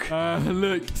joke.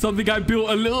 Look, something I built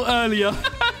a little earlier.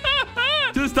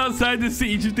 Just outside the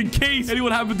city, just in case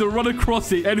anyone happened to run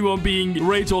across it. Anyone being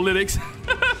Rage or Linux.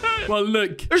 Well,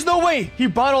 look. There's no way he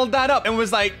bottled that up and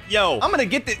was like, yo, I'm gonna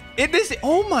get this.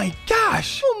 Oh my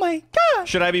gosh. Oh my gosh.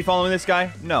 Should I be following this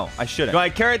guy? No, I shouldn't. Do I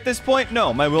care at this point?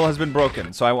 No, my will has been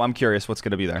broken. So I'm curious what's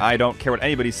gonna be there. I don't care what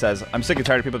anybody says. I'm sick and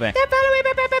tired of people saying,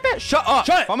 shut up.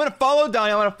 Shut up. If I'm gonna follow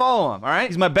Donnie, I'm gonna follow him. All right.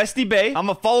 He's my bestie bae. I'm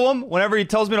gonna follow him whenever he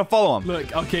tells me to follow him.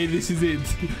 Look, okay, this is it.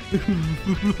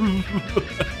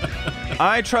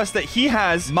 I trust that he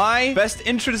has my best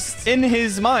interests in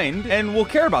his mind and will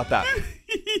care about that.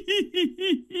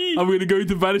 I'm gonna go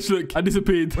into Vanish. Look, I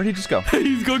disappeared. Where'd he just go?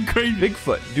 He's gone crazy.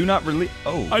 Bigfoot, do not release.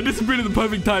 Oh. I disappeared at the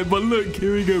perfect time, but look,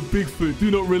 here we go. Bigfoot, do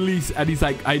not release. And he's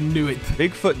like, I knew it.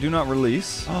 Bigfoot, do not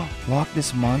release. Oh, Loch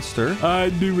Ness Monster.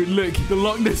 I knew it. Look, the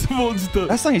Loch Ness Monster.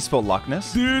 That's not how you spell Loch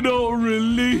Ness. Do not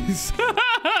release.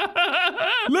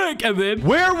 Look, and then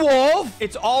werewolf.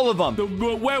 It's all of them. The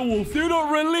werewolf. Do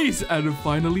not release. And then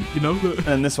finally, you know.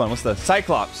 And this one, what's the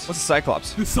Cyclops? What's the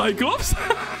Cyclops? The Cyclops?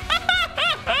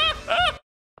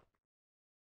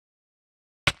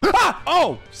 Ah!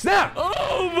 Oh, snap!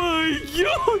 Oh my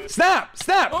God! Snap!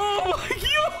 Snap! Oh my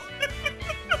God!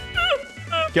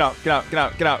 Get out! Get out! Get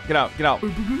out! Get out! Get out! Get out!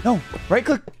 No! Right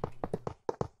click.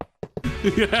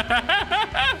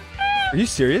 Are you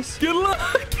serious? Good luck!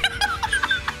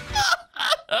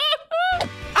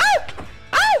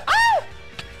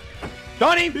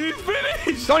 Donnie! He's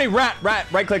finished! Donnie, rat.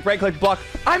 Right click, block.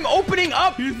 I'm opening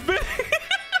up! He's finished!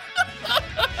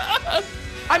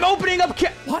 I'm opening up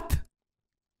What?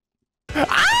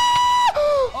 Ah!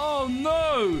 Oh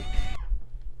no!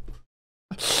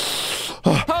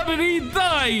 How did he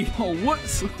die? Oh, what?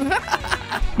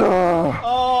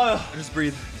 Oh, just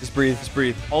breathe.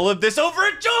 All of this over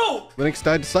a joke! Linux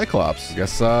died to Cyclops.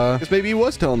 Guess maybe he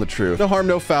was telling the truth. No harm,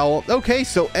 no foul. Okay,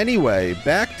 so anyway,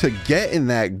 back to getting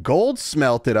that gold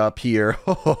smelted up here.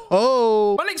 Ho, ho,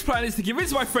 ho. My next plan is to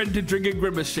convince my friend to drink a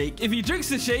Grimace shake. If he drinks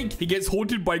the shake, he gets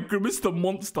haunted by Grimace the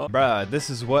monster. Bruh, this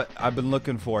is what I've been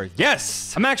looking for.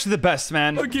 Yes! I'm actually the best,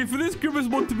 man. Okay, for this Grimace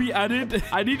mod to be added,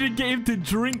 I need to get him to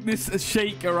drink this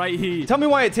shake right here. Tell me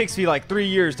why it takes me like 3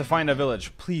 years to find a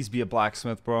village. Please be a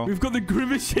blacksmith, bro. We've got the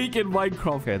Grimace shake in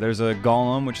Minecraft. Okay, there's a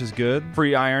golem, which is good.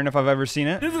 Free iron if I've ever seen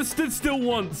it. He hasn't stood still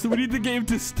once, so we need to get him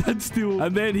to stand still,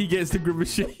 and then he gets the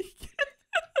Grimace shake.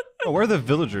 Oh, where are the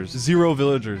villagers? 0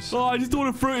 villagers. Oh, I just don't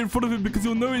want to throw it in front of him because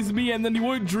he'll know it's me and then he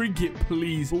won't drink it,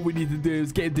 please. All we need to do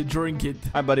is get him to drink it.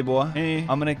 Hi, buddy boy. Hey,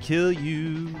 I'm gonna kill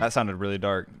you. That sounded really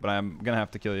dark, but I'm gonna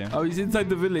have to kill you. Oh, he's inside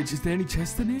the village. Is there any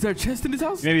chest in it? Is there a chest in his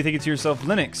house? You maybe thinking to yourself,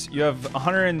 Linux, you have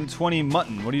 120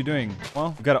 mutton. What are you doing?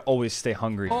 Well, you gotta always stay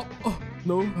hungry. Oh,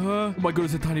 no. Oh my god,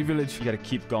 it's a tiny village. You gotta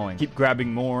keep going. Keep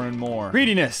grabbing more and more.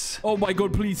 Greediness. Oh my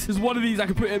god, please. There's one of these. I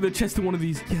can put it in the chest in one of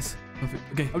these. Yes.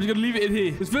 Perfect. Okay, I'm just gonna leave it in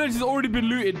here. This village has already been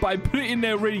looted, but I put it in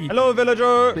there already. Hello,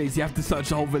 villager. Please, you have to search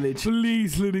the whole village.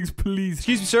 Please, Linux, please.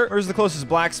 Excuse me, sir. Where's the closest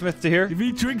blacksmith to here? If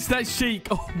he drinks that shake,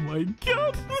 oh my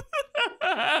god.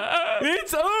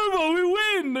 It's over. We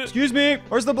win. Excuse me.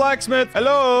 Where's the blacksmith?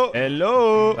 Hello.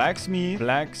 Hello. Blacksmith.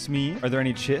 Are there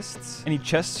any chests? Any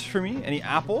chests for me? Any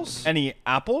apples? Any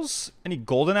apples? Any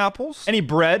golden apples? Any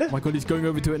bread? Oh my god, he's going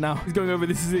over to it now. He's going over.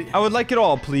 This is it. I would like it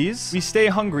all, please. We stay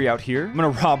hungry out here. I'm gonna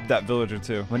rob that villager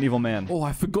too. I'm an evil man. Oh,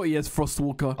 I forgot he has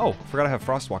Frostwalker. Oh, forgot I have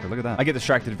Frostwalker. Look at that. I get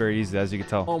distracted very easily, as you can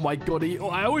tell. Oh my god.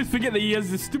 I always forget that he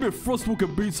has this stupid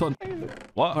Frostwalker boots on.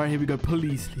 What? All right, here we go.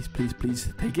 Please.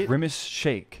 Take it. Grimace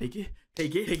shake. Take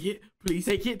it. Please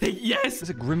take it. Yes. It's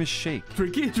a Grimace shake.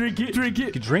 Drink it. You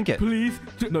can drink it. Please.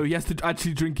 No, he has to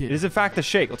actually drink It it. is in fact a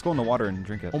shake. Let's go in the water and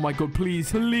drink it. Oh my god,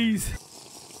 please.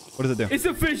 What does it do? It's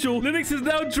official. Linux has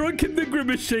now drunken the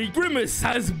Grimace shake. Grimace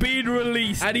has been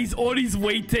released and he's on his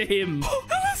way to him.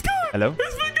 Let's go. Hello?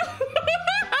 Let's go.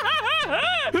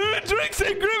 Who drinks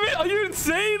it, Grimace? Are you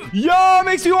insane? Yo,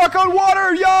 makes me walk on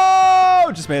water.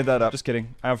 Yo! Just made that up. Just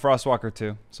kidding. I have Frostwalker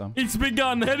too, so. It's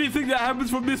begun. Anything that happens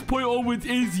from this point onwards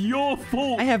is your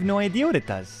fault. I have no idea what it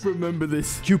does. Remember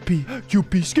this.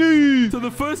 QP ski. So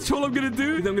the first troll I'm going to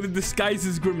do is I'm going to disguise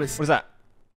as Grimace. What is that?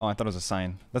 Oh, I thought it was a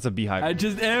sign. That's a beehive. And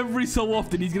just every so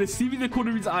often, he's going to see me in the corner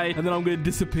of his eye, and then I'm going to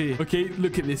disappear. Okay,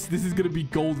 look at this. This is going to be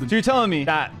golden. So you're telling me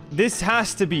that this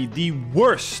has to be the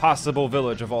worst possible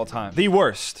village of all time. The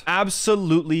worst.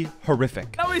 Absolutely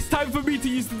horrific. Now it's time for me to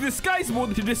use the disguise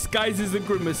mod to disguise as a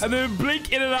Grimace, and then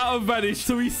blink in and out and vanish,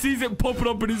 so he sees it popping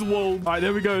up in his wall. All right,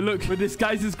 there we go. Look, we're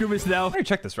disguised as Grimace now. I already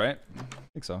checked this, right? I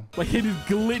think so. My head is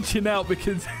glitching out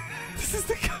because... This is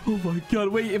the... Oh my god,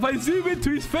 wait, if I zoom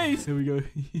into his face... Here we go.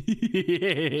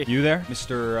 You there,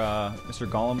 Mr.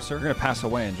 Golem, sir? You're gonna pass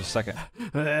away in just a second.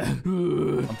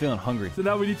 I'm feeling hungry. So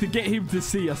now we need to get him to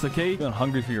see us, okay? I'm feeling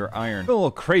hungry for your iron. I feel a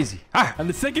little crazy. Ah! And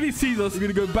the second he sees us, we're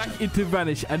gonna go back into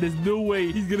vanish, and there's no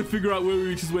way he's gonna figure out where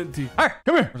we just went to. Ah!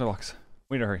 Come here! Where's our box?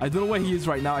 We need to hurry. I don't know where he is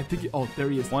right now. I think... Oh, there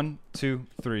he is. 1, 2,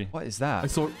 3. What is that? I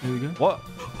saw... There we go. What?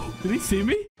 Did he see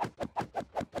me?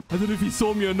 I don't know if he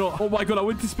saw me or not. Oh my god, I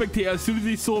went to spectate as soon as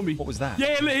he saw me. What was that?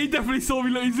 Yeah, look, he definitely saw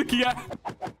me. Look, he's looking at...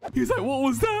 He's like, what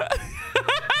was that?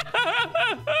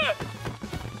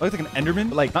 I look like an Enderman,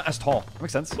 but like not as tall. That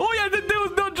makes sense. Oh yeah, the dude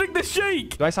was not drink the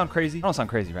shake. Do I sound crazy? I don't sound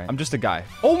crazy, right? I'm just a guy.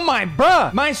 Oh my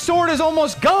bruh! My sword is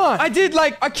almost gone. I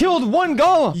killed one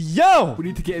golem. Yo! We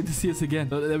need to get him to see us again.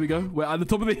 There we go. We're at the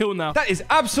top of the hill now. That is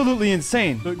absolutely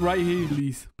insane. Look right here,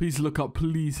 please. Please look up,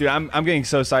 please. Dude, I'm getting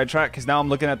so sidetracked because now I'm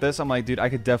looking at this. I'm like, dude, I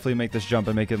could definitely make this jump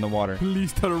and make it in the water.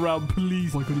 Please turn around,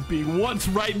 please. Oh my god, he's being watched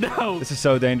right now. This is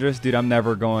so dangerous. Dude, I'm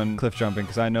never going cliff jumping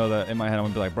because I know that in my head I'm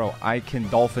gonna be like, bro, I can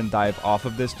dolphin dive off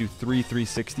of this, do 3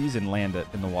 360s and land it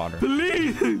in the water.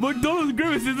 Please. McDonald's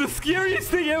Grimace is the scariest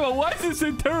thing ever. Why is it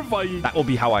so terrifying? That will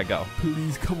be how I go.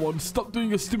 Please, come on. Stop doing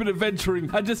your stupid adventuring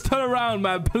and just turn around,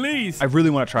 man. Please. I really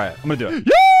want to try it. I'm gonna do it.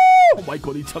 Oh my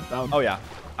god, he jumped down. Oh, yeah.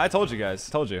 I told you guys.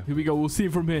 Told you. Here we go. We'll see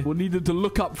it from here. We'll need them to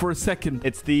look up for a second.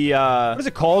 It's the, what is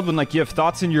it called when, like, you have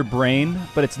thoughts in your brain,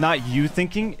 but it's not you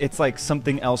thinking. It's, like,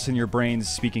 something else in your brain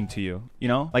speaking to you, you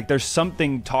know? Like, there's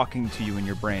something talking to you in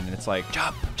your brain, and it's like,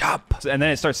 jump, jump. And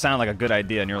then it starts sounding like a good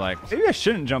idea, and you're like, maybe I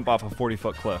shouldn't jump off a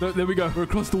 40-foot cliff. There we go. We're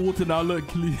across the water now. Look,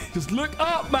 just look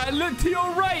up, man. Look to your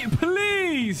right,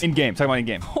 please. In-game. Talking about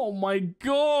in-game. Oh, my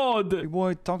God. Hey,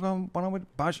 boy, talking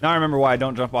with Bash. Now I remember why I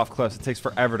don't jump off cliffs. It takes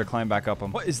forever to climb back up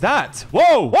them. What is that?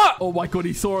 Whoa! What? Oh my god,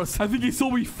 he saw us. I think he saw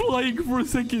me flying for a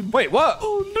second. Wait, what?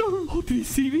 Oh no. Oh, did he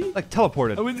see me? Like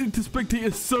teleported. I went into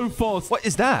spectator so fast. What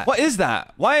is that? What is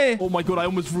that? Why? Oh my god, I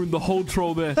almost ruined the whole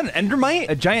troll there. Is that an endermite?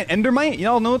 A giant endermite?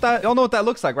 Y'all know what that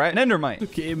looks like, right? An endermite.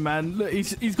 Look at him, man. Look,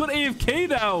 he's got AFK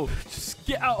now. Just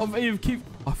get out of AFK.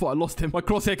 I thought I lost him. My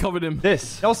crosshair covered him.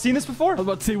 This. Y'all seen this before? I was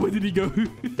about to say, where did he go?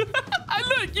 And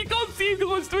look, you can't see him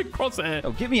because I'm doing crosshair.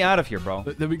 Oh, get me out of here, bro.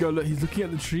 Look, there we go. Look, he's looking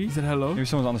at the tree. He said hello. Maybe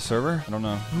someone's on the server? I don't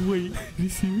know. Oh, wait. Did he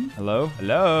see me? Hello?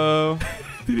 Hello?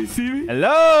 Did he see me?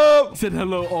 Hello? He said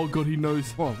hello. Oh, God, he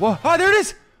knows. Whoa, whoa. Oh, there it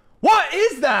is. What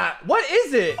is that? What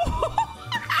is it?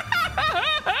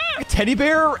 A teddy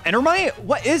bear endermite?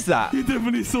 What is that? He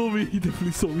definitely saw me. He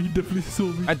definitely saw me. He definitely saw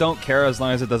me. I don't care as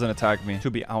long as it doesn't attack me, to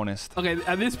be honest. Okay,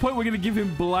 at this point, we're going to give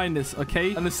him blindness,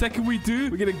 okay? And the second we do,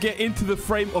 we're going to get into the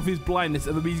frame of his blindness.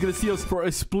 And then he's going to see us for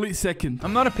a split second.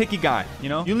 I'm not a picky guy, you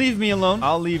know? You leave me alone,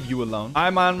 I'll leave you alone.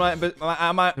 I'm on my...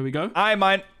 Here we go. I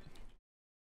mind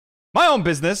my own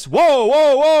business. Whoa,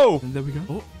 whoa, whoa. And there we go.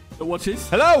 Oh. Watch this.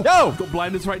 Hello. Yo. He's got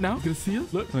blindness right now. He's gonna see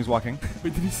us. Look. Something's walking.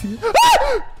 Wait, did he see us?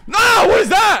 No, what is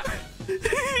that?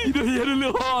 You know, he had a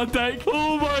little heart attack.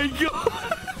 Oh my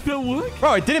god. Did that work?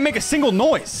 Bro, it didn't make a single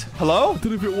noise. Hello? I don't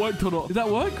know if it worked or not. Did that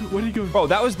work? Where'd he go? Bro,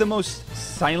 that was the most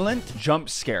silent jump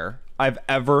scare I've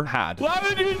ever had. Why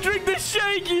would you drink the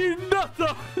shake, you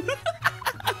nutter?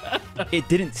 It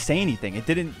didn't say anything. It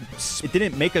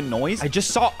didn't make a noise. I just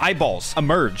saw eyeballs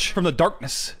emerge from the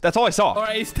darkness. That's all I saw. All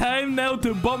right, it's time now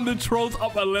to bump the trolls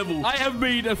up a level. I have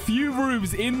made a few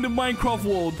rooms in the Minecraft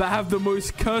world that have the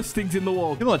most cursed things in the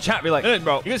world. People in the chat be like, hey,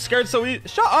 bro, you get scared so easy.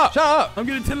 Shut up. Shut up. I'm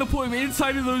going to teleport him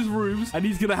inside of those rooms, and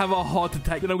he's going to have a heart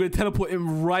attack. Then I'm going to teleport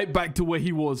him right back to where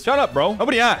he was. Shut up, bro.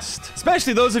 Nobody asked.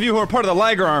 Especially those of you who are part of the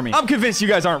Liger army. I'm convinced you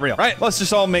guys aren't real, right? Let's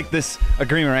just all make this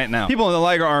agreement right now. People in the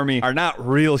Liger army are not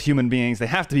real human beings. They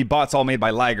have to be bots all made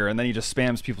by Liger, and then he just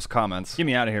spams people's comments. Get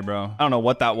me out of here, bro. I don't know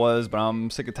what that was, but I'm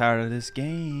sick and tired of this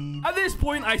game. At this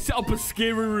point, I set up a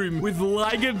scary room with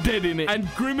Liger dead in it and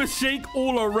Grimace Shake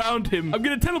all around him. I'm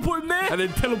going to teleport him there and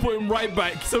then teleport him right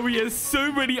back. So he has so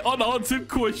many unanswered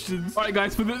questions. All right,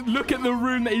 guys, look at the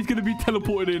room that he's going to be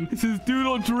teleported in. It says, do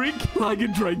not drink. Liger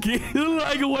drank it.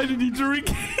 Liger, why did he drink?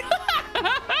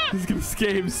 This is going to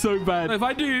scare him so bad. If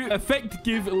I do effect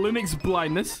give Linux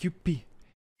blindness. Yuppie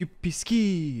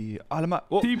ski. Alama.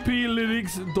 Oh. TP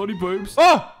Linux Doni Bobes.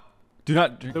 Oh! Do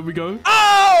not drink. There we go.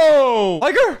 Oh!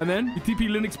 Liger! And then you TP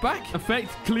Linux back. Effect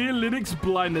clear Linux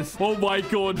blindness. Oh my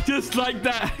god. Just like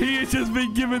that. He has just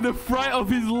been given the fright of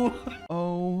his life.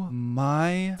 Oh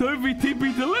my. So if we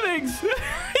TP to Linux,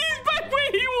 he's back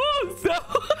where he was.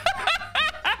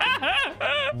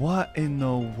 What in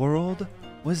the world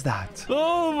was that?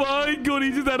 Oh my god,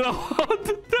 he just had a heart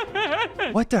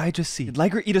attack. What did I just see? Did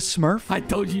Liger eat a Smurf? I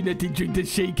told you not to drink the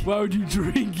shake. Why would you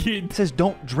drink it? It says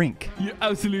don't drink. You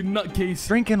absolute nutcase.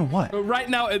 Drinking what? But right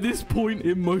now, at this point,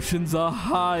 emotions are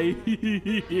high.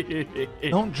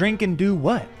 Don't drink and do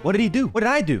what? What did he do? What did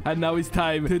I do? And now it's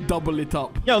time to double it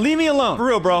up. Yo, leave me alone. For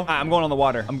real, bro. I'm going on the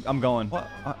water. I'm going. What?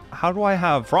 How do I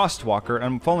have Frostwalker and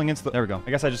I'm falling into the... There we go. I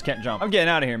guess I just can't jump. I'm getting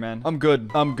out of here, man. I'm good.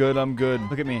 I'm good. I'm good.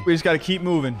 Look at me. We just got to keep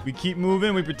moving. We keep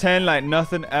moving. We pretend like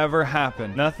nothing ever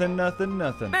happened. Nothing, nothing,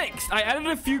 nothing. Next, I added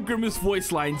a few Grimace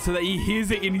voice lines so that he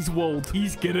hears it in his world.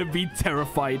 He's gonna be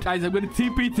terrified. Guys, I'm gonna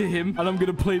TP to him and I'm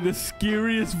gonna play the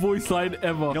scariest voice line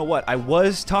ever. You know what? I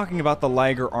was talking about the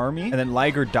Liger army and then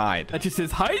Liger died. That just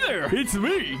says, hi there, it's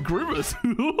me, Grimace.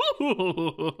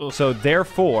 So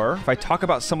therefore, if I talk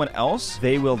about someone else,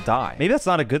 they will die. Maybe that's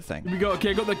not a good thing. Here we go.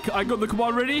 Okay, I got the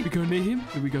command ready. We go near him.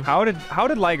 Here we go. How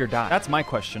did Liger die? That's my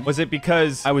question. Was it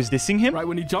because I was dissing him? Right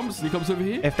when he jumps, he comes over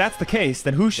here. If that's the case,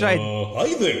 then who should I...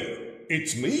 Hi there.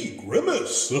 It's me,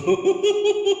 Grimace.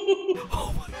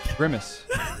 Oh my god. Grimace.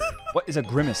 What is a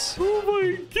grimace? Oh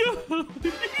my god.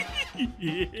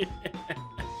 Yeah.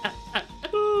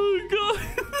 Oh god.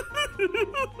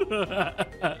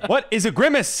 What is a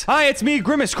Grimace? Hi, it's me,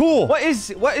 Grimace. Cool. What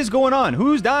is going on?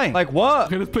 Who's dying? Like what?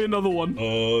 Okay, let's play another one.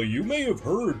 You may have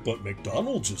heard, but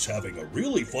McDonald's is having a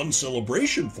really fun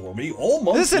celebration for me all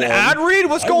month. Is this an long. ad read?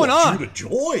 What's going I want on? you to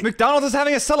join. McDonald's is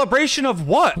having a celebration of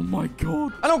what? Oh my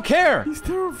god. I don't care. He's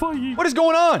terrifying. What is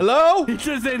going on? Hello? He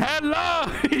just said hello.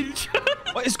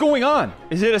 What is going on?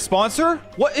 Is it a sponsor?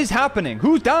 What is happening?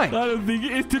 Who's dying? I don't think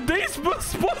it is. Today's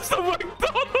sponsor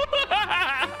McDonald's.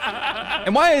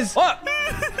 And why is what?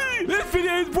 This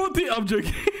video is brought to you. I'm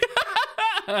joking.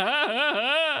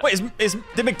 Wait,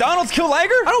 did McDonald's kill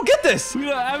Liger? I don't get this. We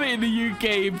don't have it in the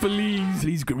UK, please.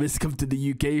 Please, Grimace, come to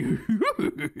the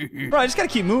UK. Bro, I just gotta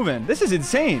keep moving. This is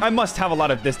insane. I must have a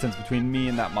lot of distance between me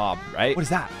and that mob, right? What is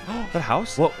that? That a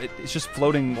house? Well, it's just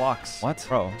floating blocks. What?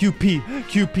 Bro.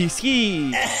 QP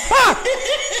ski. Ah!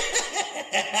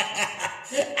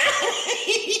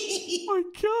 Oh my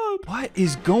god. What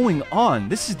is going on?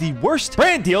 This is the worst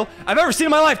brand deal I've ever seen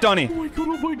in my life, Donnie. Oh my god,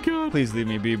 oh my god. Please leave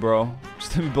me be, bro.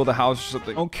 Just let me build a house or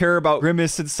something. I don't care about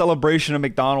Grimace and celebration of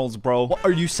McDonald's, bro. What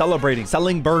are you celebrating?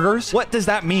 Selling burgers? What does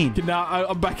that mean? Okay, now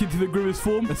I'm back into the Grimace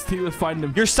form. Let's find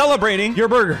him. You're celebrating your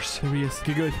burgers. There he is.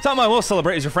 Okay, good. Something I will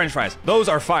celebrate is your french fries. Those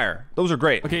are fire. Those are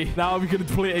great. Okay, now we're gonna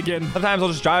play it again. Sometimes I'll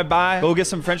just drive by, go get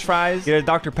some french fries, get a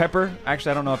Dr. Pepper.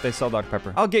 Actually, I don't know if they sell Dr.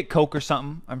 Pepper. I'll get Coke or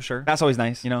something, I'm sure. That's always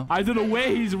nice, you know? I don't know where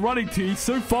he's running to. He's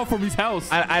so far from his house.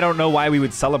 I don't know why we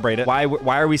would celebrate it. Why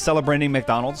are we celebrating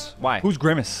McDonald's? Why? Who's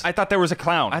Grimace? I thought there was a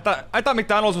clown. I thought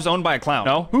McDonald's was owned by a clown.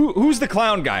 No? Who's the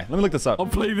clown guy? Let me look this up. I'm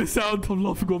playing the sound. I'm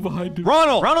laughing on behind him.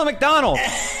 Ronald McDonald.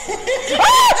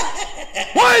 Ah!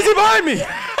 Why is he behind me?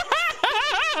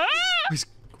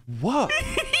 What?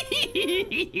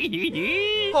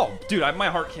 Oh, dude, my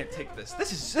heart can't take this.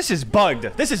 This is bugged.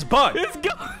 This is bugged. It's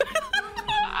gone.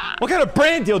 What kind of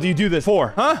brand deal do you do this for,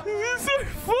 huh? This is so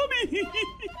funny.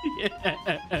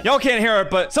 Y'all can't hear it,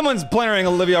 but someone's blaring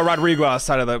Olivia Rodrigo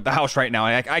outside of the house right now.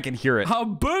 I can hear it.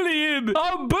 I'm bullying.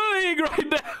 I'm bullying right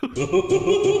now.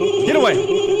 Get away.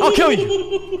 I'll kill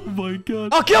you. Oh my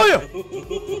god. I'll kill you.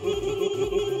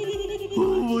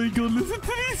 Oh my god, listen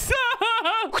to this sound.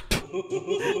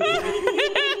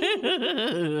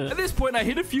 At this point, I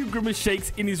hit a few Grimace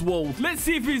shakes in his wall. Let's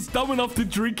see if he's dumb enough to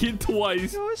drink it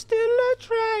twice. You're still a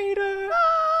traitor.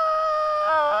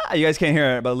 You guys can't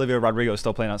hear it, but Olivia Rodrigo is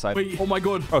still playing outside. Wait, oh my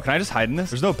god. Oh, can I just hide in this?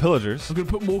 There's no pillagers. I'm gonna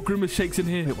put more Grimace shakes in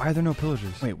here. Wait, why are there no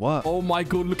pillagers? Wait, what? Oh my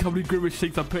god, look how many Grimace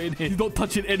shakes I put in here. He's not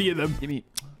touching any of them. Give me,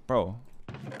 bro.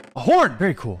 A horn.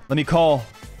 Very cool. Let me call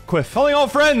Quiff. Calling all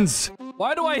friends.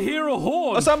 Why do I hear a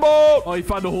horn? Assemble! Oh, he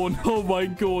found a horn. Oh my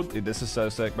god. Dude, this is so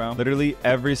sick, bro. Literally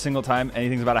every single time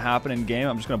anything's about to happen in game,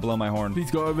 I'm just gonna blow my horn. Please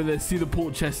go over there, see the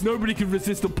port chest. Nobody can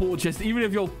resist the port chest. Even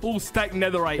if you're full stack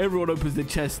netherite, everyone opens the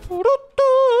chest.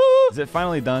 Is it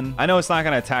finally done? I know it's not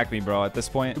gonna attack me, bro, at this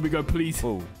point. Here we go, please.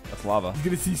 Ooh, that's lava. You're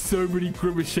gonna see so many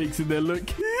Grimace shakes in there, look.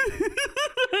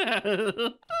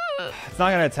 It's not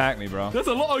gonna attack me, bro. That's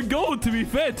a lot of gold, to be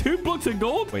fair. 2 blocks of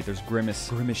gold. Wait, there's Grimace.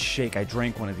 Grimace shake. I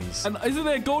drank one of these. And isn't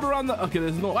there gold around the... Okay,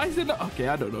 there's not. Why is there not? Okay,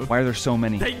 I don't know. Why are there so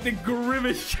many? Take the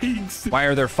Grimace shakes. Why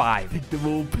are there 5? Take them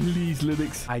all, please,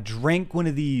 Linux. I drank one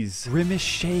of these. Grimace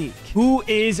shake. Who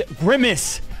is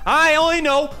Grimace? I only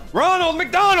know Ronald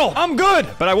McDonald. I'm good.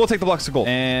 But I will take the blocks of gold.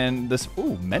 And this...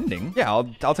 Ooh, mending. Yeah,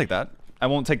 I'll take that. I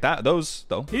won't take those,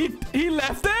 though. He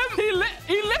left them? He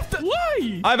left them?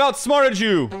 Why? I've outsmarted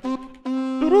you.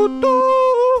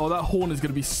 Oh, that horn is going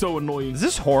to be so annoying. Does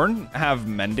this horn have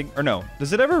mending? Or no?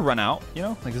 Does it ever run out? You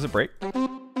know? Like, does it break?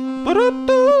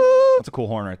 That's a cool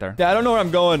horn right there. Yeah, I don't know where I'm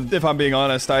going, if I'm being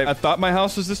honest. I thought my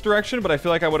house was this direction, but I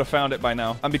feel like I would have found it by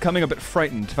now. I'm becoming a bit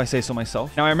frightened, if I say so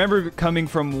myself. Now, I remember coming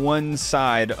from one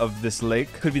side of this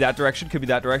lake. Could be that direction, could be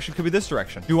that direction, could be this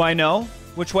direction. Do I know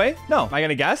which way? No. Am I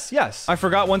gonna guess? Yes. I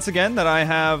forgot once again that I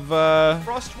have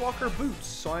Frostwalker boots,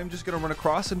 so I'm just gonna run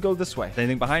across and go this way.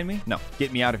 Anything behind me? No.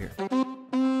 Get me out of here.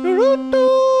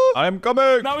 I'm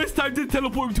coming. Now it's time to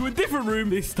teleport him to a different room,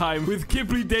 this time with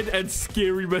Kipley dead and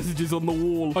scary messages on the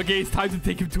wall. Okay, it's time to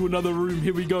take him to another room.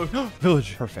 Here we go.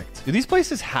 Village. Perfect. Do these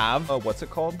places have, what's it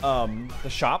called? The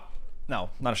shop? No,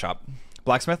 not a shop.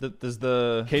 Blacksmith? Does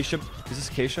the acacia, is this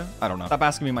acacia? I don't know. Stop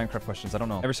asking me Minecraft questions. I don't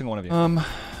know. Every single one of you.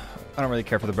 I don't really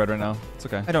care for the bread right now. It's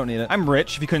okay. I don't need it. I'm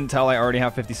rich. If you couldn't tell, I already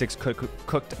have 56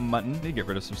 cooked mutton. I need to get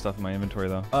rid of some stuff in my inventory,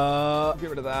 though. Get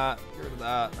rid of that. Get rid of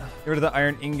that. Get rid of the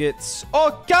iron ingots.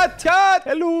 Oh, cat!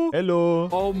 Hello. Hello.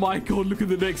 Oh, my God. Look at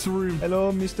the next room.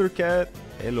 Hello, Mr. Cat.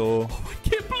 Hello. Oh, I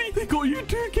can't believe they got you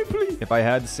too, Kipley. If I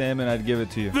had salmon, I'd give it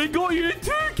to you. They got you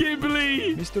too,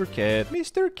 Kipley. Mr. Cat.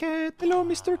 Mr. Cat. Hello,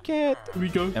 Mr. Cat. Here we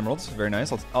go. Emeralds. Very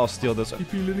nice. I'll steal this.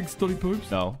 Kipley Linux Dolly Popes.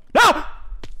 No. No!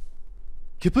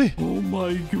 Kippley. Oh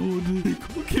my god. They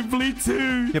got Kippley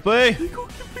too. Kippley. They got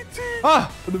Kippley too.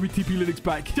 Ah. And then we TP Linux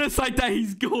back. Just like that,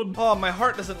 he's gone. Oh, my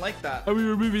heart doesn't like that. And we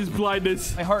remove his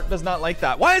blindness. My heart does not like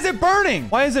that. Why is it burning?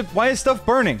 Why is stuff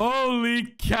burning?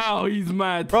 Holy cow, he's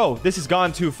mad. Bro, this has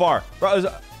gone too far. Bro,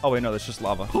 oh, wait, no, that's just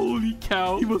lava. Holy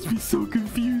cow. He must be so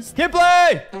confused.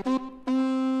 Kippley!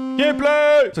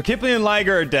 Kippley! So Kippley and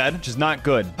Liger are dead, which is not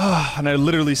good. And I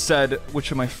literally said which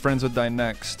of my friends would die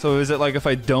next. So is it like if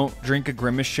I don't drink a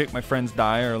Grimace shake, my friends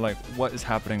die? Or like, what is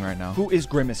happening right now? Who is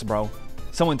Grimace, bro?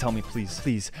 Someone tell me, please.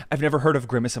 Please. I've never heard of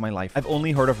Grimace in my life. I've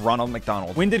only heard of Ronald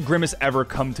McDonald. When did Grimace ever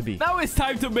come to be? Now it's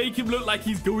time to make him look like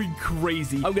he's going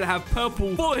crazy. I'm gonna have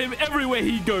purple follow him everywhere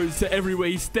he goes. So everywhere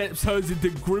he steps turns into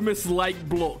Grimace-like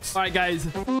blocks. All right, guys.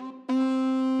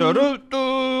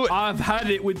 I've had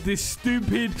it with this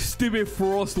stupid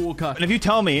Frostwalker. And if you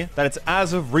tell me that it's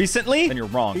as of recently, then you're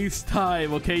wrong. It's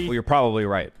time, okay? Well, you're probably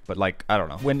right. But like, I don't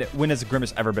know. When has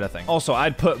Grimace ever been a thing? Also,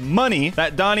 I'd put money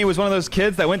that Donnie was one of those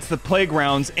kids that went to the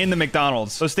playgrounds in the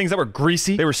McDonald's. Those things that were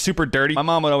greasy. They were super dirty. My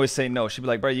mom would always say no. She'd be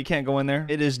like, bro, you can't go in there.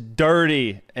 It is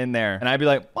dirty in there. And I'd be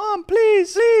like, Mom,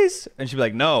 please, please. And she'd be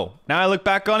like, no. Now I look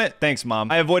back on it. Thanks,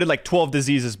 Mom. I avoided like 12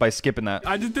 diseases by skipping that.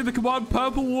 I just did the command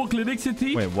purple walk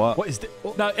Linuxity. Wait, what? What is this?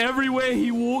 Now everywhere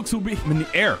he walks will be... I'm in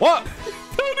the air. What?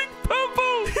 turning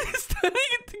purple. He's turning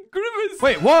into Grimace.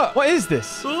 Wait, what? What is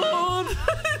this? Oh,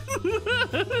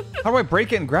 How do I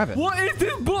break it and grab it? what is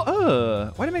this block?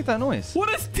 Why did it make that noise? What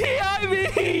does TI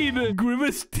mean?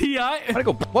 Grimace TI? How'd I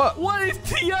go? What? What is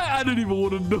TI? I don't even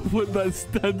want to know what that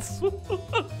stands for.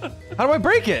 How do I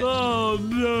break it? Oh,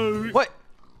 no. What?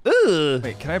 Ugh.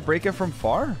 Wait, can I break it from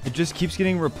far? It just keeps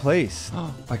getting replaced.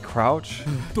 I crouch.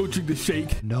 Don't drink the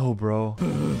shake. No, bro.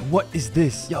 What is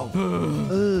this? Yo.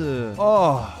 Ugh.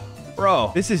 Oh.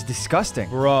 Bro, this is disgusting.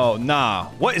 Bro, nah.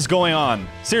 What is going on?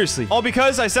 Seriously. All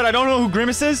because I said I don't know who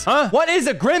Grimace is? Huh? What is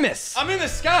a Grimace? I'm in the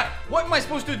sky. What am I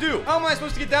supposed to do? How am I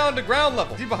supposed to get down to ground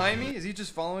level? Is he behind me? Is he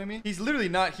just following me? He's literally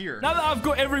not here. Now that I've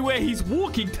got everywhere he's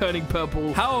walking turning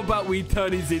purple, how about we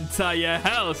turn his entire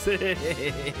house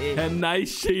a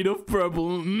nice shade of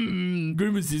purple?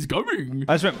 Grimace is coming.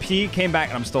 I just went pee, came back,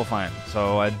 and I'm still fine.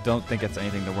 So I don't think it's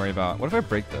anything to worry about. What if I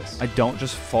break this? I don't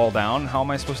just fall down? How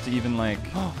am I supposed to even like...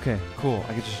 Oh, okay. Cool.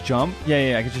 I could just jump.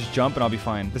 Yeah, I could just jump and I'll be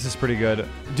fine. This is pretty good.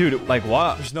 Dude, like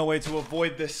what? There's no way to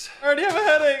avoid this. I already have a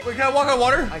headache. Wait, can I walk on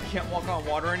water? I can't walk on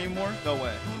water anymore. No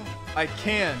way. I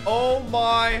can. Oh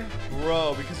my,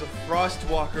 bro, because of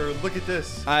Frostwalker. Look at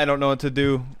this. I don't know what to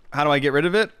do. How do I get rid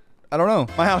of it? I don't know.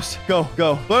 My house. Go.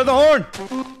 Blow the horn.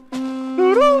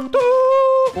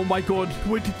 Oh my god,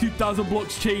 22,000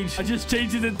 blocks changed. I just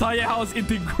changed his entire house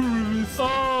into Grimace.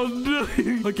 Oh no.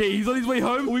 Okay, he's on his way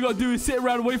home. All we gotta do is sit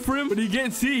around and wait for him. When he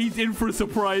gets here, he's in for a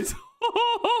surprise.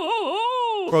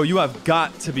 Bro, you have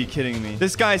got to be kidding me.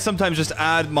 This guy sometimes just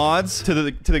add mods to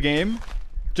the game.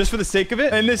 Just for the sake of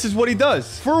it. And this is what he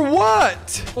does. For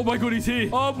what? Oh my god, he's here.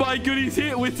 Oh my god, he's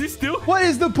here. Wait, is he still? What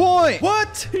is the point?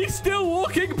 What? He's still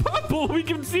walking purple. We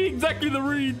can see exactly the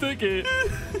route he took it.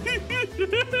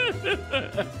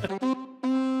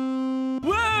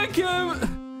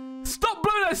 Welcome. Stop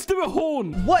blowing that stupid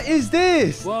horn. What is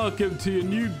this? Welcome to your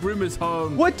new Grimace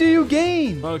home. What do you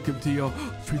gain? Welcome to your...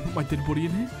 Should we put my dead body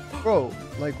in here? Bro,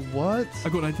 like what? I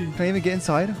got an idea. Can I even get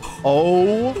inside?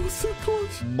 Oh. That was so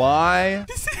close. My.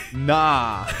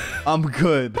 Nah. I'm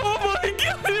good. Oh my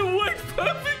god, it worked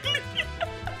perfectly.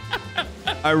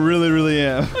 I really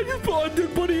am. I just put my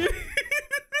dead body in.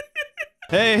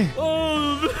 Hey.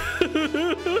 Oh.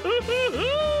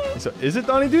 So is it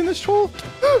Donnie doing this troll?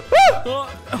 Oh my god.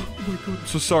 I'm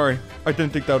so sorry. I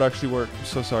didn't think that would actually work. I'm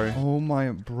so sorry. Oh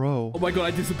my bro. Oh my god,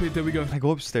 I disappeared. There we go. Can I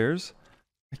go upstairs?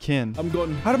 I can. I'm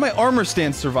gone. How did my armor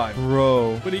stand survive?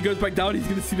 Bro. When he goes back down, he's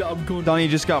gonna see that I'm gone. Donnie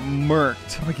just got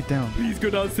murked. How do I get down? Please go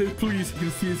downstairs, please. You're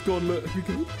gonna see he's gone. Look. Here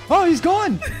we go. Oh, he's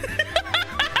gone.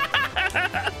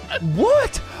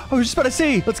 What? I was just about to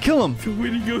say, let's kill him. So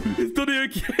where'd he go? Is Donnie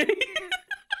okay?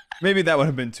 Maybe that would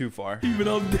have been too far. Even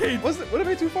I'm dead. Would have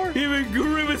been too far? Even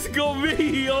Grimace got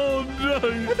me. Oh no.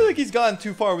 I feel like he's gotten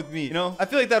too far with me, you know? I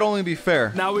feel like that'd only be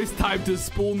fair. Now it's time to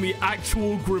spawn the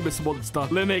actual Grimace monster.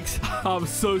 Linux, I'm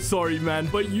so sorry, man,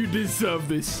 but you deserve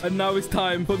this. And now it's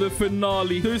time for the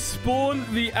finale to spawn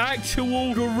the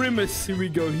actual Grimace. Here we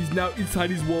go. He's now inside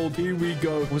his world. Here we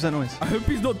go. What was that noise? I hope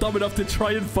he's not dumb enough to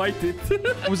try and fight it.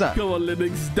 What was that? Come on,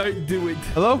 Linux. Don't do it.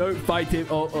 Hello? Don't fight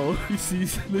it. Uh-oh. You see,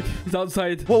 look, he's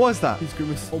outside. What was was that? He's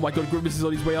Grimace. Oh my god, Grimace is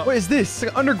on his way up. What is this? It's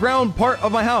like an underground part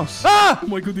of my house. Ah! Oh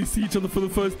my god, they see each other for the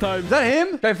first time. Is that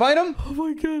him? Can I find him? Oh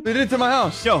my god. They did it to my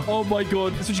house. Yo. Oh my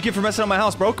god. That's what you get for messing up my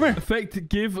house, bro. Come here. Effect,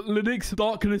 give Linux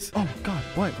darkness. Oh god.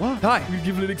 What? Die. We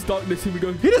give Linux darkness. Here we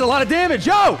go. He does a lot of damage.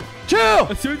 Yo. Chill.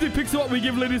 As soon as he picks him up, we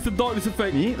give Linux the darkness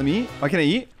effect. Let me eat. Why can't I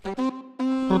eat?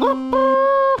 I'm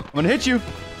gonna hit you.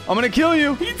 I'm gonna kill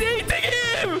you. He's eating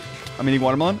him. I'm eating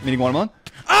watermelon.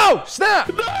 Oh, snap.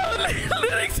 No,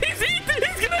 Linux, he's eating.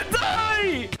 He's gonna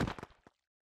die.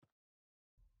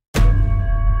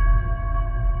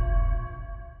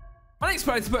 My next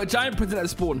plan is to put a giant present at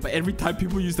spawn, but every time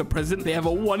people use the present, they have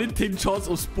a 1 in 10 chance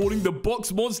of spawning the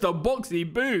box monster Boxy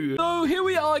Boo. So here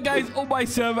we are, guys, on my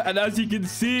server, and as you can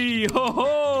see,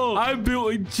 I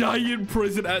built a giant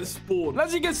present at spawn. And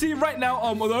as you can see right now,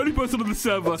 I'm the only person on the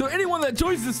server, so anyone that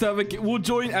joins the server will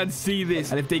join and see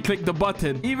this. And if they click the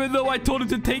button, even though I told them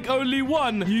to take only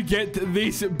one, you get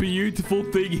this beautiful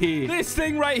thing here. This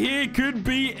thing right here could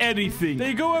be anything.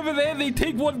 They go over there, they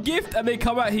take one gift, and they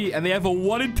come out here, and they have a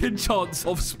 1 in 10 chance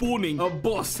of spawning a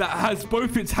boss that has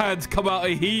both its hands come out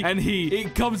of he and he.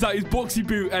 It comes out his Boxy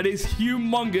Boo and it's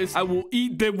humongous and will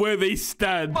eat them where they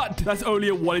stand. But that's only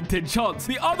a 1 in 10 chance.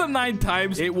 The other 9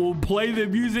 times, it will play the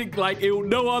music like it will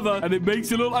no other, and it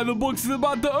makes it look like the box is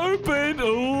about to open.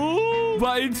 Oh!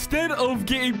 But instead of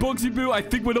getting Boxy Boo, I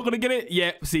think we're not gonna get it.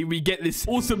 Yeah, see, we get this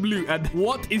awesome loot. And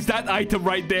what is that item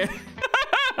right there?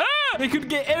 They could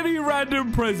get any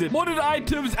random present. Modded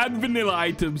items and vanilla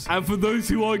items. And for those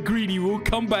who are greedy, we'll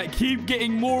come back, keep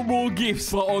getting more and more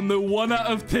gifts, but on the 1 out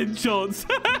of 10 chance.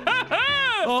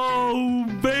 Oh,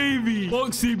 baby.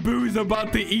 Boxy Boo is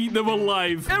about to eat them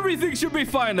alive. Everything should be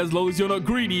fine as long as you're not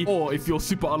greedy. Or if you're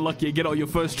super unlucky and get it on your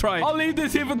first try. I'll leave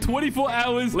this here for 24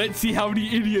 hours. Let's see how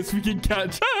many idiots we can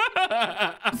catch.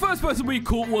 The first person we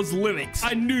caught was Linux.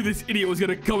 I knew this idiot was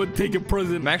going to come and take a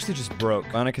present. I'm actually just broke.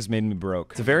 Bionic has made me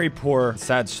broke. It's a very poor,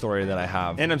 sad story that I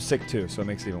have. And I'm sick too, so it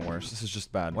makes it even worse. This is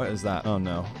just bad. What is that? Oh,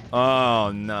 no.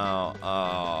 Oh, no.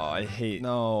 Oh, I hate...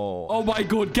 No. Oh, my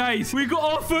God, guys. We got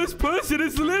our first person.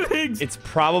 It's Linux. It's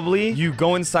probably you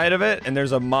go inside of it and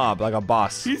there's a mob, like a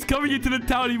boss. He's coming into the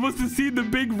town. He must have seen the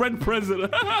big red present.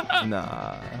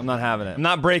 Nah, I'm not having it. I'm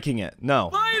not breaking it. No.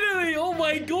 Finally. Oh,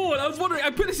 my God. I was wondering. I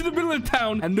put this in the middle of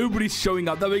town and nobody's showing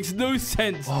up. That makes no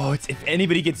sense. Oh, it's if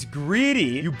anybody gets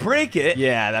greedy, you break it.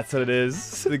 Yeah, that's what it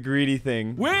is. The greedy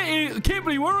thing. Where is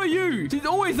Kimberly? Where are you? She's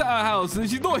always at our house and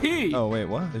she's not here. Oh, wait,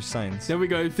 what? There's signs. There we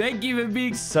go. Thank you for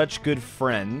being such good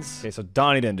friends. Okay, so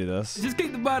Donnie didn't do this. Just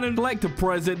click the button and collect a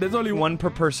present. There's only one per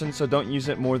person, so don't use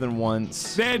it more than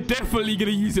once. They're definitely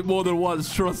gonna use it more than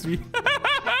once. Trust me.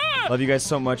 Love you guys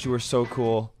so much. You were so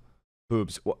cool.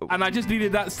 Boobs. And I just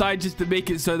needed that side just to make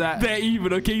it so that they're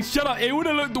even, okay? Shut up. It would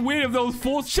have looked weird if there was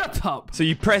 4. Shut up. So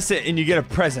you press it and you get a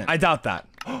present. I doubt that.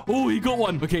 Oh, he got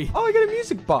one. Okay. Oh, I got a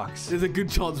music box. There's a good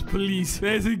chance, please.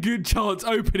 There's a good chance.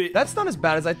 Open it. That's not as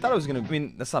bad as I thought it was going to. I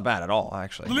mean, that's not bad at all,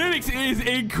 actually. Linux is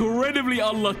incredibly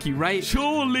unlucky, right?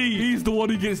 Surely he's the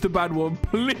one who gets the bad one.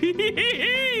 Please.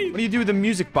 What do you do with the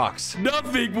music box?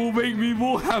 Nothing will make me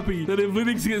more happy than if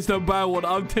Linux gets the bad one.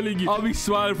 I'm telling you, I'll be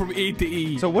smiling from E to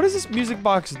E. So what does this music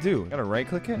box do? Gotta right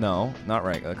click it? No, not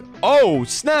right click. Oh,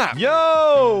 snap.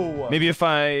 Yo. Maybe if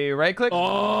I right click.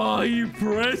 Oh, you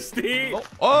pressed it.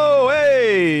 Oh,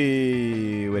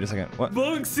 hey. Wait a second. What?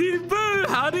 Boxy Boo,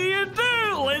 how do you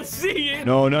do? Let's see it.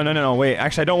 No. Wait,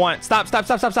 actually, I don't want. Stop. How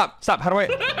do I?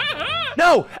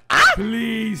 No. Ah.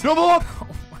 Please. Don't blow up.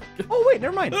 Oh, wait,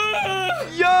 never mind.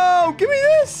 Yo, give me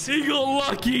this. He got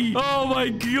lucky. Oh, my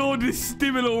God. This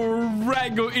stupid little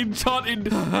rat got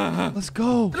enchanted. Let's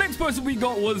go. The next person we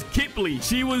got was Kipley.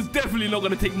 She was definitely not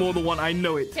going to take more than one. I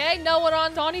know it. Okay, no one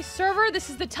on Doni's server. This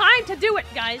is the time to do it,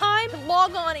 guys. Time to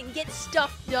log on and get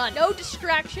stuff done. No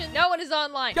distraction. No one is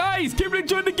online. Guys, Kipley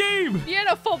joined the game.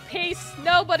 Beautiful piece.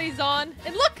 Nobody's on.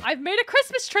 And look, I've made a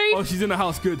Christmas tree. Oh, she's in the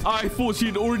house. Good. I thought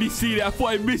she'd already seen it. I thought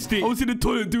I missed it. I was in the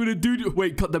toilet doing a dude.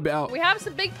 Wait, cut that bit out. We have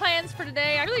some big plans for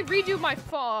today. I really redo my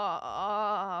farm.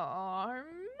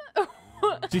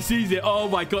 She sees it. Oh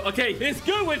my God. Okay, it's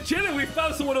good. We're chilling. We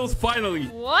found someone else finally.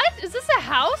 What? Is this a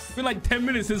house? It's been like 10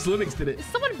 minutes since Linux did it. Is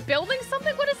someone building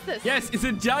something? What is this? Yes, it's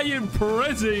a giant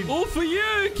present. All for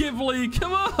you, Kipley.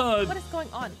 Come on. What is going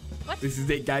on? What? This is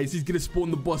it, guys. He's gonna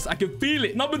spawn the boss. I can feel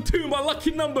it. Number 2, my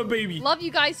lucky number, baby. Love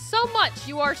you guys so much.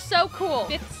 You are so cool.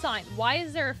 5th sign. Why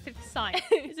is there a 5th sign?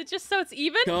 Is it just so it's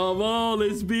even? Come on,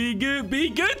 let's be good. Be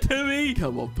good to me.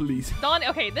 Come on, please. Donnie.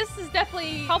 Okay, this is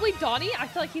definitely probably Donnie. I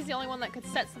feel like he's the only one that could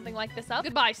set something like this up.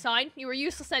 Goodbye, sign. You were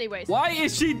useless anyways. Why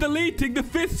is she deleting the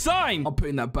 5th sign? I'm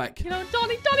putting that back. You know,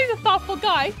 Donnie's a thoughtful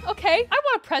guy. Okay, I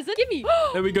want a present. Give me.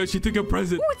 There we go. She took a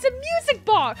present. Ooh, it's a music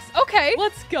box. Okay,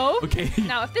 let's go. Okay.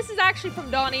 Now, if this is actually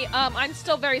from Donnie, I'm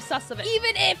still very sus of it.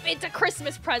 Even if it's a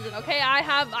Christmas present, okay? I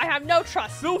have no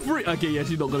trust. Feel free. Okay, yeah,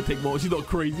 she's not gonna take more. She's not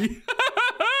crazy.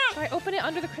 Should I open it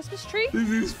under the Christmas tree? This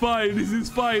is fine. This is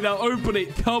fine. Now open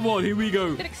it. Come on. Here we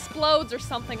go. If it explodes or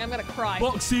something, I'm gonna cry.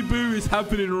 Boxy Boo is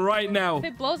happening right now. If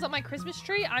it blows up my Christmas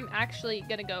tree, I'm actually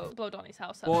gonna go blow Donnie's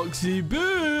house up. Boxy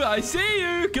Boo, I see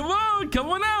you. Come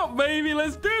on out, baby.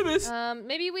 Let's do this.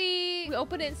 Maybe we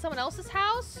open it in someone else's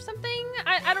house or something?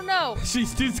 I don't know.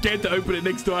 She's too scared to open it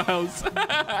next to our house.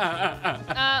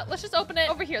 Let's just open it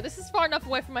over here. This is far enough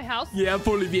away from my house. Yeah, I'll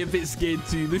probably be a bit scared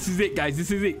too. This is it, guys.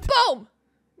 This is it. Boom!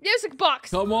 Music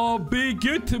box. Come on, be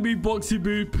good to me, Boxy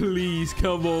Boo. Please,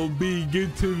 come on, be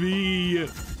good to me.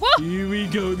 Whoa. Here we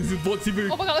go. This is Boxy Boo.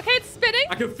 Oh my god, okay, it's spinning.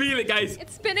 I can feel it, guys.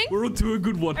 It's spinning. We're onto a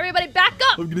good one. Everybody back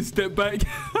up. I'm gonna step back.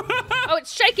 Oh,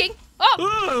 it's shaking.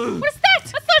 Oh, what is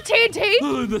that? That's not TNT.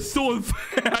 Oh, the sword.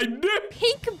 I knew.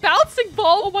 Pink bouncing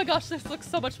ball. Oh my gosh, this looks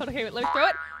so much fun. Okay, wait, let me throw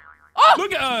it. Oh!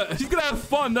 Look at her. She's gonna have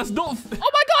fun. That's not. Oh my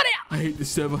god, I hate this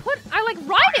server. What? I like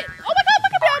ride it. Oh my god,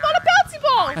 look at me. I'm on a bouncy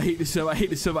ball. I hate this server. I hate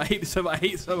this server. I hate this server. I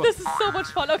hate this server. This is so much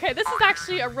fun. Okay, this is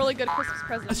actually a really good Christmas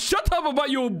present. Shut up about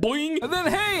your boing. And then,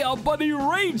 hey, our buddy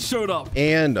Rage showed up.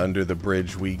 And under the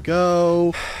bridge we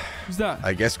go. Who's that?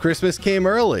 I guess Christmas came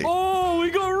early. Oh, we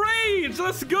got Rage.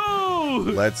 Let's go.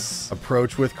 Let's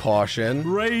approach with caution.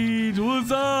 Rage,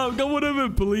 what's up? Come on over,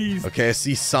 please. Okay, I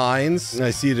see signs. I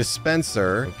see a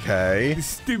dispenser. Okay. This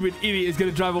stupid idiot is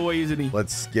gonna drive away, isn't he?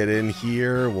 Let's get in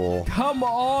here. We'll... Come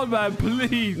on, man,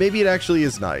 please. Maybe it actually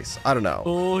is nice. I don't know.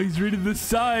 Oh, he's reading the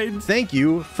signs. Thank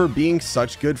you for being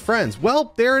such good friends.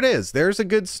 Well, there it is. There's a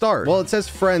good start. Well, it says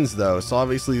friends, though, so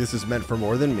obviously this is meant for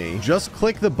more than me. Just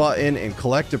click the button and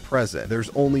collect a present. There's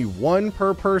only one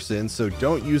per person, so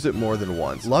don't use it more than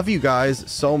once. Love you guys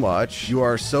so much. You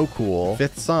are so cool.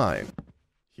 5th sign.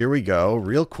 Here we go,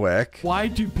 real quick. Why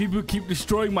do people keep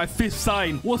destroying my 5th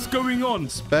sign? What's going on?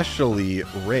 Especially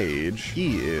Rage.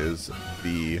 He is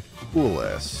the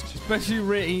coolest. Especially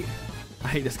Rage. I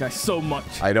hate this guy so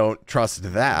much. I don't trust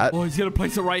that. Oh, he's gonna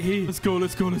place it right here. Let's go,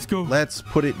 let's go, let's go. Let's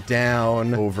put it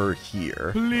down over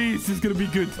here. Please, this is gonna be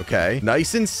good. Okay,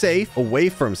 nice and safe, away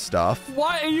from stuff.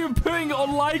 Why are you putting it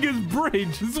on Liger's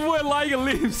bridge? This is where Liger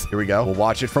lives. Here we go. We'll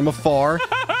watch it from afar.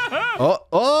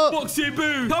 Oh. Boxy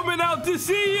Boo, coming out to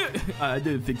see you. I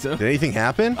didn't think so. Did anything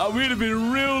happen? I would have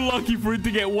been real lucky for it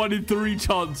to get 1 in 3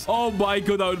 chance. Oh my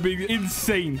god, that would be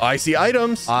insane. I see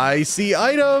items. I see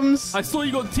items. I saw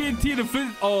you got TNT and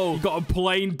flint. Oh, you got a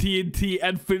plain TNT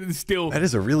and flint and steel. That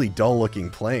is a really dull looking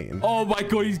plane. Oh my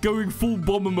god, he's going full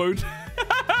bomber mode.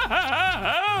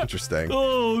 Interesting.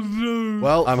 Oh no.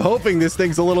 Well, I'm hoping this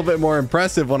thing's a little bit more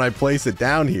impressive when I place it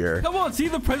down here. Come on, see,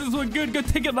 the presents were good. Go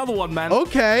take another one, man.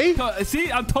 Okay.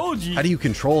 See, I told you. How do you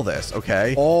control this?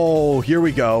 Okay. Oh, here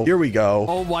we go. Here we go.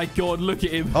 Oh my god, look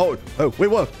at him. Oh, wait,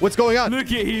 whoa. What's going on?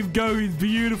 Look at him go. He's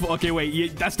beautiful. Okay,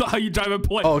 wait. That's not how you drive a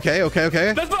plane. Oh, okay.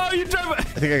 That's not how you drive it.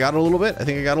 I think I got a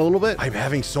little bit. I'm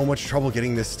having so much trouble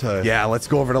getting this to... Yeah, let's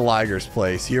go over to Liger's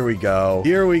place. Here we go.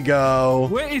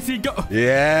 Where is he go?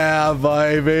 Yeah,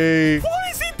 baby.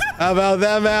 What is he doing? How about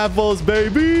them apples,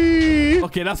 baby?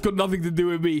 Okay, that's got nothing to do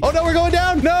with me. Oh, no, we're going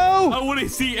down. No. I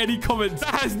wouldn't see any comments.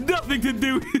 That has nothing to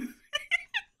do with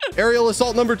Aerial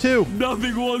assault number 2.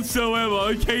 nothing whatsoever,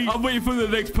 okay? I'm waiting for the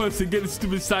next person to get the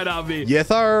stupid side out of here. Yes,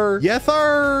 sir. Yes,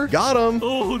 sir. Got him.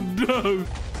 Oh, no.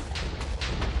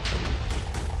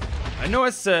 I know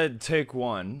I said take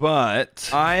 1,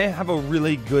 but I have a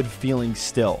really good feeling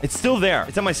still. It's still there.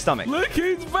 It's in my stomach. Look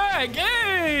who's back.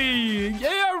 Hey.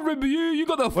 Yeah, I remember you. You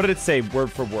got the What did it say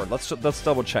word for word? Let's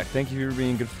double check. Thank you for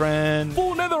being a good friend.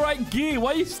 full netherite gear.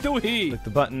 Why are you still here? Click the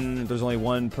button. There's only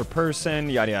 1 per person.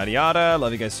 Yada, yada, yada.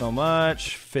 Love you guys so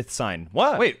much. 5th sign.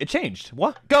 What? Wait, it changed.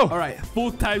 What? Go. All right,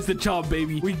 4th time's the charm,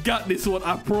 baby. We got this one,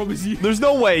 I promise you. There's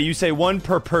no way you say 1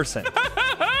 per person.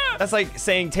 That's like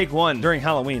saying take 1 during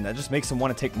Halloween. That just makes them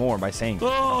want to take more by saying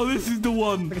Oh, this is the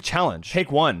one. like a challenge.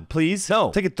 Take 1, please. No,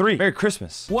 take it 3. Merry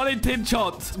Christmas. 1 in 10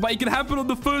 chance. But it can happen on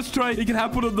the first try. It can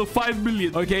happen on the 5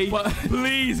 million, okay? But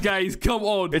please, guys, come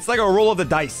on. It's like a roll of the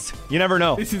dice. You never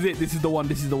know. This is it. This is the one.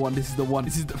 This is the one. This is the one.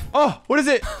 This is the... Oh, what is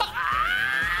it?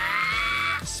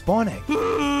 Spawning.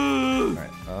 All right.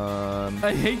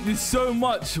 I hate this so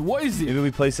much. What is it? Maybe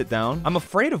we place it down. I'm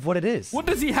afraid of what it is. What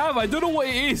does he have? I don't know what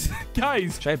it is.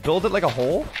 Guys. Should I build it like a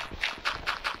hole?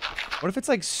 What if it's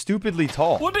like stupidly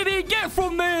tall? What did he get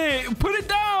from there? Put it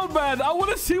down, man. I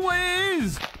want to see what it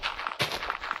is.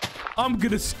 I'm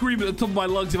going to scream at the top of my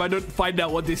lungs if I don't find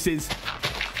out what this is.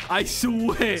 I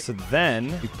swear. So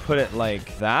then we put it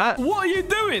like that. What are you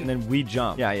doing? And then we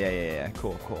jump. Yeah.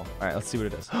 Cool. All right, let's see what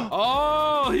it is.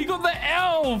 Oh, he got the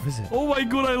elf. What is it? Oh my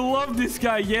God, I love this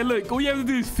guy. Yeah, look, all you have to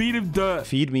do is feed him dirt.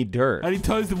 Feed me dirt. And he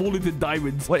turns them all into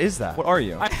diamonds. What is that? What are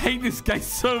you? I hate this guy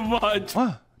so much.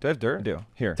 What? Do I have dirt? I do.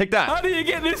 Here. Take that. How do you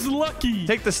get this lucky?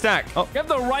 Take the stack. Oh. You have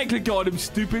to right-click on him,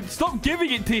 stupid. Stop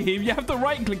giving it to him. You have to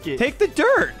right-click it. Take the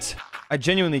dirt. I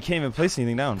genuinely can't even place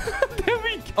anything down. There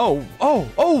we go.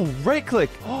 Oh, right click.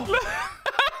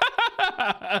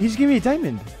 He just gave me a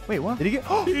diamond. Wait, what? Did he get?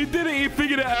 Oh, He did it. He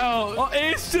figured it out. Oh,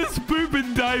 it's just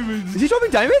pooping diamonds. is he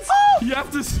dropping diamonds? You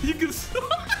have to. You can.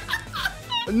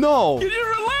 No. Can you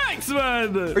relax,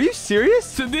 man? Are you serious?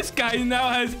 So this guy now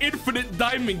has infinite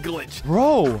diamond glitch.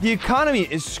 Bro, the economy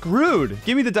is screwed.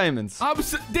 Give me the diamonds.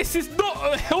 This is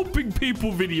not a helping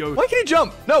people video. Why can't he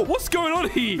jump? No. What's going on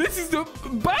here? This is the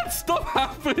bad stuff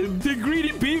happened to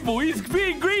greedy people. He's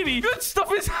being greedy. Good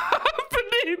stuff is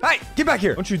happening. Hey, get back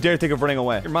here. Don't you dare think of running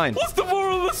away. You're mine. What's the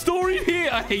moral of the story here?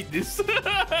 I hate this.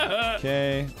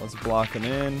 Okay, let's block him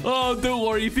in. Oh, don't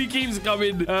worry. If he keeps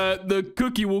coming, the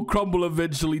cookie will crumble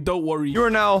eventually. Don't worry. You are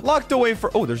now locked away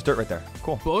for... Oh, there's dirt right there.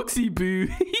 Cool. Foxy Boo.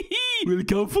 We'll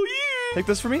come for you. Take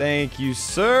this for me. Thank you,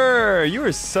 sir. You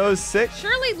are so sick.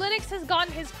 Surely Linux has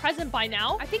gotten his present by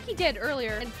now. I think he did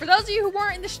earlier. And for those of you who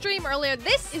weren't in the stream earlier,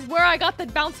 this is where I got the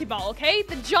bouncy ball, okay?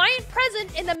 The giant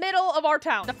present in the middle of our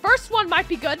town. The first one might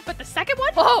be good, but the second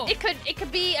one? Oh, it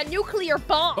could be a nuclear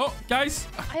bomb. Oh, guys.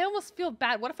 I almost feel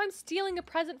bad. What if I'm stealing a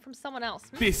present from someone else?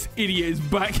 This idiot is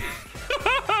back.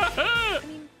 I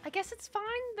mean, I guess it's fine.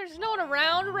 There's no one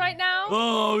around right now.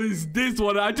 Oh, it's this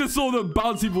one. I just saw the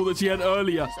bouncy ball that she had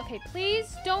earlier. Okay,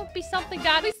 please don't be something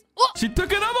bad. Please. Oh! She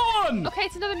took another one. Okay,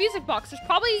 it's another music box. There's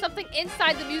probably something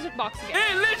inside the music box again.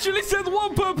 It literally says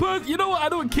one per person. You know what? I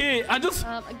don't care. I just...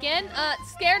 Again,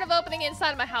 scared of opening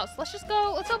inside of my house. Let's just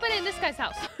go. Let's open it in this guy's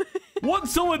house. want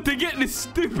someone to get this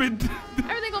stupid...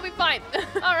 Everything will be fine.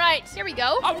 All right, here we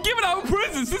go. I'm giving out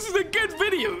presents. This is a good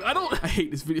video. I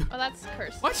hate this video. Oh, that's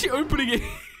cursed. Why is she opening it?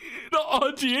 Not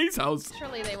RGA's house.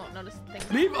 Surely they won't notice the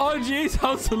thing. Leave RGA's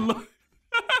house alone.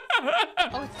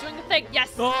 Oh, it's doing the thing.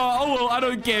 Yes. Oh, well, I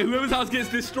don't care. Whoever's house gets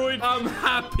destroyed, I'm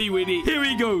happy with it. Here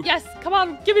we go. Yes, come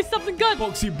on. Give me something good.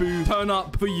 Foxy Boo, turn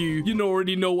up for you. You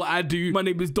already know what I do. My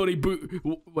name is Doni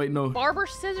Boo. Wait, no. Barber,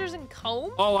 scissors, and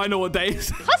comb? Oh, I know what that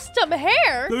is. Custom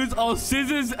hair? Those are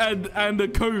scissors and a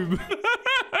comb.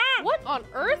 What on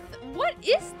earth? What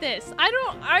is this?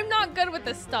 I'm not good with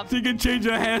this stuff. So you can change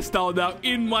your hairstyle now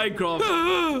in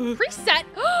Minecraft. Preset?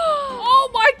 Oh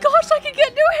my gosh, I can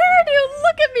get new hairdo.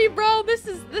 Look at me, bro.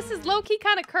 This is low-key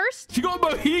kind of cursed. She got a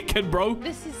Mohican, bro.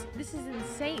 This is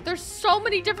insane. There's so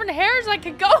many different hairs I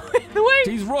could go with. Wait.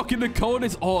 She's rocking the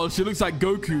coldest. Oh, she looks like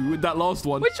Goku with that last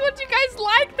one. Which one do you guys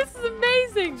like? This is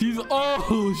amazing. She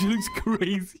looks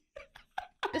crazy.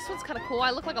 This one's kind of cool.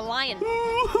 I look like a lion.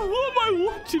 What am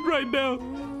I watching right now?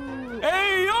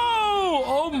 Hey, yo!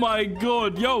 Oh my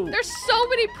god, yo. There's so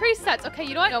many presets. Okay,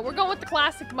 you know what? No, we're going with the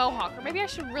classic mohawk. Or maybe I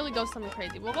should really go something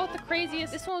crazy. We'll go with the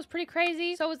craziest. This one was pretty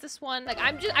crazy. So was this one. Like,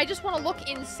 I just want to look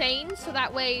insane so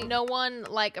that way no one,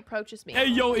 like, approaches me. Hey,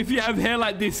 yo, if you have hair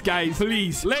like this, guys,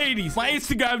 please. Ladies, my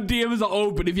Instagram DMs are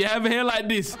open. If you have hair like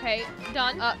this. Okay,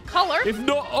 done. Color. If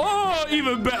not, oh,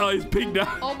 even better. It's pink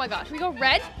now. Oh my gosh. We go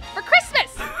red for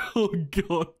Christmas. Oh,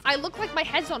 god. I look like my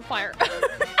head's on fire.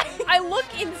 I look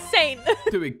insane.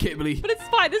 Do it, Kimberly. But it's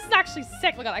fine. This is actually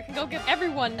sick. Look at that. I can go give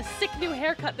everyone a sick new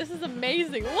haircut. This is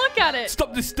amazing. Look at it.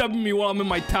 Stop disturbing me while I'm in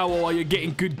my tower while you're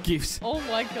getting good gifts. Oh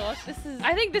my gosh.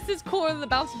 I think this is cooler than the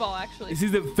bouncy ball, actually. This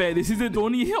isn't fair. This is a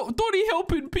Doni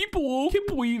helping people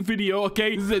video,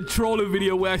 okay? This is a trolling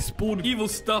video where I spawned evil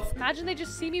stuff. Imagine they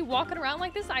just see me walking around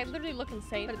like this. I literally look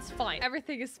insane, but it's fine.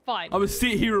 Everything is fine. I'm gonna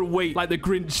sit here and wait like the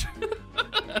Grinch.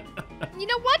 You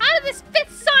know what? How did this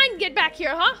fifth sign get back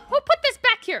here, huh? Who put this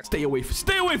back here? Stay away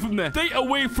from there. Stay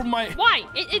away from my... Why?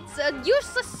 It's a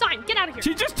useless sign. Get out of here.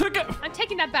 She just took it. I'm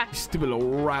taking that back. Stupid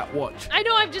little rat watch. I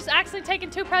know I've just accidentally taken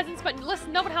 2 presents, but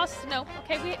listen, no one has to know.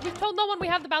 Okay, we've told no one we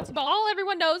have the bouncy ball. All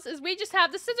everyone knows is we just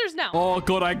have the scissors now. Oh,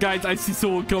 God, guys, I see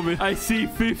someone coming. I see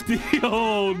 50.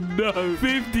 Oh, no.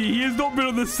 50. He has not been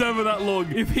on the server that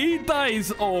long. If he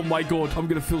dies, oh, my God, I'm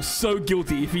going to feel so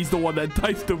guilty if he's the one that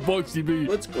dies to Foxy Boo.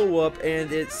 Let's go up up,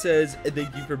 and it says,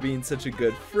 thank you for being such a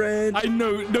good friend. I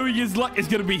know. Knowing his luck is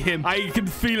going to be him. I can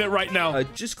feel it right now.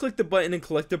 Just click the button and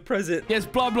collect the present. Yes,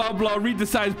 blah, blah, blah. Read the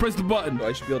signs. Press the button.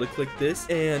 I should be able to click this,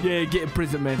 and... Yeah, get a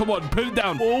present, man. Come on, put it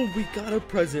down. Oh, we got a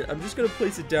present. I'm just going to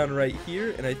place it down right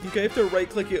here, and I think I have to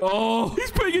right-click it. Oh,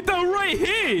 he's putting it down right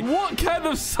here. What kind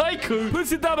of psycho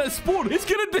puts it down at spawn? It's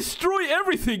going to destroy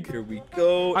everything. Here we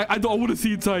go. I want to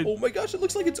see inside. Oh my gosh, it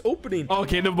looks like it's opening.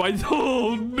 Okay, never mind.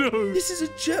 Oh, no. This is a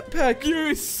jetpack.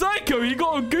 You psycho. You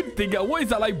got a good thing. What is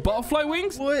that, like butterfly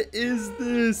wings? What is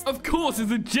this? Of course,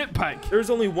 it's a jetpack. There's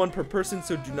only one per person,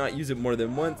 so do not use it more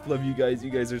than once. Love you guys. You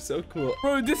guys are so cool.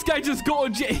 Bro, this guy just got a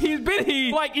jet. He's been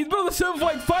here. Like, he's been on the server for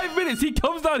like 5 minutes. He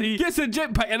comes down here, gets a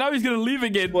jetpack, and now he's going to leave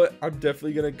again. But I'm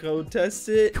definitely going to go test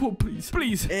it. Come on, please.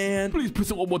 Please. And... please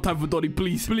press it one more time for Doni.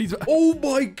 Please. Please. Oh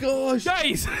my gosh.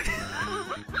 Guys.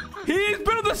 He's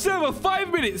been on the server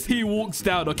 5 minutes. He walks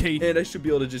down, okay? And I should be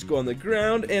able to just go on the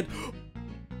ground and...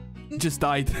 just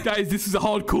died. Guys, this is a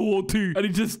hardcore war too. And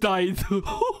he just died.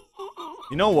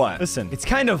 You know what? Listen, it's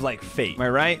kind of like fate, am I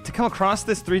right? To come across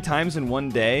this 3 times in one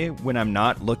day when I'm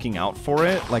not looking out for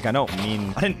it, like, I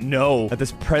didn't know that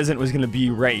this present was gonna be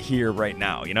right here, right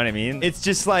now. You know what I mean? It's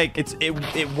just like,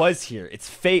 it was here. It's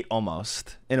fate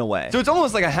almost, in a way. So it's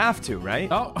almost like I have to, right?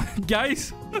 Oh,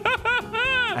 guys.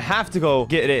 I have to go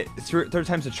get it. It's third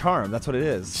time's a charm. That's what it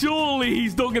is. Surely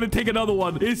he's not gonna take another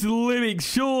one. It's Linux,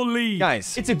 surely.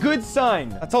 Guys, it's a good sign.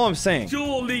 That's all I'm saying.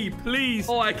 Surely, please.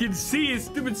 Oh, I can see his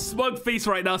stupid smug face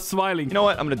right now smiling. You know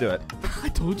what? I'm gonna do it. I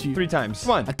told you. 3 times.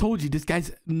 Come on. I told you this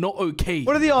guy's not okay.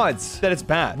 What are the odds that it's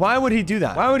bad? Why would he do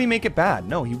that? Why would he make it bad?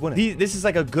 No, he wouldn't. This is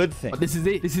like a good thing. But this is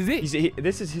it. This is it.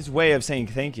 This is his way of saying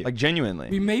thank you. Like, genuinely.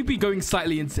 We may be going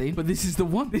slightly insane, but this is the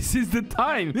one. This is the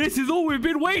time. This is all we've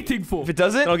been waiting for. If it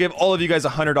doesn't, I'll give all of you guys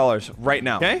 $100 right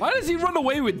now. Okay? Why does he run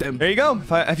away with them? There you go.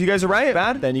 If you guys are right,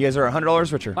 bad, then you guys are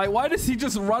 $100 richer. Like, why does he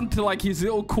just run to like his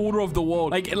little corner of the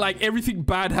world? Like everything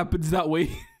bad happens that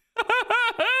way.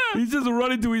 He's just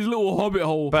running to his little hobbit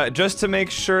hole. But just to make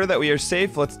sure that we are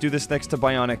safe, let's do this next to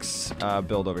Bionic's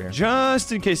build over here.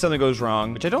 Just in case something goes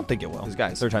wrong, which I don't think it will. These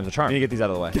guys, 3 times a charm. We need to get these out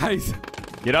of the way. Guys.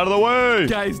 Get out of the way.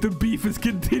 Guys, the beef has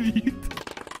continued.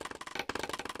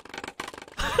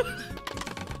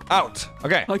 Out.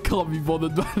 Okay. I can't be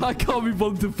bothered, man. I can't be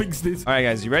bothered to fix this. All right,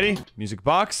 guys, you ready? Music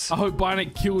box. I hope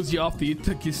Bionic kills you after you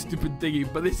took his stupid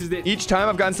thingy, but this is it. Each time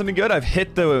I've gotten something good, I've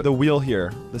hit the wheel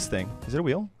here. This thing. Is it a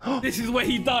wheel? This is where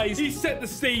he dies. He set the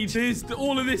stage.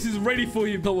 All of this is ready for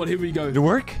him. Come on, here we go. Did it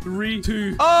work? 3,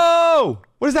 2. Oh!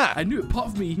 What is that? I knew it. Part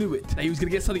of me knew it. That he was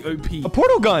going to get something OP. A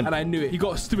portal gun. And I knew it. He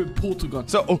got a stupid portal gun.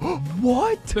 So,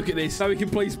 what? Look at this. Now he can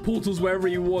place portals wherever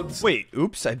he wants. Wait,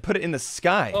 oops. I put it in the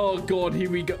sky. Oh, God. Here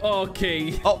we go.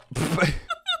 Okay. Oh.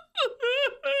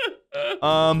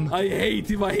 I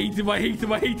hate him. I hate him. I hate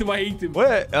him. I hate him. I hate him.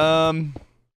 What?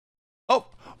 Oh.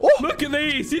 Look at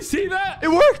this. You see that? It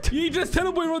worked. You just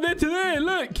teleported from there to there.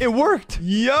 Look. It worked.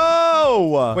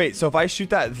 Yo. Wait, so if I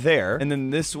shoot that there and then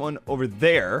this one over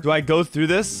there, do I go through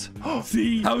this?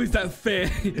 See? How is that fair?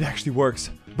 It actually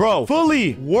works. Bro,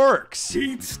 fully works.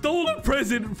 He stole a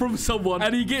present from someone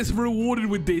and he gets rewarded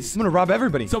with this. I'm gonna rob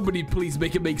everybody. Somebody please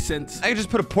make it make sense. I can just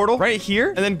put a portal right here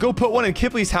and then go put one in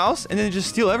Kipley's house and then just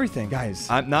steal everything. Guys,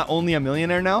 I'm not only a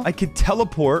millionaire now, I could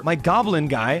teleport my goblin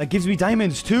guy that gives me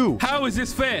diamonds too. How is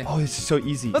this fair? Oh, this is so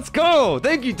easy. Let's go.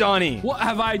 Thank you, Doni. What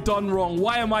have I done wrong?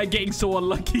 Why am I getting so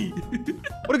unlucky?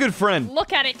 What a good friend.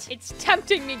 Look at it. It's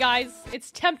tempting me, guys. It's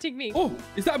tempting me. Oh,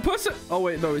 is that a person? Oh,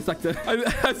 wait, no, it's like the...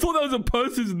 I thought that was a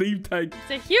person's name tag.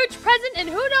 It's a huge present, and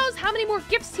who knows how many more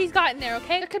gifts he's got in there,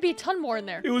 okay? There could be a ton more in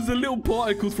there. It was the little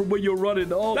particles from where you're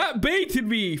running. Oh, that baited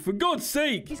me, for God's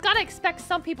sake. He's got to expect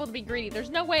some people to be greedy. There's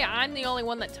no way I'm the only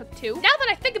one that took 2. Now that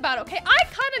I think about it, okay, I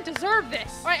kind of deserve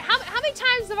this. All right, how many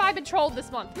times have I been trolled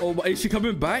this month? Oh, is she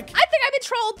coming back? I think I've been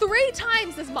trolled 3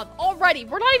 times this month already.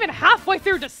 We're not even halfway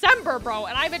through December, bro,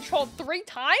 and I've been trolled 3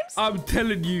 times? I'm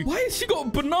telling you. Why has she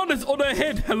got bananas on her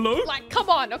head? Hello? Like, come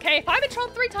on, okay? If I've been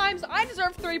trolled 3 times, I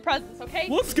deserve 3 presents, okay?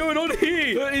 What's going on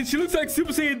here? And she looks like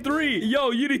Super Saiyan 3.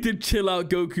 Yo, you need to chill out,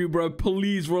 Goku, bro.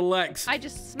 Please relax. I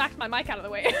just smacked my mic out of the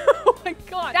way. Oh my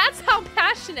God. That's how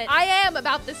passionate I am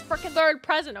about this freaking 3rd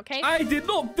present, okay? I did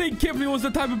not think Kipley was the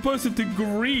type of person to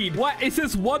greed. What? It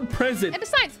says 1 present. And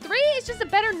besides, 3 is just a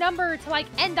better number to, like,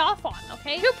 end off on,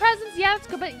 okay? 2 presents, yeah, that's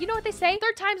good, but you know what they say?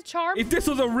 3rd time's a charm. If this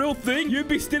was a real thing, you'd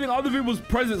be stealing other people's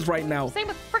presents right now. Same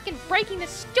with freaking breaking this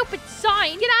stupid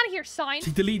sign. Get out of here, sign.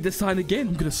 She deleted the sign again.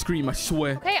 I'm gonna scream, I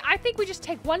swear. Okay, I think we just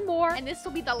take 1 more, and this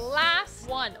will be the last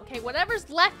one, okay? Whatever's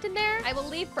left in there, I will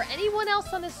leave for anyone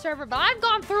else on this server, but I've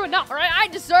gone through enough, all right? I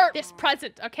deserve this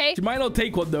present, okay? She might not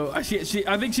take one, though. I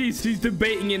think she's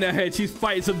debating in her head. She's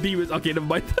fighting some demons. Okay, never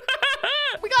mind.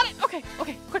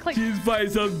 quickly. She's fighting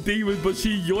some demons, but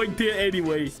she yoinked it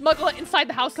anyway. Smuggle it inside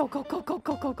the house. Go, go, go, go,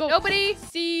 go, go, go. Nobody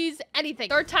sees anything.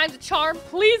 Third time's a charm.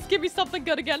 Please give me something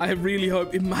good again. I really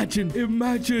hope.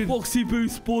 Imagine Foxy Boo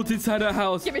spawns inside her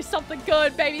house. Give me something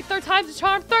good, baby. Third time's a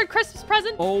charm. Third Christmas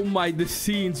present. Oh my, the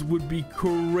scenes would be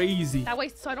crazy. That way,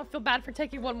 so I don't feel bad for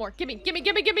taking one more. Gimme.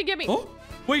 Oh,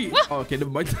 wait. Oh, okay,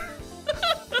 never mind.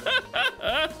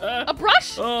 A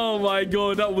brush? Oh my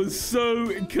god, that was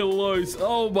so close.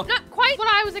 Oh my. Not quite what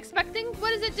I was expecting.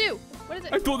 What does it do? What is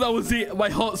it? I thought that was it. My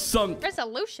heart sunk.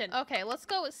 Resolution. Okay, let's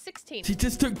go with 16. She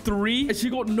just took 3 and she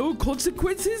got no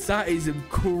consequences? That is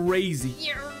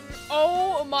crazy.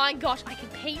 Oh my gosh, I can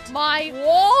paint my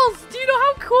walls. Do you know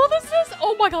how cool this is?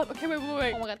 Oh my god. Okay, wait.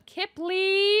 Oh my god. Kit,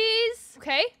 please.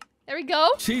 Okay. There we go.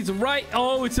 She's right.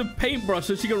 Oh, it's a paintbrush,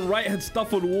 so she can write her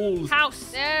stuff on walls.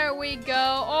 House. There we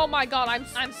go. Oh my god,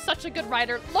 I'm such a good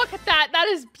writer. Look at that. That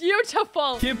is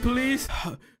beautiful. Kid, please.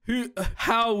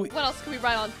 How? What else can we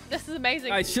write on? This is amazing.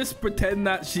 Guys, just pretend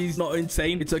that she's not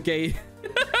insane. It's okay.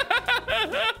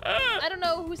 I don't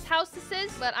know whose house this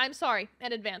is, but I'm sorry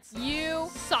in advance. You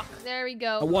suck. There we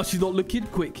go. And while she's not looking,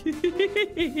 quick.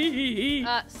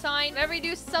 Sign. Whenever you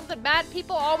do something bad,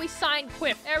 people always sign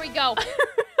Quiff. There we go.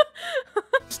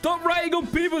 Stop writing on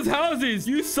people's houses.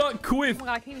 You suck, Quiff. Oh my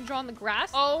god, I can even draw on the grass.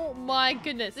 Oh my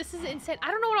goodness. This is insane. I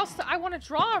don't know what else I want to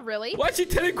draw, really. Why is she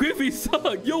telling Quiff he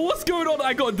suck? Yo, what's going on?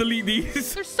 I gotta delete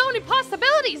these. There's so many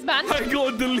possibilities, man. I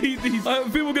gotta delete these.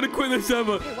 People are gonna quit the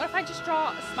server. Okay, what if I just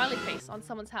draw a smiley face on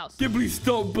someone's house? Ghibli,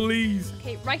 stop, please.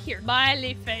 Okay, right here.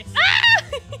 Smiley face. Ah!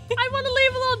 I want to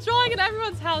leave a little drawing in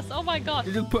everyone's house. Oh my god.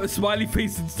 You just put a smiley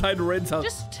face inside Red's house.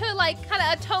 Just to, like, kind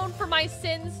of atone for my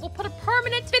sins, we'll put a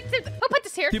permanent... We'll put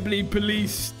this here. Ghibli,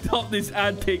 please stop this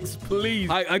antics, please.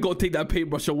 I gotta take that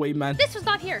paintbrush away, man. This was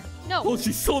not here. No. Oh,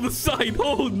 she saw the sign.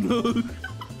 Oh, no.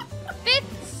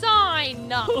 Fifth sign.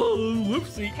 Oh,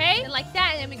 whoopsie. Okay, and like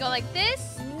that, and then we go like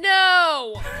this.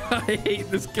 No. I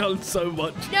hate this girl so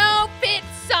much. No fifth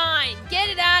sign. Get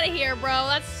it out of here, bro.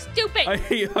 That's stupid. I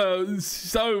hate her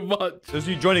so much. Those of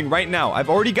you joining right now, I've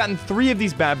already gotten 3 of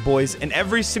these bad boys, and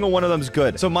every single one of them is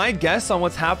good. So my guess on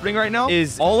what's happening right now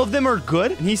is all of them are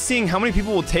good, and he's seeing how many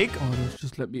people will take. Oh,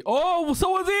 just let me. Oh,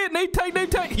 someone's here. Name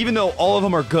tag. Even though all of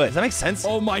them are good. Does that make sense?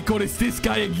 Oh my god, it's this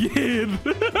guy again.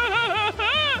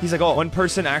 He's like, oh, one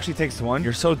person actually takes 1.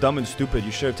 You're so dumb and stupid.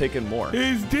 You should have taken more.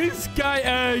 Is this guy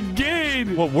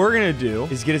again? What we're gonna do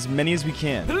is get as many as we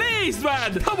can. Please,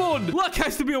 man. Come on. Luck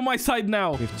has to be on my side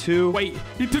now. We have 2. Wait,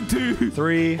 he took 2.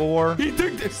 3, 4. He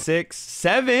took 6,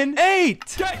 7,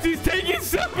 8. Guys, he's taking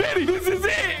so many. This is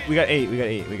it. We got 8.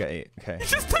 Okay. He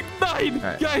just took 9.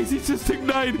 Right. Guys, he just took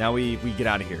 9. Now we get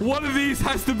out of here. One of these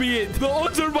has to be it. The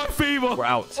odds are in my favor. We're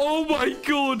out. Oh my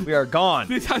god. We are gone.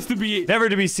 This has to be it. Never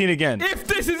to be seen again. If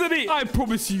this isn't it, I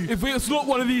promise you, if it's not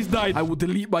one of these 9, I will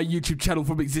delete my YouTube channel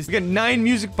from We existence. got 9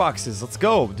 music boxes. Let's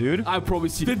go, dude. I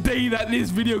promise you, the day that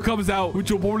this video comes out,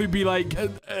 which will probably be like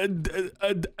a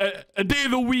day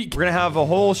of the week. We're gonna have a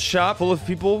whole shop full of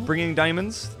people bringing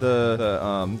diamonds.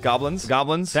 The goblins.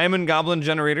 Diamond goblin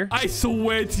generator. I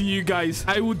swear to you guys,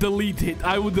 I will delete it.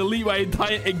 I will delete my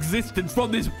entire existence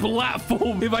from this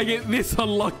platform if I get this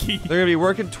unlucky. They're gonna be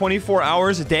working 24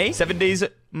 hours a day, 7 days.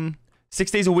 6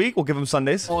 days a week. We'll give him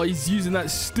Sundays. Oh, he's using that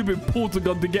stupid portal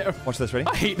gun to get her. Watch this. Ready?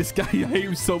 I hate this guy. I hate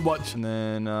him so much. And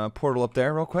then portal up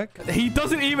there real quick. He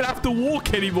doesn't even have to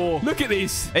walk anymore. Look at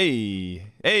this.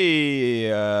 Hey,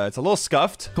 it's a little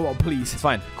scuffed. Come on, please. It's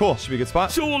fine. Cool. Should be a good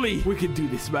spot. Surely we can do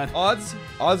this, man. Odds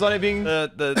on it being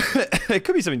it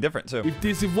could be something different too.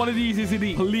 If one of these isn't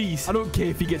it, please. I don't care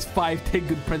if he gets 5, 10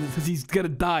 good presents because he's gonna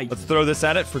die. Let's throw this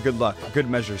at it for good luck. Good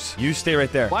measures. You stay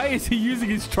right there. Why is he using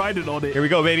his trident on it? Here we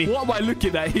go, baby. What am I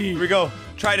looking at here? Here we go.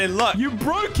 Trident luck. You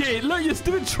broke it. Look, your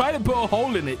stupid trident put a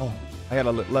hole in it. Oh, I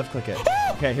gotta left click it.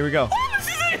 Okay, here we go. Oh, this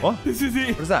is it. What? This is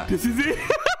it. What is that? This is it.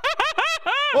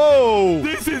 Whoa.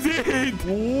 This is it.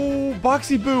 Oh,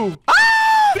 Boxy Boo.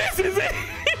 This is it.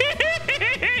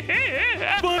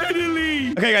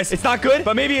 Finally. Okay, guys, it's not good,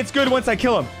 but maybe it's good once I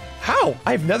kill him. How?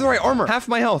 I have netherite armor. Half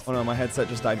my health. Oh no, my headset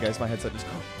just died, guys. My headset just...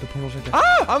 The portal's right there.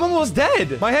 Ah! I'm almost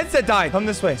dead. My headset died. Come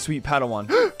this way. Sweet Padawan.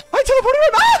 I teleported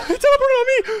him. Ah! He teleported on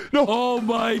me. No. Oh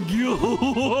my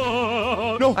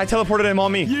god. No, I teleported him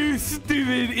on me. You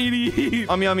stupid idiot.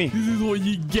 On me. This is what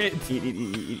you get.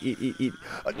 Eat.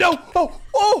 No.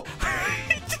 Oh.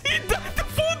 He died to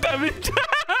full damage.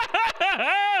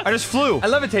 I just flew. I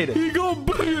levitated. He got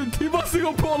boomed. He must have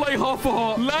got put on like half a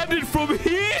heart. Landed from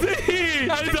here to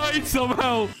here and died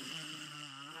somehow.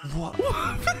 What?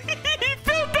 He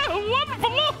fell down 1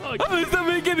 block. How does that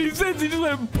make any sense? He just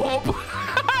went pop.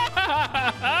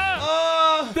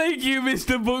 Thank you,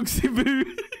 Mr. Boxy Boo.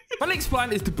 My next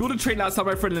plan is to build a train outside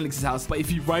my friend Linux's house, but if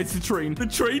he rides the train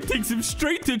takes him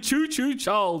straight to Choo Choo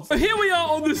Charles. So here we are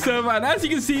on the server, and as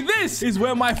you can see, this is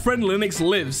where my friend Linux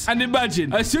lives. And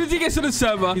imagine, as soon as he gets to the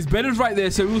server, his bed is right there,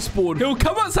 so he'll spawn. He'll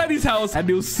come outside his house, and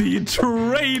he'll see a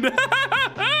train.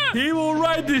 He will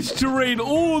ride this train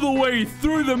all the way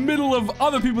through the middle of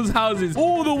other people's houses,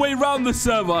 all the way around the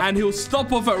server, and he'll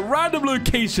stop off at random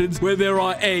locations where there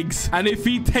are eggs. And if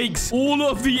he takes all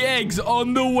of the eggs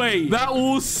on the way, that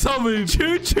will summon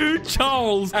Choo Choo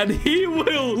Charles, and he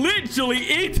will literally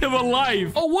eat him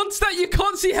alive. Oh, what's that? You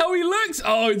can't see how he looks?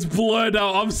 Oh, it's blurred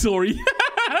out. I'm sorry.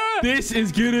 This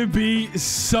is gonna be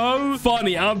so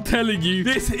funny. I'm telling you,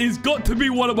 this has got to be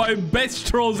one of my best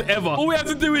trolls ever. All we have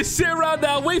to do is sit around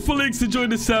now, wait for Links to join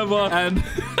the server, and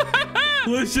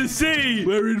let's just see.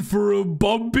 We're in for a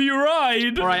bumpy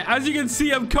ride. All right, as you can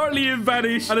see, I'm currently in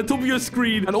Vanish at the top of your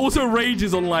screen, and also Rage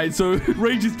is online, so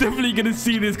Rage is definitely gonna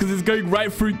see this because it's going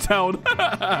right through town.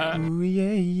 Ooh,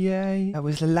 yeah. I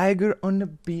was a liger on the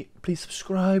beat. Please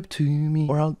subscribe to me,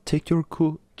 or I'll take your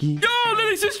cookie. Yo,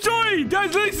 Linux just joined! Guys,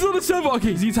 Linux is on the server.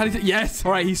 Okay, he's had his... Yes.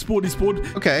 All right, he spawned.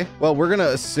 Okay, well, we're gonna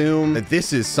assume that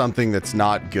this is something that's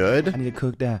not good. I need to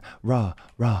cook that raw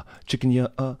chicken.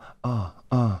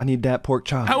 I need that pork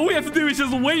chop. All we have to do is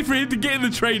just wait for him to get in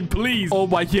the train, please. Oh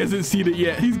my, he hasn't seen it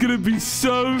yet. He's gonna be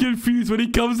so confused when he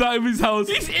comes out of his house.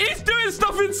 He's doing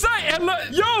stuff inside. And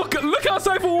look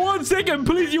outside for 1 second,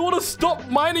 please. You want to stop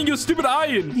mining your stupid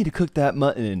iron? I need to cook that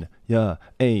mutton. Yeah,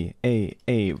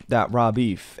 that raw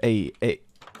beef.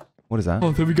 What is that?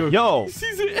 Oh, there we go. Yo. He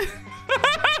sees it.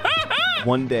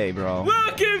 One day, bro.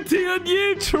 Welcome to your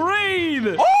new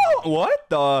train. Oh, what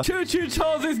the? Choo Choo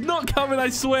Charles is not coming, I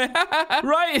swear.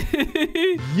 Right?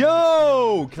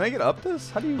 Yo, can I get up this?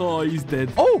 How do you? Oh, he's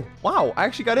dead. Oh, wow. I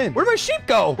actually got in. Where'd my sheep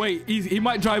go? Wait, he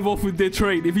might drive off with their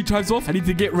train. If he drives off, I need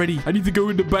to get ready. I need to go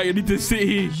in the back. I need to sit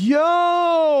here.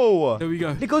 Yo. There we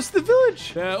go. It goes to the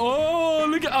village. Oh,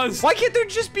 look at us. Why can't there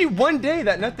just be one day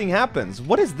that nothing happens?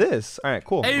 What is this? All right,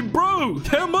 cool. Hey, bro,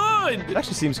 come on. It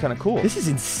actually seems kind of cool. This is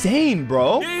insane,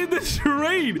 bro. Get in the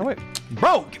train. Oh, wait.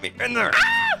 Bro, get me in there.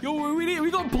 Ah! Yo,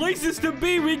 we got places to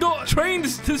be. We got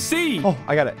trains to see. Oh,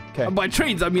 I got it. Okay. And by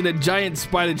trains, I mean a giant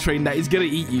spider train that is going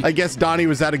to eat you. I guess Donnie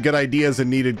was out of good ideas and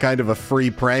needed kind of a free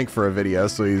prank for a video,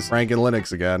 so he's pranking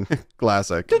Linux again.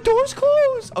 Classic. The door's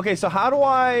closed. Okay, so how do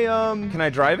I, can I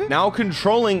drive it? Now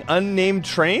controlling unnamed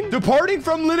train? Departing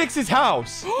from Linux's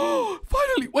house.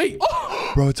 Finally, wait.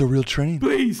 Oh. Bro, it's a real train.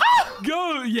 Please,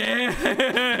 go.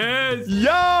 Yes.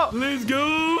 Yo. Let's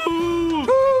go.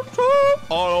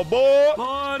 All aboard.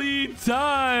 Party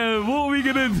time. What are we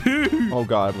going to do? Oh,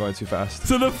 God, I'm going too fast.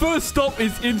 So the first stop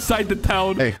is inside the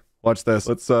town. Hey, watch this.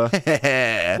 Let's,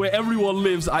 where everyone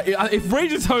lives. If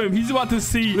Rage is home, he's about to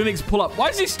see Linux pull up. Why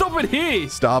is he stopping here?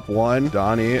 Stop one.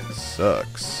 Donnie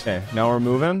sucks. Okay, now we're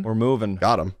moving. We're moving.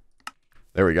 Got him.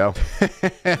 There we go.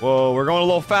 Whoa, we're going a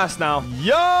little fast now.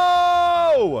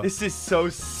 Yo! This is so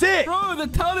sick. Bro, the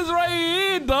town is right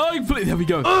here, dog. There we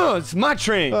go. Oh, it's my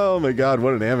train. Oh my God,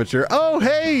 what an amateur. Oh,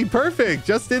 hey, perfect.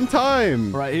 Just in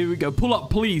time. All right, here we go. Pull up,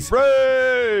 please.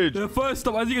 Rage! The first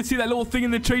stop, as you can see, that little thing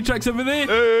in the train tracks over there.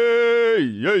 Hey!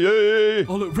 Yeah.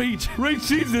 Oh, look, Rage. Rage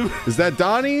sees him. Is that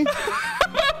Donnie?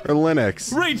 Or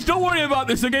Linux? Rage, don't worry about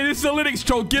this, okay? This is a Linux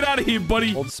troll. Get out of here,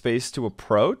 buddy. Hold space to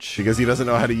approach. Because he doesn't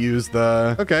know how to use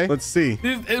the... Okay, let's see.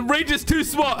 Rage is too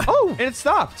smart. Oh, and it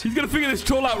stopped. He's gonna figure this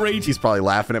troll out, Rage. He's probably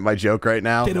laughing at my joke right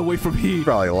now. Get away from here.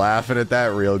 Probably laughing at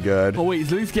that real good. Oh, wait, is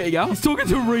Linux getting out? He's talking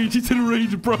to Rage. He's in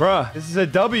Rage, bro. Bruh, this is a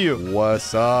W.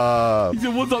 What's up? He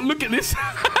said, what's up? Look at this.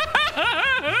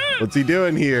 What's he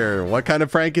doing here? What kind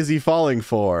of prank is he falling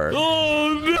for?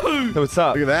 Oh, no. So what's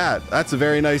up? Look at that. That's a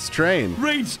very nice train.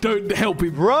 Rage, don't help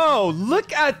him. Bro,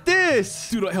 look at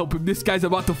this. Do not help him. This guy's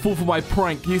about to fall for my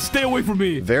prank. You stay away from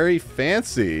me. Very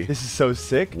fancy. This is so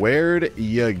sick. Where'd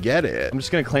you get it? I'm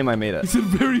just going to claim I made it. He said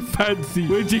very fancy.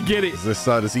 Where'd you get it? Is this,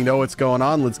 does he know what's going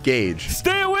on? Let's gauge.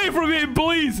 Stay away from him,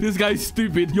 please. This guy's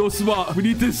stupid. You're smart. We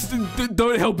need to...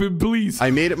 Don't help him, please. I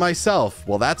made it myself.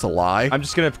 Well, that's a lie. I'm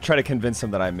just going to try to convince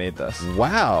him that I made this.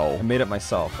 Wow. I made it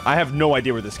myself. I have no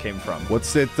idea where this came from.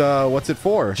 What's it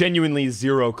for? Genuinely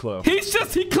zero clue. He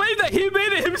claimed that he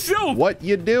made it himself. What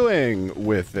you doing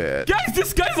with it? Guys,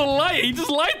 this guy's a liar. He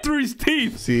just lied through his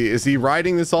teeth. Is he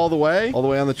riding this all the way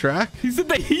on the track? He said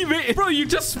that he made it. Bro, you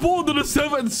just spawned on the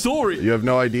server and saw it. You have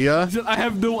no idea? He said, I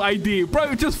have no idea.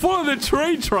 Bro, just follow the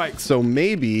train tracks. So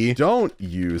maybe don't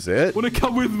use it Wanna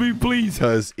come with me, please?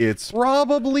 because it's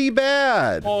probably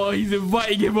bad. Oh, he's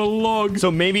inviting him along. So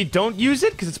maybe don't use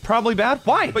it because it's probably bad.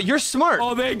 Why? But you're smart.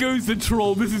 Oh, there goes the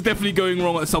troll. This is definitely going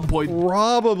wrong at some point.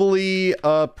 Probably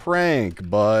a prank,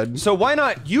 bud. So why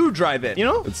not you drive it? You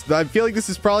know? I feel like this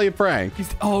is probably a prank.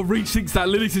 Oh, Rage thinks that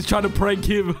Linux is trying to prank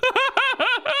him.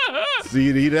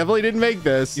 See, he definitely didn't make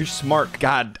this. You're smart.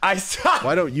 God, I suck.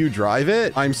 Why don't you drive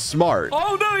it? I'm smart.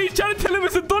 Oh, no, he's trying to tell him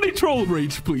it's a Doni troll.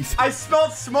 Rage, please. I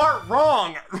spelled smart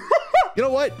wrong. You know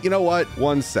what? You know what?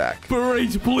 One sec. But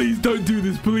Rage, please don't do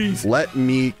this, please. Let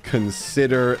me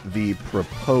consider the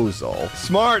proposal.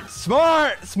 Smart.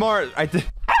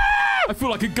 I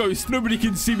feel like a ghost. Nobody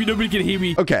can see me. Nobody can hear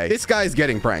me. Okay, this guy's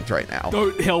getting pranked right now.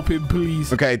 Don't help him,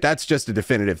 please. Okay, that's just a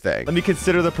definitive thing. Let me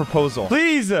consider the proposal.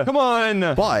 Please, come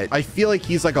on. But I feel like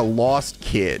he's like a lost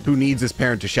kid who needs his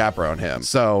parent to chaperone him.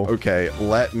 So, okay,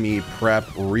 let me prep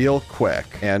real quick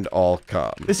and I'll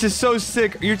come. This is so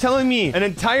sick. You're telling me an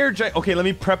entire okay, let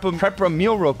me prep a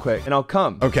meal real quick and I'll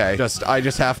come. Okay, I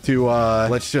just have to,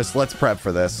 let's prep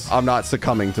for this. I'm not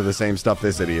succumbing to the same stuff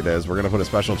this idiot is. We're gonna put a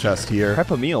special chest here. Prep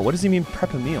a meal? What does he mean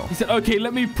prep a meal? He said, okay,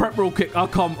 let me prep real quick. I'll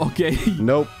come. Okay.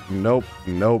 Nope. Why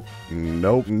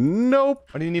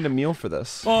do you need a meal for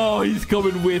this? Oh, he's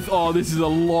coming with. Oh, this is a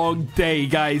long day,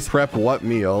 guys. Prep what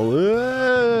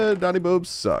meal? Donnie Bob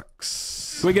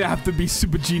sucks. We're gonna have to be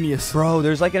super genius. Bro,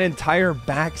 there's like an entire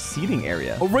back seating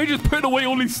area. Oh, Rage is putting away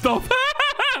all his stuff.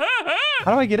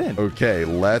 How do I get in? Okay,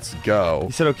 let's go.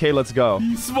 He said, okay, let's go.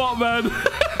 He's smart, man.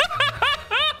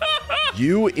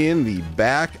 You in the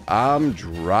back, I'm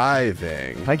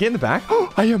driving. Can I get in the back?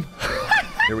 Oh, I am.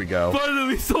 Here we go.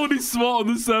 Finally, someone is smart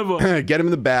on the server. Get him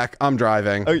in the back, I'm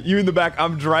driving. You in the back,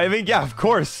 I'm driving? Yeah, of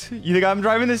course. You think I'm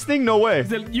driving this thing? No way. He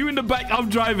said, you in the back, I'm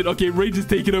driving. Okay, Rage is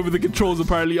taking over the controls,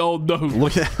 apparently. Oh, no.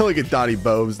 Look at Donnie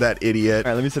Bobes, that idiot.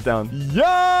 All right, let me sit down. Yo!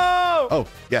 Oh,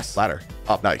 yes, ladder.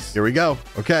 Up, nice. Here we go.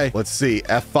 Okay, let's see.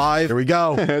 F5. Here we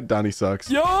go. Donnie sucks.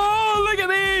 Yo, look at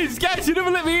this. Guys, you never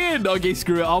let me in. Okay,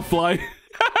 screw it. I'll fly.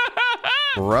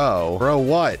 Bro,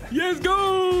 what? Yes,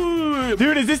 go.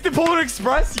 Dude, is this the Polar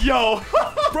Express? Yo.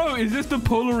 Bro, is this the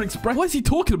Polar Express? What is he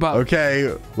talking about?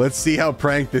 Okay, let's see how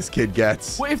pranked this kid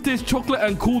gets. What if there's chocolate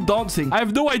and cool dancing? I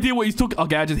have no idea what he's talking.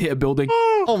 Okay, I just hit a building.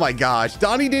 Oh my gosh,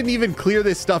 Donnie didn't even clear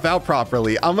this stuff out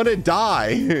properly. I'm gonna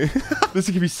die. This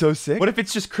could be so sick. What if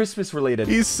it's just Christmas related?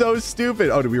 He's so stupid.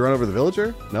 Oh, did we run over the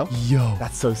villager? No? Yo,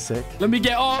 that's so sick. Let me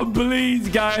get on, please,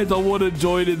 guys. I want to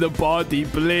join in the party,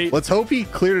 please. Let's hope he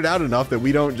cleared it out enough that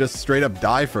we don't just straight up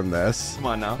die from this. Come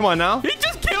on now. Come on now. He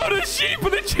just killed a sheep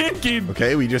and a chicken.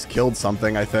 Okay, we just killed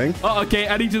something, I think. Oh, okay,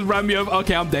 and he just ran me over.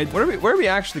 Okay, I'm dead. Where are we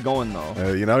actually going,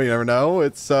 though? You know, you never know.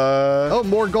 It's, oh,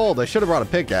 more gold. I should have brought a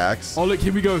pickaxe. Oh, look,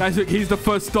 here we go. Guys, look, here's the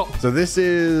first stop. So is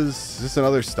this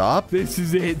another stop? This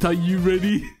is it. Are you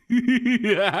ready?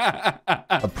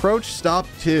 Approach stop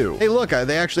 2. Hey, look,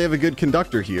 they actually have a good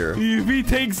conductor here. If he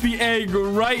takes the egg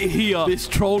right here, this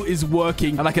troll is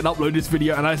working, and I can upload this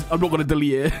video, and I'm not going to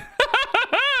delete it.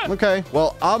 Okay,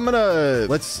 well, I'm gonna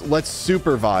let's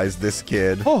supervise this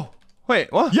kid. Oh,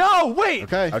 wait, what? Yo, wait.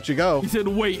 Okay, out you go. He said,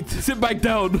 wait, sit back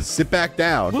down. Sit back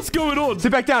down. What's going on?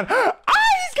 Sit back down.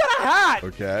 He's got a hat.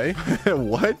 Okay.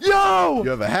 What? Yo! You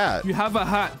have a hat. You have a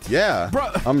hat. Yeah.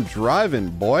 Bro. I'm driving,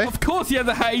 boy. Of course he has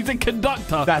a hat. He's a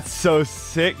conductor. That's so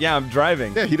sick. Yeah, I'm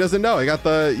driving. Yeah, he doesn't know. You got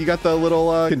the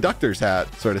little conductor's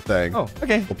hat sort of thing. Oh,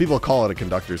 okay. Well, people call it a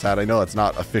conductor's hat. I know that's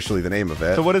not officially the name of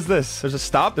it. So what is this? There's a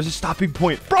stop? There's a stopping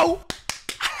point. Bro!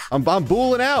 I'm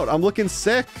booling out. I'm looking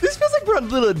sick. This feels like we're on a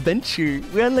little adventure.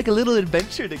 We're on like a little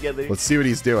adventure together. Let's see what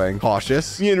he's doing.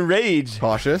 Cautious. Me and Rage.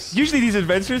 Cautious. Usually these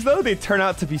adventures, though, they turn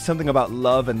out to be something about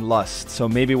love and lust. So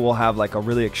maybe we'll have like a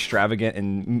really extravagant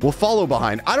and... We'll follow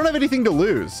behind. I don't have anything to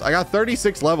lose. I got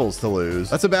 36 levels to lose.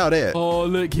 That's about it. Oh,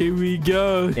 look, here we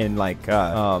go. And like,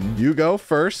 You go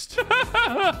first.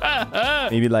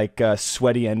 maybe like a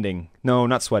sweaty ending. No,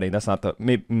 not sweaty. That's not the...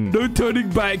 Maybe, No turning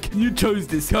back. You chose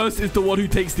this. Cursed is the one who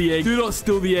takes the egg. Do not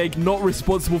steal the egg. Not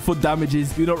responsible for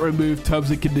damages. Do not remove.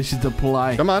 Terms and conditions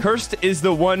apply. Come on. Cursed is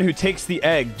the one who takes the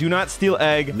egg. Do not steal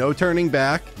egg. No turning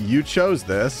back. You chose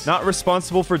this. Not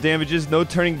responsible for damages. No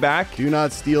turning back. Do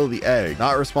not steal the egg.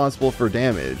 Not responsible for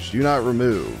damage. Do not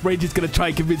remove. Rage is going to try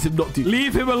and convince him not to.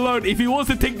 Leave him alone. If he wants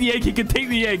to take the egg, he can take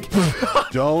the egg.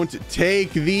 Don't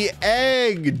take the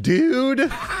egg, dude. He's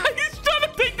trying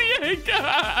to take the egg.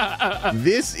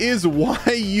 This is why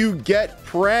you get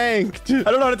pranked. I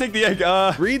don't know how to take the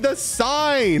egg. Read the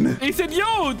sign. He said,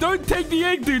 yo, don't take the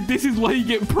egg, dude. This is why you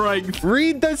get pranked.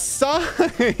 Read the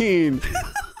sign.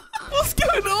 What's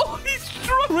going on? He's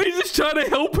drunk. Rage is trying to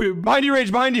help him. Behind you,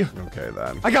 Rage. Behind you. Okay,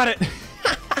 then. I got it. Rage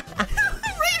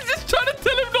is trying to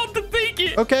tell him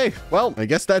Okay, well, I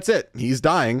guess that's it. He's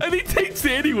dying. And he takes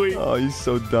it anyway. Oh, he's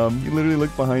so dumb. You literally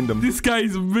look behind him. This guy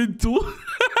is mental.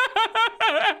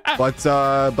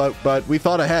 But we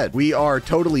thought ahead. We are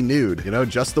totally nude, you know,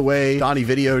 just the way Donnie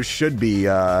videos should be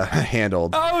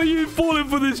handled. How are you falling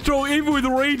for this troll, even with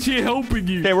Rage here helping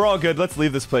you? Okay, we're all good. Let's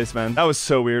leave this place, man. That was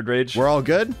so weird, Rage. We're all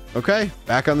good? Okay,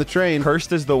 back on the train.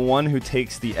 Cursed is the one who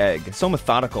takes the egg. So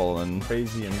methodical and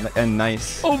crazy and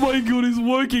nice. Oh my god, it's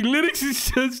working. Linux is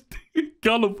just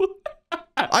gullible.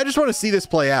 I just want to see this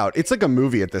play out. It's like a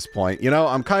movie at this point, you know?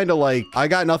 I'm kind of like, I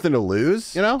got nothing to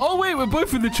lose, you know? Oh wait, we're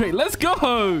both in the train. Let's go.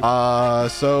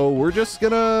 So we're just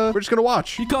gonna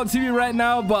watch. You can't see me right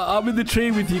now, but I'm in the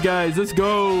train with you guys. Let's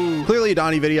go. Clearly a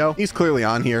Donnie video. He's clearly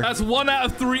on here. That's 1 out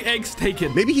of 3 eggs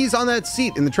taken. Maybe he's on that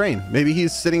seat in the train. Maybe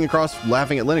he's sitting across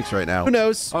laughing at Linux right now. Who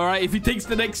knows? All right, if he takes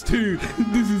the next 2,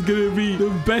 this is gonna be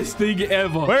the best thing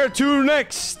ever. Where to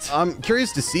next? I'm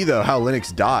curious to see though how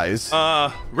Linux dies.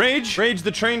 Rage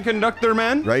the train conductor,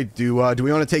 man. Right? Do we want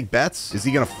to take bets? Is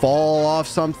he gonna fall off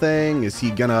something? Is he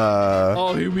gonna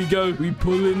Oh, here we go. We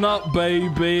pulling up,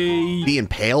 baby. be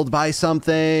impaled by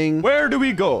something? Where do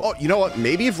we go? Oh, you know what?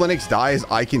 Maybe if Linux dies,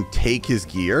 I can take his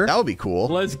gear. That would be cool.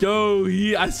 Let's go.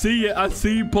 I see it. I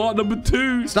see part number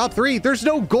 2. Stop 3. There's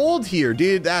no gold here,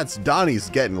 dude. That's Donnie's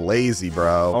getting lazy,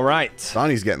 bro. All right.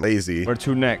 Donnie's getting lazy. Where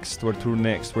to next? Where to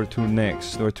next? Where to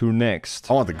next? Where to next?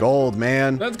 I want the gold,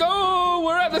 man. Let's go.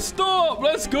 We're at the stop.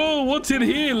 Let's go. What's in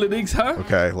here, Linux, huh?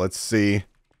 Okay, let's see.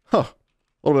 Huh.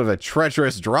 A little bit of a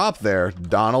treacherous drop there,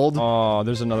 Donald. Oh,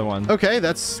 there's another one. Okay,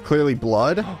 that's clearly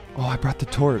blood. Oh, I brought the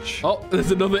torch. Oh, there's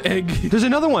another egg. There's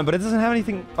another one, but it doesn't have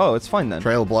anything. Oh, it's fine then.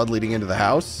 Trail of blood leading into the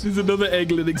house. There's another egg,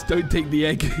 Linux. Don't take the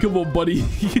egg. Come on, buddy.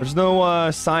 There's no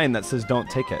sign that says don't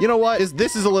take it. You know what?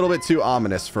 This is a little bit too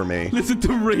ominous for me. Listen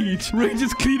to Rage. Rage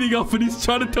is cleaning up and he's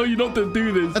trying to tell you not to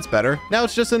do this. That's better. Now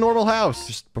it's just a normal house.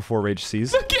 Just before Rage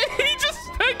sees. Look at he just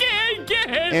took it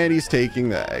again. And he's taking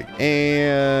the egg.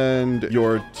 And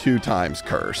you're 2 times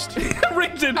cursed.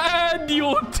 Rage and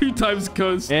you're 2 times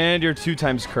cursed. And you're 2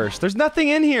 times cursed. There's nothing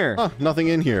in here. Huh, nothing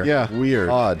in here. Yeah, weird.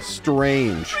 Odd.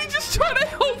 Strange. He's just trying to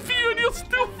help you and you're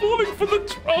still falling for the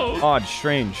troll. Odd,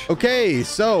 strange. Okay,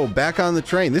 so back on the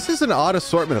train. This is an odd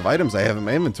assortment of items I have in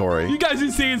my inventory. You guys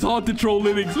can see it's hard to troll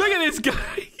Linux. Look at this guy.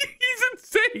 He's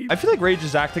insane. I feel like Rage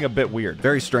is acting a bit weird.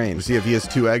 Very strange. See if he has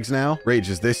 2 eggs now. Rage,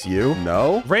 is this you?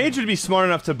 No. Rage would be smart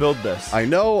enough to build this. I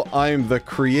know I'm the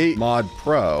Create Mod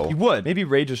Pro. He would. Maybe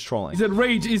Rage is trolling. He said,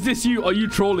 Rage, is this you? Are you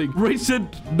trolling? Rage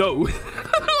said, no.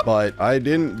 But I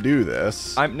didn't do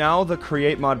this. I'm now the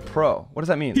Create Mod Pro. What does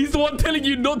that mean? He's the one telling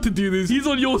you not to do this. He's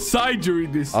on your side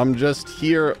during this. I'm just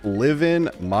here living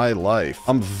my life.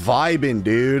 I'm vibing,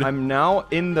 dude. I'm now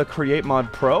in the Create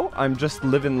Mod Pro. I'm just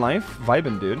living life,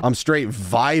 vibing, dude. I'm straight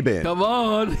vibing. Come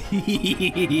on.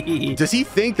 Does he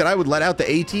think that I would let out the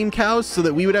A-team cows so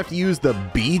that we would have to use the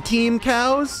B-team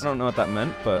cows? I don't know what that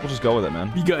meant, but we'll just go with it,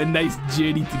 man. You got a nice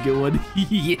journey to go on.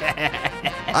 Yeah.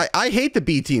 I hate the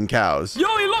B-team cows. Yo,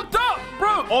 he locked up,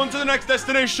 bro. On to the next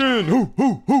destination.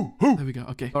 There we go.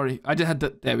 Okay. Sorry. I just had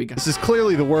to. There we go. This is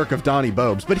clearly the work of Donnie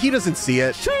Bobes, but he doesn't see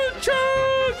it. Choo choo.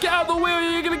 Get out of the way or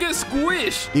you're going to get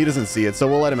squished. He doesn't see it, so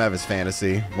we'll let him have his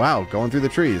fantasy. Wow, going through the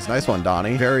trees. Nice one,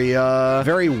 Donnie. Very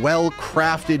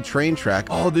well-crafted train track.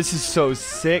 Oh, this is so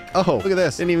sick. Oh, look at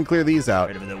this. Didn't even clear these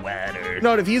out.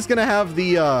 No, if he's gonna have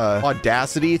the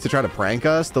audacity to try to prank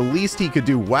us, the least he could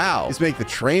do, wow, is make the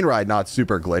train ride not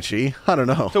super glitchy. I don't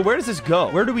know. So where does this go?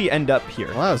 Where do we end up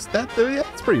here? Wow, yeah,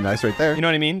 that's pretty nice right there. You know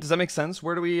what I mean? Does that make sense?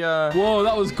 Where do we, Whoa,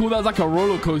 that was cool. That was like a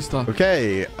roller coaster.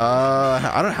 Okay,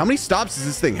 I don't know. How many stops does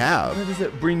this thing have? Where does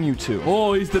it bring you to?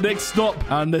 Oh, it's the next stop.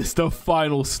 And it's the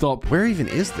final stop. Where even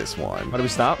is this one? Why do we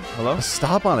stop? Hello? A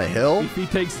stop on a hill? If he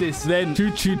takes this, then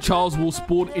Choo Choo Charles will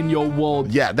spawn in your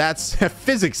world. Yeah, that's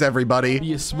physics, everybody.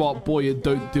 Be a smart boy and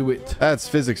don't do it. That's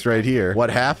physics right here. What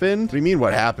happened? What do you mean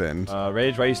what happened?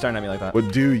 Rage, why are you staring at me like that?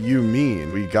 What do you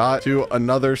mean? We got to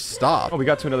another stop. Oh, we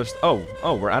got to another...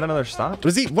 Oh, we're at another stop?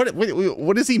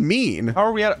 What does he mean? How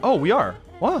are we at... Oh, we are.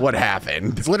 What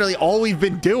happened? It's literally all we've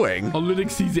been doing. Oh, Linux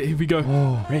sees it. Here we go.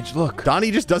 Oh, Rage, look. Donnie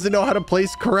just doesn't know how to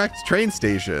place correct train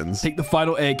stations. Take the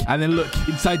final egg. And then look,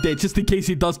 inside there, just in case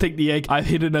he does take the egg, I've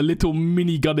hidden a little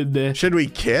mini gun in there. Should we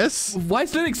kiss? Why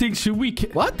is Linux saying, should we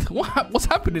kiss? What? What's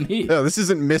happening here? No, this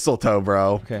isn't mistletoe,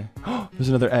 bro. Okay. There's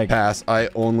another egg. Pass. I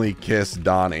only kiss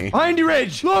Donnie. Behind you,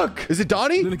 Rage. Look. Is it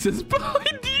Donnie? Linux says,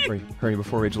 behind you. Hurry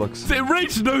before Rage looks. Say,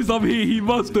 Rage knows I'm here. He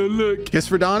must look. Kiss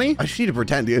for Donnie? I just need to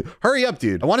pretend, dude. Hurry up, dude.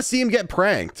 dude. I want to see him get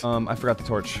pranked. I forgot the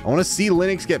torch. I want to see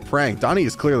Linux get pranked. Donnie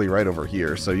is clearly right over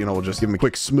here. So, you know, we'll just give him a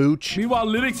quick smooch. Meanwhile,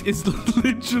 Linux is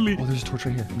literally Oh, there's a torch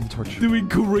right here. Give me the torch. doing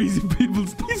crazy people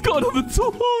stuff. He's got another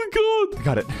tool. Oh, God. I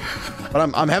got it.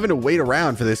 But I'm having to wait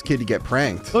around for this kid to get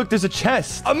pranked. Look, there's a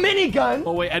chest. A minigun.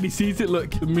 Oh, wait. And he sees it.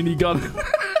 Look, the minigun.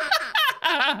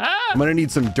 I'm gonna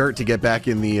need some dirt to get back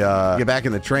in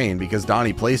the train because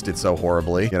Donnie placed it so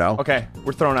horribly, you know? Okay,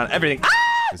 we're throwing out everything.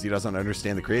 Because he doesn't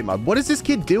understand the create mod. What is this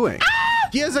kid doing?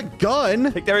 He has a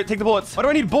gun. Take the bullets. Why do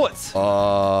I need bullets?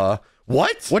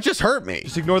 What? What just hurt me?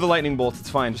 Just ignore the lightning bolts. It's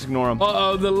fine. Just ignore them.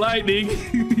 Uh-oh, the lightning.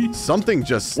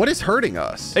 What is hurting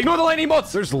us? Ignore the lightning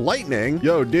bolts. There's lightning.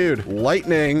 Yo, dude,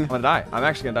 lightning. I'm gonna die. I'm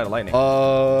actually gonna die to lightning.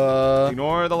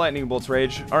 Ignore the lightning bolts,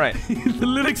 Rage. All right. The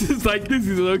Linux is like, this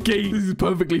is okay. This is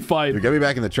perfectly fine. Dude, get me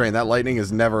back in the train. That lightning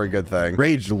is never a good thing.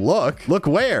 Rage, look. Look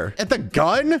where? At the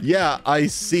gun? Yeah, I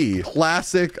see.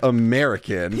 Classic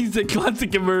American. He's a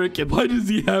classic American. Why does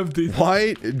he have this?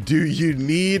 Why do you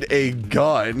need a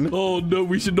gun? Oh, no,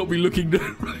 we should not be looking.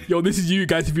 Yo, this is you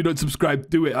guys. If you don't subscribe,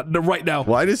 do it right now.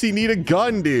 Why does he need a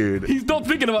gun, dude? He's not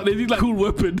thinking about this. He's like, cool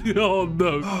weapon. Oh,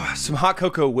 no. Some hot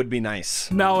cocoa would be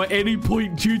nice. Now, at any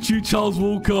point, Choo-Choo Charles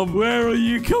will come. Where are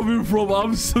you coming from?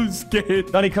 I'm so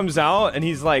scared. Donnie comes out and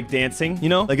he's like dancing, you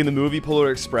know, like in the movie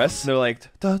Polar Express. They're like,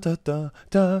 da da da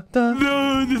da da.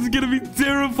 No, this is gonna be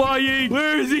terrifying.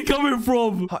 Where is he coming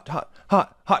from?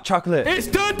 Hot chocolate. It's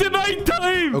turned to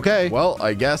nighttime. Okay, well,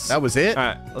 I guess that was it. All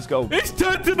right, let's go. It's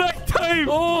turned to nighttime.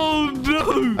 Oh,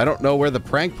 no. I don't know where the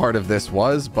prank part of this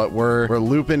was, but we're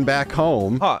looping back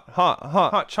home.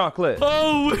 Hot chocolate.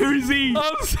 Oh, where is he?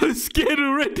 I'm so scared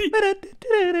already. And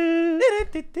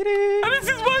this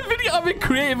is my video. I'm in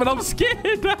creative and I'm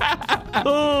scared.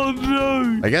 Oh,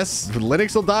 no. I guess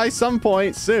Linux will die some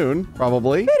point soon,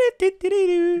 probably.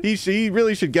 He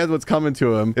really should get what's coming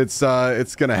to him. It's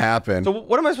gonna happen. So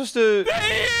what am I supposed to? There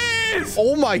he is.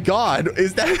 Oh my God,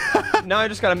 is that? Now I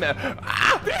just gotta. There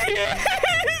he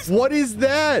is. What is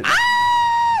that?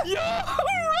 Yo.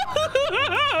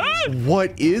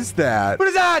 What is that? What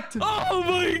is that? Oh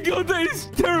my God, that is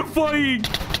terrifying.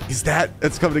 Is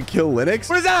that's coming to kill Linux?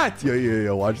 What is that?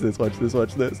 Yo, watch this. I'm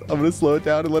gonna slow it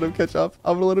down and let him catch up.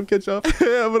 I'm gonna let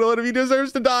him. He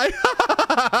deserves to die.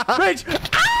 Rage.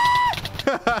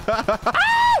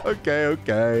 Okay.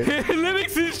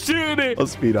 Linux is shooting it. I'll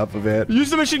speed up a bit. Use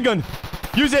the machine gun.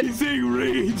 Use it. He's saying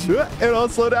rage. And I'll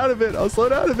slow down a bit.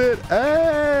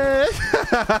 Hey.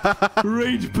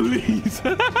 Rage, please.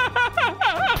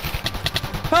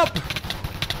 Help.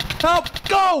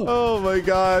 Go. Oh my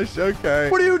gosh. Okay.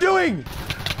 What are you doing?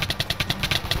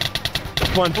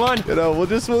 Come on. You know, we'll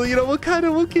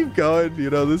keep going. You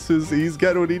know, he's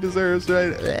getting what he deserves,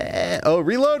 right? Oh,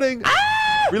 reloading.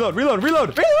 Reload.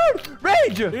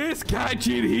 Rage. It's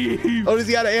catching him. Oh, is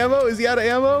he out of ammo?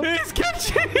 It's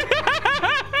catching him.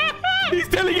 He's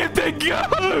telling him to go.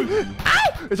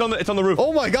 It's on the roof.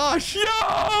 Oh my gosh. Yo,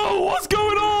 what's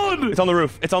going on? It's on the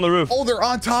roof. Oh, they're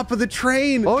on top of the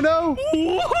train. Oh no.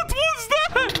 What was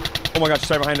that? Oh my gosh,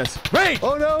 it's right behind us. Rage.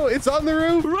 Oh no, it's on the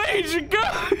roof. Rage, go.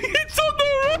 It's on the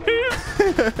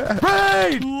roof.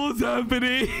 Rage. What's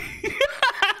happening?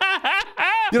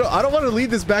 You know, I don't want to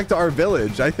lead this back to our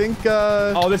village. I think,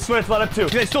 Oh, this is what it's led up to.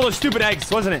 They stole those stupid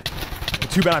eggs, wasn't it?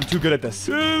 Too bad I'm too good at this.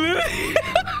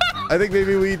 I think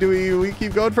maybe we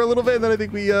keep going for a little bit, and then I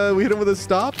think we hit him with a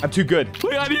stop. I'm too good.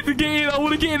 Wait, I need to get in. I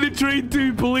want to get in the train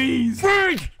too, please.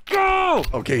 Rage, go!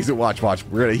 Okay, so watch.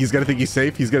 He's gonna think he's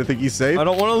safe. I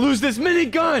don't want to lose this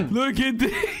minigun. Look at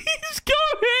this. He's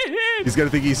coming. He's gonna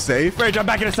think he's safe. Rage, I'm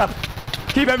backing us up.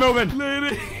 Keep it moving.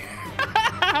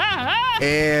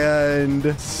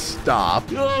 And stop.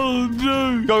 Oh,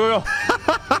 no. Go.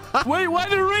 Wait, why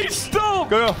did Rage stop?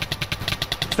 Go.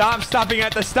 Stop stopping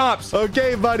at the stops.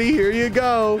 Okay, buddy, here you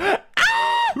go.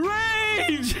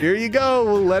 Rage. Here you go.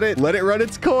 We'll let it run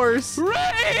its course.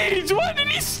 Rage, why did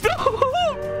he stop?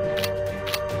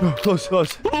 Close.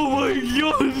 Oh my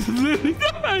God.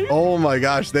 Oh my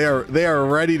gosh, they are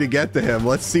ready to get to him.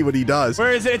 Let's see what he does.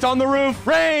 Where is it? It's on the roof.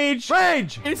 Rage.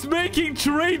 It's making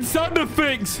train sound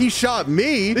effects. He shot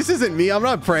me. This isn't me. I'm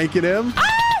not pranking him.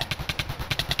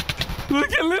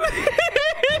 Look at Lily.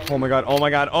 Oh my God.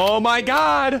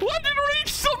 Why did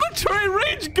Rage stop the train?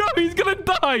 Rage, go. He's gonna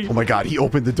die. Oh my God, he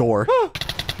opened the door.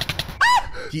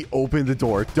 He opened the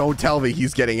door. Don't tell me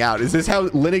he's getting out. Is this how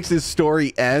Linux's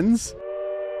story ends?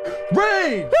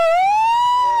 Rage.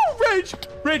 Rage.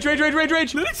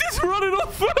 Linux is running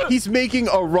off first. He's making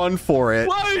a run for it.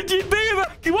 Why did you do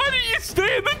that? Why did you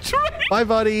stay in the train? Bye,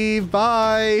 buddy.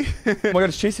 Bye. Oh my God,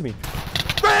 it's chasing me.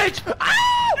 Rage. You're gonna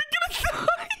die.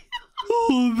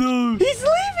 Oh, no. He's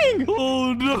leaving.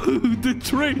 Oh, no. The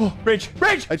train. Oh, Rage.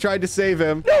 I tried to save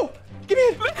him. No. Get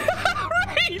in.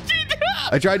 Rage.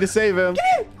 I tried to save him. He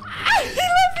left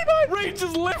me behind. Rage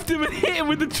just left him and hit him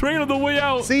with the train on the way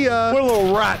out. See ya. What a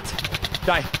little rat.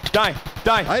 Die.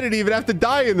 I didn't even have to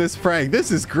die in this prank.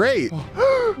 This is great.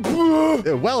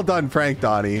 Well done, prank,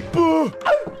 Donnie.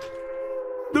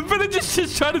 The villager's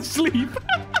just trying to sleep.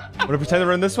 Want to pretend to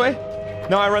run this way?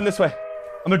 No, I run this way.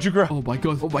 I'm a juker. Oh, my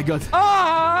God. Oh, my God.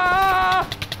 Ah!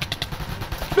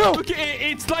 No. Look,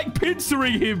 it's like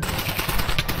pincering him.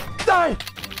 Die.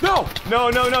 No.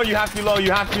 You have to be low.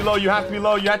 You have to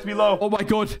be low. Oh, my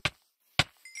God.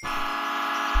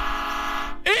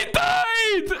 It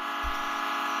died.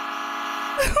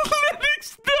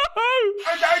 Linux, no.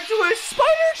 I died to a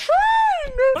spider train.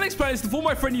 My next plan is to form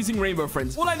my friend using rainbow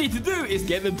friends. All I need to do is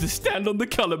get them to stand on the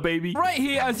color, baby. Right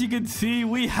here, as you can see,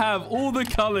 we have all the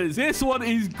colors. This one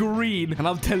is green. And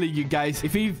I'm telling you guys,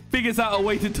 if he figures out a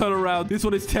way to turn around, this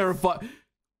one is terrifying.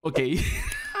 Okay.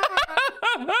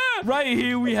 Right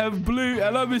here, we have blue.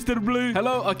 Hello, Mr. Blue.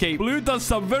 Hello. Okay, blue does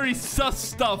some very sus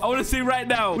stuff. I want to see right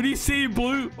now. When you see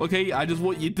blue, okay, I just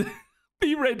want you to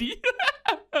be ready.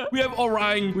 We have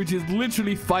Orang, which is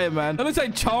literally fireman. That looks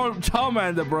like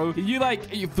Charmander, bro. Can you,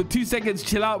 like, for 2 seconds,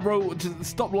 chill out, bro? Just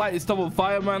stop lighting stuff on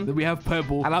fireman. Then we have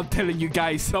purple. And I'm telling you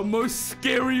guys, the most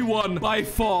scary one by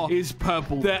far is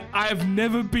purple. That I have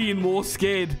never been more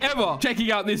scared ever.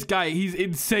 Checking out this guy. He's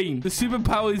insane. The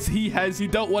superpowers he has, you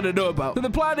don't want to know about. So the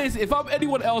plan is, if I'm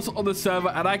anyone else on the server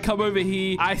and I come over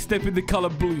here, I step in the color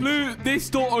blue. Blue, this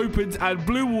door opens and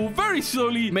blue will very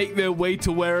slowly make their way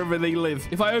to wherever they live.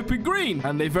 If I open green,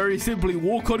 and they very simply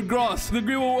walk on grass, the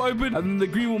green will open and then the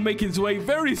green will make its way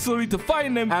very slowly to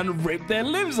find them and rip their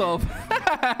limbs off.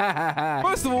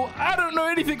 First of all, I don't know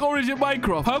anything orange in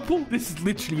Minecraft. Purple? This is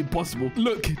literally impossible.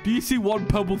 Look, do you see one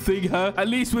purple thing, huh? At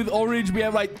least with orange, we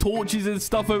have like torches and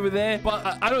stuff over there.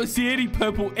 But I don't see any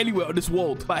purple anywhere on this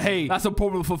world. But hey, that's a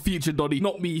problem for future Doni,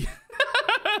 not me.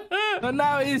 And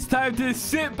now it's time to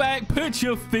sit back, put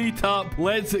your feet up.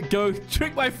 Let's go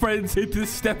trick my friends into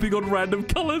stepping on random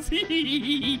colors. Oh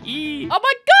my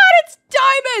God, it's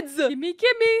diamonds!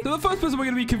 Gimme. So the first person we're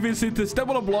going to be convincing to step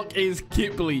on a block is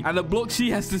Kipley. And the block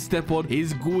she has to step on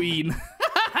is green.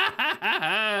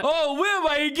 Oh, where am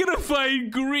I going to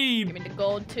find green? Give me the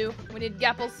gold, too. We need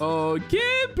gapples. Oh,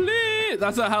 Kipley.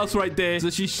 That's her house right there. So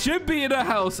she should be in her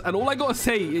house. And all I got to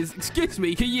say is, excuse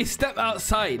me, can you step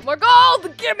outside? More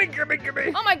gold! Gimme.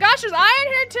 Oh my gosh, there's iron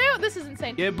here, too. This is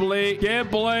insane. Kipley.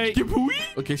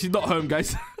 Okay, she's not home,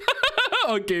 guys.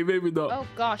 Okay, maybe not. Oh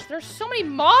gosh, there's so many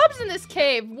mobs in this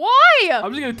cave. Why?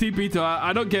 I'm just gonna TP to her.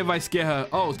 I don't care if I scare her.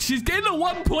 Oh, she's getting to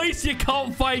one place you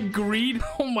can't find green.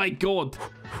 Oh my God.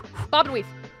 Bob and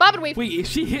weave. Wait, if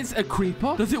she hits a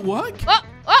creeper, does it work?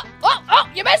 Oh,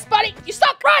 you missed, buddy. You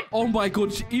suck, run. Oh my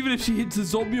God, even if she hits a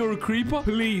zombie or a creeper,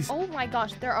 please. Oh my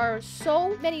gosh, there are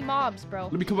so many mobs, bro.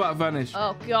 Let me come out and vanish.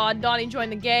 Oh God, Donnie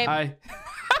joined the game. Hi.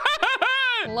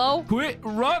 Hello? Quit,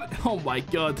 run. Oh my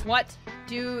God. What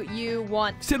do you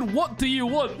want? I said, what do you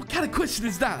want? What kind of question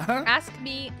is that, huh? Ask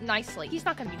me nicely. He's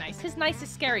not gonna be nice. His nice is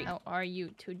scary. How are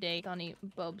you today, Donnie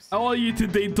Bobs? How are you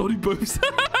today, Donnie Bobs?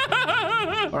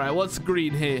 All right, what's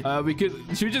green here?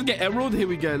 Should we just get emerald? Here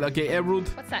we go. Okay, emerald.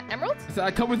 What's that, emerald? So I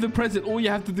come with the present. All you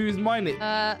have to do is mine it.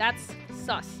 That's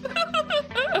sus.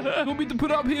 You want me to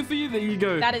put it up here for you? There you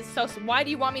go. That is so. Why do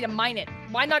you want me to mine it?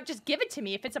 Why not just give it to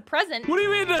me if it's a present? What do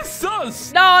you mean that's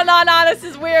sus? No. This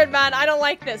is weird, man. I don't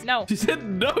like this. No. She said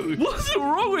no. What's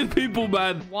wrong with people,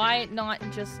 man? Why not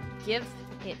just give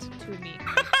it to me?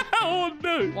 Oh,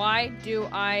 no. Why do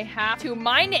I have to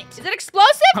mine it? Is it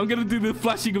explosive? I'm going to do the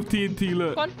flashing of TNT,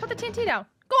 look. Go on, put the TNT down.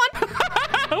 Go on.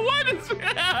 Why does...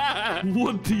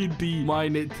 What TNT?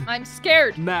 Mine it. I'm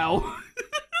scared. Now.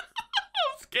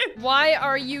 Why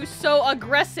are you so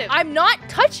aggressive? I'm not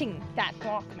touching that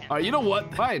block, man. All right, you know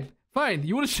what? Fine.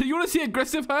 You want to see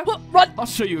aggressive, huh? Run. I'll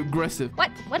show you aggressive.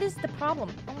 What is the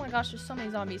problem? Oh my gosh, there's so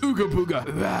many zombies. Ooga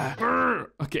booga.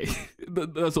 Okay,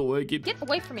 that's all working. Get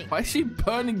away from me. Why is she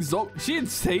burning zombies? Is she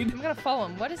insane? I'm gonna follow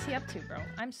him. What is he up to, bro?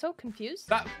 I'm so confused.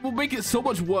 That will make it so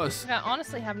much worse. I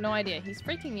honestly have no idea. He's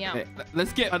freaking me out. Hey,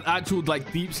 let's get an actual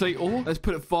like deep slate ore. Let's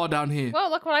put it far down here. Whoa,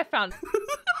 look what I found.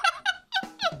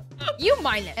 You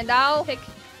mine it, and I'll pick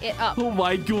it up. Oh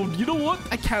my God. You know what?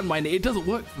 I can mine it. It doesn't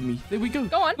work for me. There we go.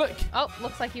 Go on. Look. Oh,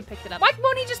 looks like you picked it up. Why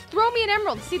won't he just throw me an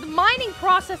emerald? See, the mining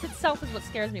process itself is what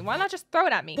scares me. Why not just throw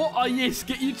it at me? What are you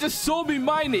scared? You just saw me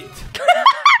mine it.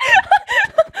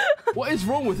 What is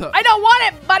wrong with her? I don't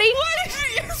want it, buddy. Why is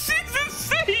she? She's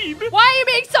insane. Why are you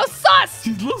being so sus?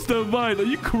 She's lost her mind. Are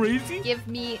you crazy? Give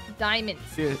me diamonds.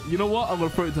 Yeah. You know what? I'm going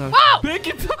to throw it to her. Wow. Pick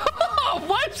it up.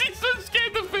 Why is she so scared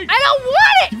quick. I don't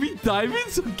want it. Give me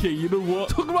diamonds? Okay, you know what?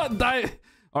 Talk about diamonds.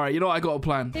 All right, you know what? I got a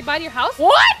plan. They buy your house?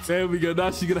 What? There we go.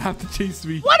 Now she's going to have to chase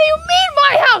me. What do you mean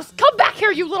my house? Come back here,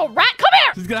 you little rat. Come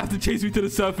here. She's going to have to chase me to the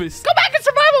surface. Go back in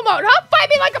survival mode, huh? Fight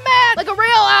me like a man. Like a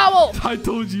real owl. I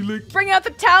told you, look. Bring out the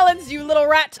talons, you little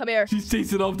rat. Come here. She's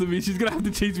chasing after me. She's going to have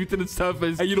to chase me to the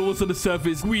surface. And you know what's on the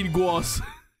surface? Green grass.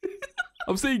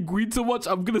 I'm saying green so much,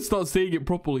 I'm going to start saying it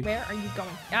properly. Where are you going?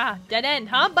 Ah, dead end,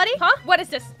 huh, buddy? Huh? What is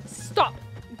this? Stop.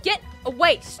 Get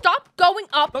away. Stop going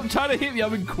up. Stop trying to hit me.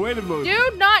 I'm incredible.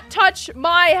 Do not touch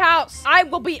my house. I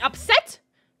will be upset.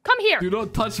 Come here. Do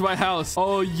not touch my house.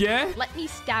 Oh, yeah? Let me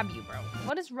stab you, bro.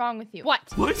 What is wrong with you? What?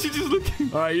 Why is she just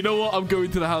looking? All right, you know what? I'm going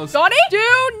to the house. Doni,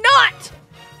 do not.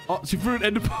 Oh, she threw an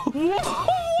ender pearl.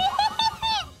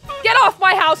 Get off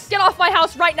my house. Get off my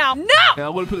house right now. No. Yeah, I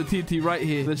want to put the TNT right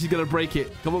here. Then she's going to break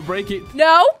it. Come on, break it.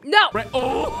 No. No.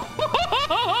 Oh.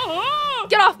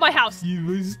 Get off my house. You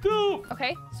messed up.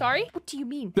 Okay, sorry. What do you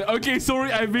mean? Okay,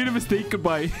 sorry. I made a mistake.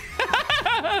 Goodbye.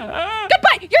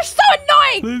 Goodbye. You're so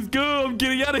annoying. Let's go. I'm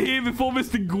getting out of here before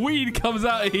Mr. Green comes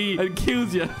out of here and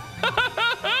kills you.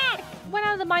 Went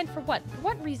out of the mine for what? For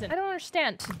what reason? I don't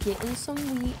understand. Getting some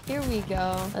wheat. Here we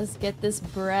go. Let's get this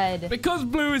bread. Because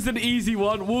blue is an easy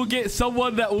one, we'll get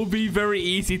someone that will be very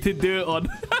easy to do it on.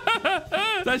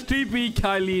 That's TP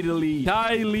Kylie Lee.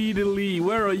 Kylie Lee,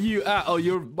 where are you at? Oh,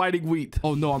 you're mining wheat.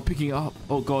 Oh, no, I'm picking it up.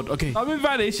 Oh, God. Okay. I'm in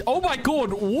vanish. Oh, my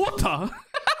God. Water.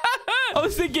 I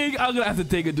was thinking I'm gonna have to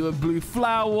take her to a blue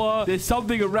flower. There's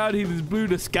something around here that's blue.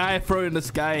 The sky, throw it in the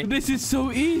sky. This is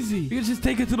so easy. You can just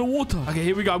take her to the water. Okay,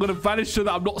 here we go. I'm gonna vanish so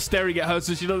that I'm not staring at her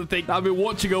so she doesn't think that I've been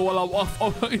watching her while I'm off.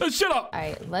 Oh, shut up. All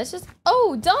right, let's just...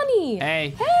 Oh, Doni.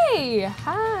 Hey. Hey.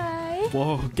 Hi.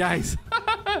 Whoa, guys.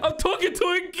 I'm talking to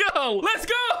a girl. Let's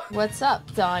go. What's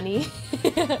up, Doni?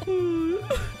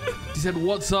 She said,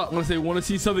 what's up? I'm gonna say, want to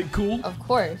see something cool? Of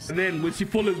course. And then when she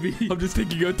follows me, I'm just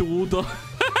taking her to water.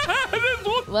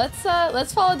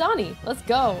 Let's follow Doni. Let's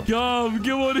go. Come on.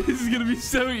 This is gonna be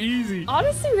so easy.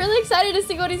 Honestly, really excited to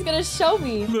see what he's gonna show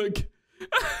me. Look.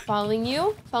 Following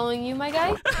you, my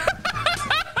guy.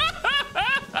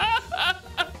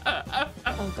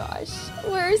 Oh gosh,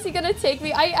 where is he gonna take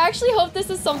me? I actually hope this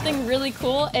is something really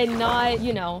cool and not,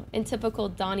 you know, in typical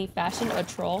Doni fashion, a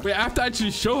troll. Wait, I have to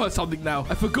actually show her something now.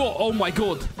 I forgot. Oh my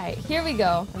God. All right, here we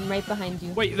go. I'm right behind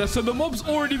you. Wait, so the mob's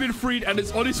already been freed and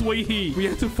it's on its way here. We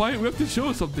have to fight. We have to show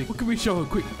her something. What can we show her?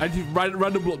 Quick. I need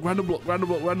random block.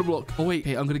 Oh wait,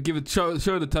 hey, I'm gonna give it show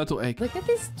her the turtle egg. Look at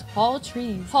these tall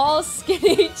trees, tall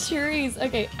skinny trees.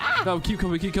 Okay. No, keep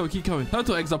coming.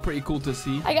 Turtle eggs are pretty cool to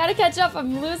see. I gotta catch up.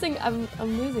 I'm losing. I'm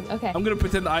losing. Okay. I'm gonna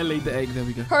pretend I laid the egg. There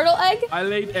we go. Turtle egg? I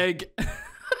laid egg.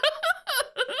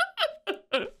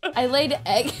 I laid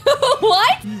egg.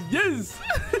 What? Yes.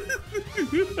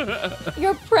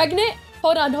 You're pregnant?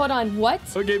 Hold on. What?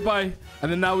 Okay, bye.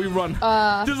 And then now we run.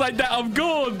 Just like that, I'm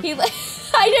gone.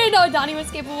 I didn't know Doni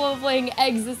was capable of laying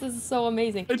eggs. This is so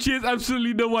amazing. And she has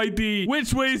absolutely no idea.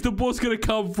 Which way is the boss gonna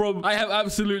come from? I have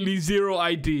absolutely zero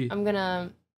idea. I'm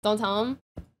gonna... Don't tell him.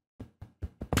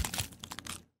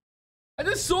 I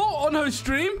just saw on her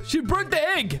stream, she broke the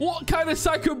egg. What kind of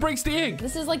psycho breaks the egg?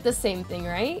 This is like the same thing,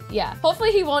 right? Yeah.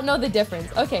 Hopefully he won't know the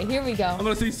difference. Okay, here we go. I'm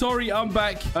gonna say, sorry, I'm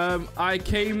back. I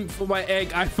came for my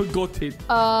egg. I forgot it.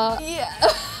 Yeah.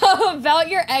 About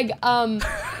your egg,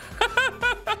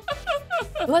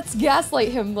 Let's gaslight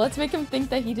him. Let's make him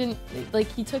think that he didn't,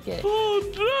 like, he took it. Oh,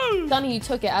 no. Doni, you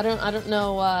took it. I don't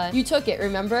know. You took it,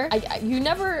 remember?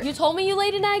 You told me you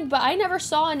laid an egg, but I never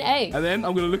saw an egg. And then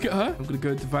I'm gonna look at her. I'm gonna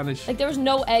go to vanish. Like, there was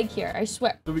no egg here. I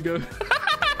swear. There we go.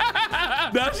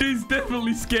 Now she's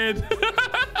definitely scared.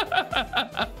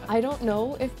 I don't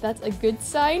know if that's a good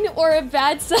sign or a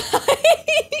bad sign.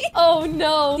 Oh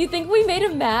no. Do you think we made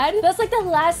him mad? That's like the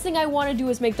last thing I want to do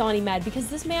is make Doni mad because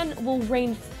this man will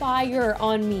rain fire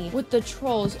on me with the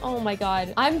trolls. Oh my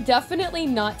God. I'm definitely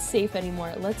not safe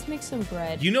anymore. Let's make some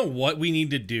bread. You know what we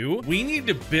need to do? We need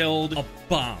to build a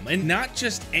bomb, and not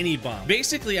just any bomb.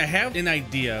 Basically, I have an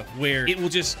idea where it will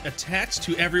just attach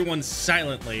to everyone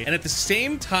silently, and at the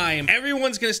same time,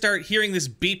 everyone's gonna start hearing this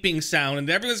beeping sound, and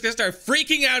everyone's gonna start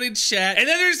freaking out in chat, and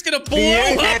then they're just gonna blow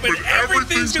up, and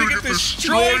everything's gonna get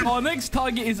destroyed. Our next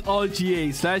target is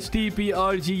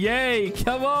RGA/TPRGA.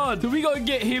 Come on. So we gotta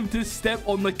get him to step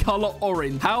on the color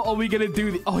orange. How are we gonna do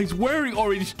this? Oh, he's wearing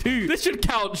orange too. This should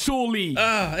count, surely.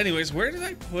 Anyways, where did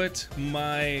I put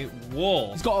my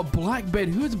wool? He's got a black bed.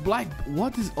 Who is black?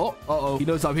 What is... Oh, uh-oh. He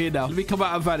knows I'm here now. Let me come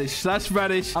out and vanish.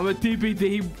 /vanish. I'm a TP to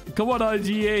him. Come on,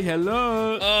 RGA.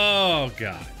 Hello. Oh,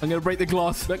 God. I'm gonna break the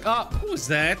glass. Look up. Who was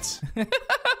that?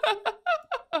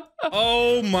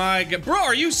 Oh, my God. Bro,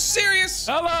 are you serious?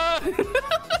 Hello.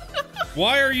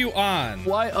 Why are you on?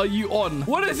 Why are you on?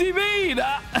 What does he mean?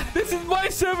 This is my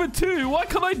server too. Why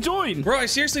can't I join? Bro, I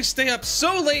seriously stay up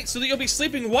so late so that you'll be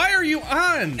sleeping. Why are you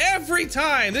on? Every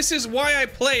time. This is why I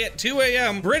play at 2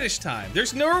 a.m. British time.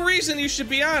 There's no reason you should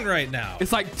be on right now.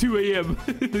 It's like 2 a.m.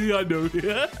 I know.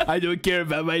 I don't care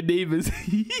about my neighbors.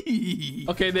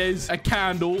 Okay, there's a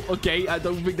candle. Okay, I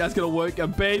don't think that's gonna work. A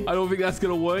bed. I don't think that's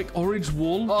gonna work. Orange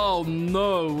wall. Oh,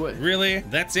 no. Really?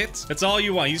 That's it? That's all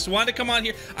you want? You just wanted to come on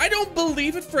here? I don't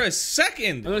believe it for a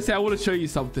second. I'm gonna say I want to show you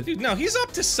something. Dude, no, he's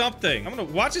up to something. I'm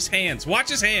gonna watch his hands. Watch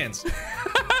his hands.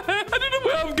 I don't know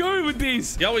where I'm going with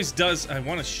this. He always does. I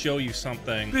want to show you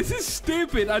something. This is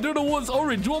stupid. I don't know what's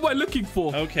orange. What am I looking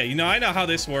for? Okay, you know, I know how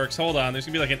this works. Hold on. There's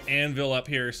gonna be like an anvil up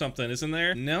here or something, isn't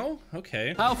there? No?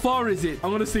 Okay. How far is it?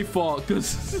 I'm gonna say far,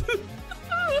 because...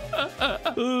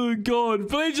 Oh, God.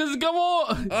 Please just come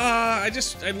on. I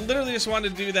literally just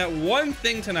wanted to do that one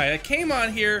thing tonight. I came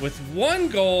on here with one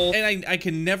goal, and I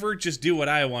can never just do what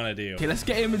I want to do. Okay, let's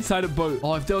get him inside a boat.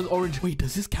 Oh, if there was orange... Wait,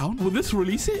 does this count? Will this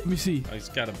release it? Let me see. Oh, he's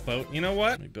got a boat. You know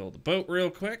what? Let me build a boat real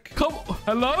quick. Come on.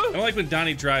 Hello? I don't like when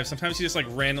Donnie drives. Sometimes he just like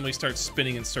randomly starts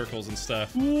spinning in circles and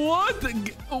stuff. What?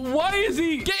 Why is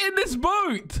he getting this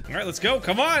boat? All right, let's go.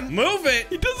 Come on. Move it.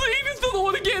 He just doesn't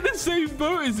want to get in the same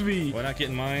boat as me. Why not get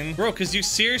in mine? Bro, because you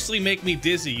seriously make me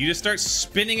dizzy. You just start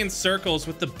spinning in circles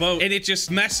with the boat, and it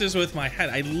just messes with my head.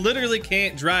 I literally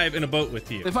can't drive in a boat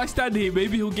with you. If I stand here,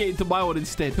 maybe he'll get into my one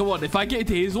instead. Come on, if I get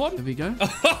into his one, there we go.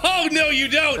 Oh, no, you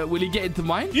don't. Will he get into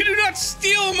mine? You do not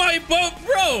steal my boat,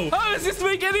 bro. How does this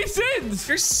make any sense?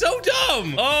 You're so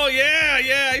dumb. Oh,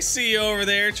 yeah, I see you over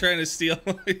there trying to steal.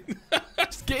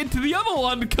 Just get into the other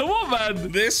one. Come on,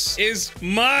 man. This is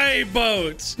my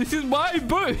boat. This is my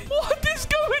boat. What is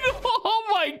going on? Oh,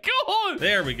 my God.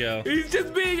 There we go. He's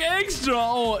just being extra.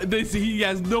 Oh, he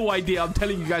has no idea. I'm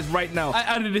telling you guys right now. I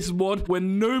added this mod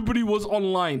when nobody was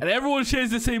online and everyone shares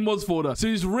the same mods folder. So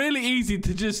it's really easy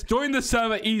to just join the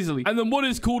server easily. And the mod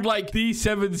is called like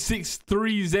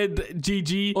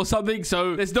D763ZGG or something.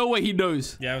 So there's no way he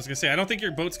knows. Yeah, I was gonna say, I don't think your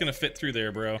boat's gonna fit through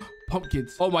there, bro.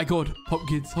 Pumpkins. Oh my God.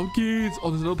 Pumpkins. Oh,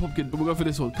 there's another pumpkin. We'll go for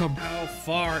this one. Come. How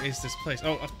far is this place?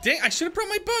 Oh, dang, I should have brought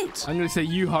my boat. I'm gonna say,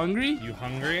 you hungry? You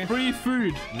hungry? Free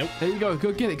food. Nope. There you go.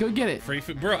 Go get it. Go get it. Free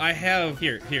food. Bro, I have...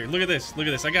 Here. Look at this.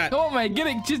 I got... Come on, man. Get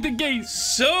it just in case.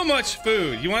 So much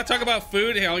food. You want to talk about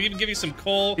food? Here, I'll even give you some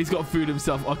coal. He's got food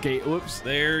himself. Okay, whoops.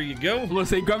 There you go. I'm gonna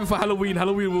say, grab it for Halloween.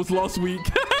 Halloween was last week.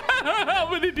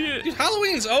 I'm an idiot. Dude,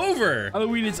 Halloween's over.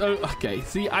 Halloween is over. Okay,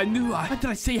 see, I knew. Why did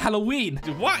I say Halloween?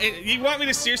 Dude, what? You want me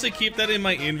to seriously keep that in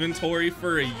my inventory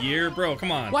for a year? Bro,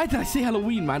 come on. Why did I say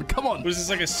Halloween, man? Come on. Was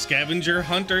this like a scavenger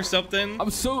hunt or something?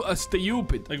 I'm so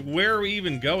stupid. Like, where are we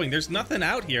even going? There's nothing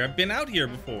out here. I've been out here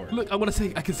before. Look, I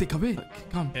can say, come in. Look,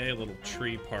 come. Okay, a little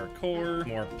tree parkour.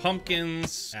 More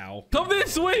pumpkins. Ow. Come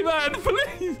this way, man,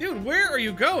 please. Dude, where are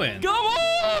you going? Come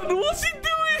on. What's he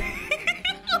doing?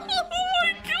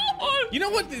 You know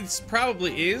what this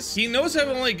probably is? He knows I've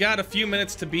only got a few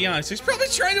minutes to be on, so he's probably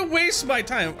trying to waste my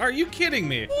time. Are you kidding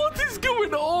me? What is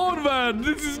going on, man?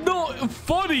 This is not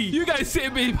funny. You guys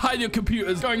sitting behind your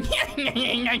computers going...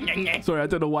 Sorry, I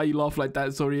don't know why you laugh like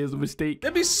that. Sorry, it's a mistake.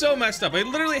 That'd be so messed up. I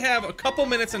literally have a couple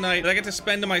minutes a night that I get to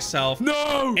spend to myself.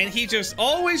 No! And he just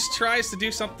always tries to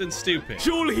do something stupid.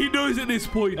 Surely he knows at this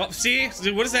point. Oh, see?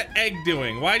 What is that egg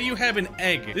doing? Why do you have an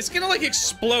egg? It's gonna like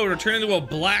explode or turn into a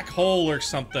black hole or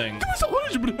something.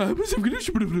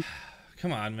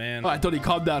 Come on, man. All right, Donnie,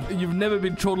 calm down. You've never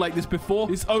been trolled like this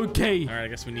before. It's okay. All right, I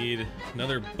guess we need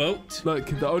another boat. Look,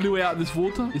 the only way out of this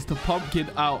water is to pumpkin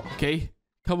out, okay?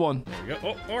 Come on. There we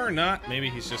go. Oh, or not. Maybe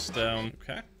he's just,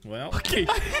 okay. Well. Okay.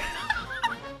 Guys,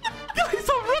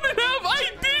 I'm running out of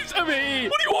ideas of me.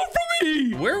 What do you want from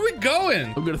me? Where are we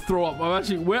going? I'm gonna throw up. Where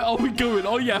are we going?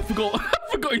 Oh, yeah, I forgot. I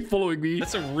forgot he's following me.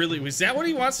 That's is that what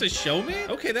he wants to show me?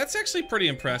 Okay, that's actually pretty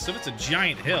impressive. It's a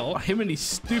giant hill. Oh, him and his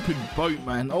stupid boat,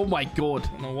 man. Oh, my God. I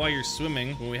don't know why you're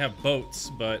swimming when we have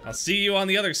boats, but I'll see you on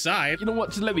the other side. You know what?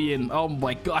 Just let me in. Oh,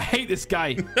 my God. I hate this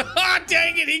guy.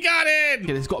 Dang it. He got in.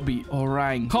 Okay, there's got to be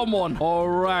orang. Come on.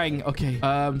 Orang. Okay.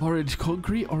 Orange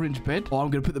concrete, orange bed. Oh, I'm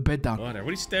going to put the bed down. What are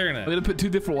you staring at? I'm going to put two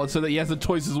different ones so that he has a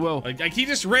choice as well. Like he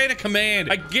just ran a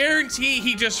command. I guarantee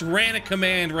he just ran a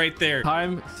command right there.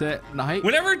 Time, set, night.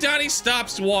 Whenever Donnie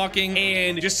stops walking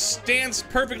and just stands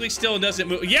perfectly still and doesn't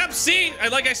move. Yep, see?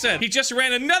 Like I said, he just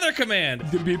ran another command.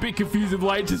 It's going to be a bit confusing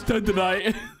why it just turned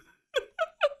tonight.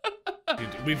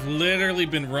 Dude, we've literally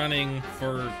been running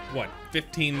for, what,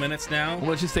 15 minutes now?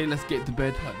 Well, let's just say let's get to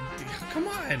bed. Come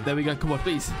on. There we go. Come on,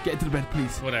 please. Get into the bed,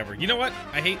 please. Whatever. You know what?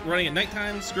 I hate running at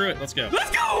nighttime. Screw it. Let's go.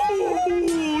 Let's go!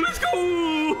 Let's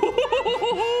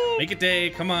go! Make it day.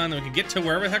 Come on, we can get to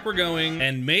wherever the heck we're going.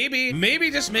 And maybe,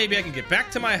 just maybe I can get back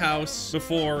to my house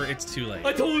before it's too late.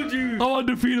 I told you. I'm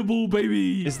undefeatable,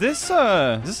 baby. Is this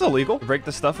illegal? To break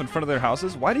the stuff in front of their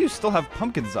houses? Why do you still have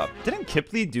pumpkins up? Didn't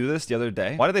Kipley do this the other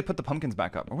day? Why did they put the pumpkins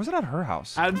back up? Or was it at her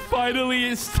house? And finally,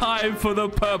 it's time for the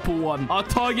purple one. Our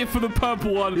target for the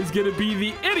purple one is going to be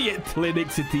the idiot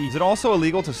Linuxity. Is it also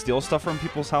illegal to steal stuff from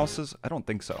people's houses? I don't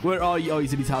think so. Where are you? Oh,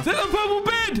 he's in his house. There's a purple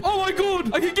bed. Oh my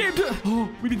god. I can get him to... Oh,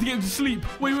 we need to get him to sleep.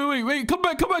 Wait. Come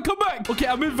back. Okay,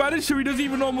 I'm in Vanish, so he doesn't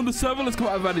even know I'm on the server. Let's come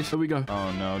out of Vanish. There we go.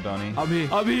 Oh no, Donnie. I'm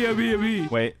here.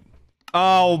 Wait.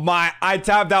 Oh my, I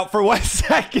tapped out for 1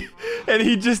 second and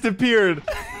he just appeared.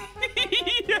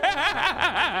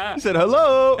 Yeah. He said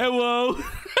hello. Hello. Look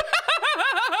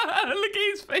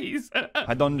at his face.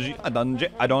 I don't.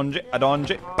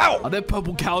 Bow. Are there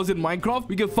purple cows in Minecraft?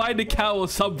 We can find a cow or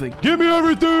something. Give me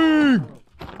everything.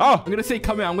 Oh. I'm gonna say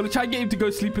come here. I'm gonna try and get him to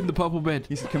go sleep in the purple bed.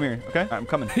 He said come here. Okay, I'm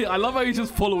coming. I love how he's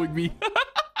just following me.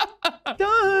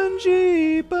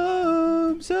 Dungy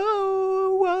bums,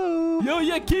 oh, whoa. Yo,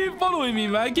 yeah, keep following me,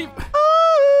 man.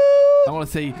 I want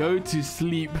to say go to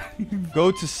sleep.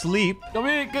 Go to sleep? Come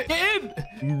here, get in.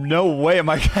 No way am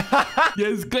I.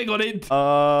 Yes, click on it.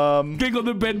 Click on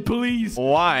the bed, please.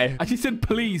 Why? I just said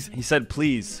please. He said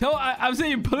please. No, I'm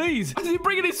saying please. He's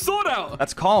bringing his sword out.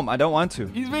 That's calm. I don't want to.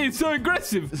 He's being so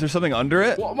aggressive. Is there something under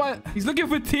it? What am I? He's looking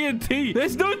for TNT.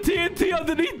 There's no TNT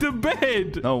underneath the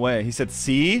bed. No way. He said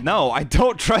see? No, I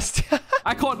don't trust.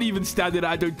 I can't even stand it,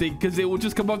 I don't think, because it will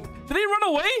just come up. Did he run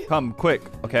away? Come quick,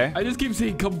 okay? I just keep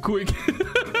saying come quick.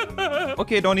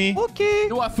 Okay, Doni. Okay. You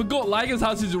know what? I forgot Liger's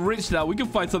house is rich now. We can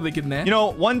find something in there. You know,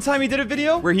 one time he did a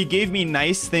video where he gave me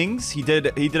nice things. He did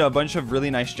a bunch of really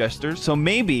nice gestures. So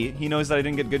maybe he knows that I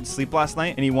didn't get good sleep last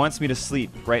night and he wants me to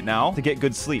sleep right now to get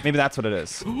good sleep. Maybe that's what it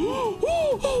is.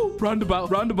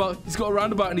 Roundabout. He's got a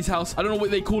roundabout in his house. I don't know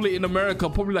what they call it in America.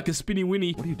 Probably like a spinny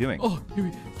winnie. What are you doing? Oh, here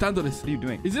we stand on this. What are you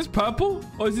doing? Is this purple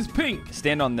or is this pink?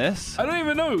 Stand on this? I don't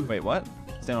even know. Wait, what?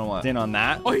 Stand on what? Stand on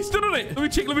that? Oh, he stood on it.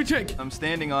 Let me check. I'm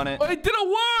standing on it. Oh, it didn't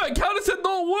work. How does it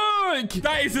not work?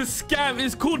 That is a scam.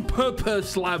 It's called Purple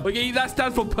Slab. Okay, that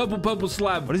stands for Purple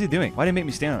Slab. What is he doing? Why did he make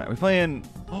me stand on it? We're playing...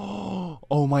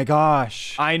 Oh my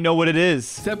gosh. I know what it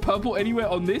is. Is there purple anywhere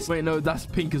on this? Wait, no, that's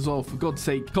pink as well, for God's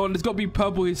sake. Come on, there's got to be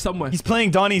purple here somewhere. He's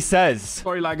playing Donnie Says.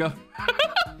 Sorry, Lagger.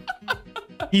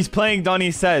 He's playing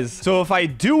Donnie Says. So if I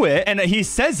do it and he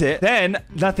says it, then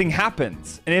nothing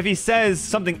happens. And if he says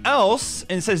something else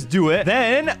and says do it,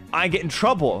 then I get in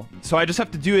trouble. So I just have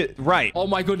to do it right. Oh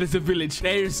my god, there's a village.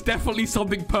 There's definitely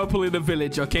something purple in the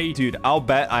village, okay? Dude, I'll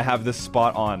bet I have this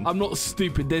spot on. I'm not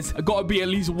stupid. There's got to be at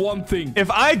least one thing.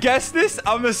 If I guess this,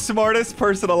 I'm the smartest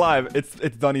person alive.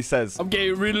 It's Donnie Says. I'm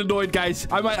getting real annoyed, guys.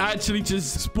 I might actually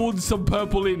just spawn some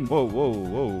purple in.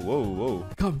 Whoa.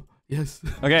 Come. Yes.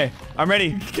 Okay, I'm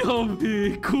ready. Come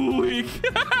here, quick.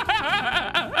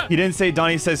 He didn't say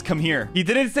Donnie Says come here. He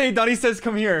didn't say Donnie Says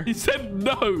come here. He said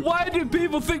no. Why do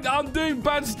people think that I'm doing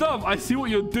bad stuff? I see what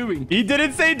you're doing. He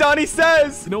didn't say Donnie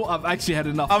Says. You know what? I've actually had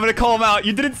enough. I'm gonna call him out.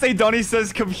 You didn't say Donnie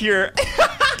Says come here.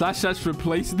 /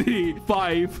 replace the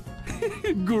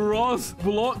 5 grass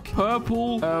block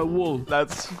purple wool.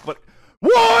 That's what.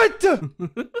 What?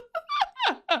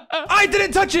 I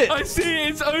didn't touch it. I see it.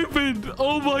 It's opened.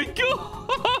 Oh my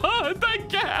god. That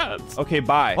cat. Okay,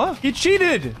 bye. What? He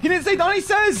cheated. He didn't say Donnie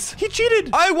Says. He cheated.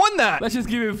 I won that. Let's just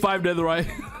give him 5 netherite.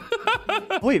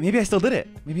 Wait, maybe I still did it.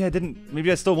 Maybe I didn't. Maybe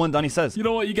I still won Donnie Says. You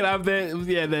know what? You can have there.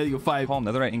 Yeah, there you go. 5. Palm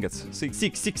netherite ingots.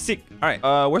 Seek. All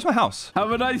right. Where's my house?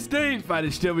 Have a nice day.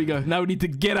 Vanish. There we go. Now we need to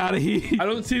get out of here. I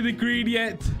don't see the green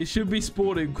yet. It should be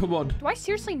spawning. Come on. Do I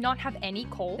seriously not have any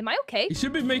coal? Am I okay? He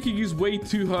should be making his way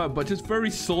to her, but just very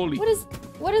slowly.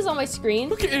 What is on my screen?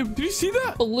 Look at him. Did you see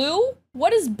that? Blue?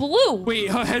 What is blue? Wait,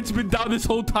 her head's been down this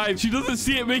whole time. She doesn't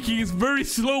see it making his very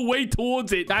slow way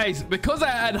towards it. Guys, because I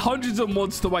add hundreds of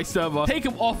mods to my server, take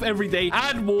them off every day,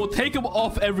 add more, take them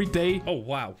off every day. Oh,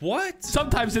 wow. What?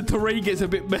 Sometimes the terrain gets a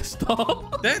bit messed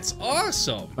up. That's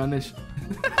awesome. Vanish.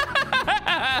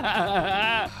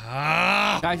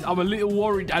 Guys, I'm a little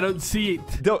worried. I don't see it.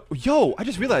 Yo, I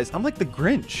just realized I'm like the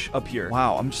Grinch up here.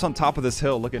 Wow, I'm just on top of this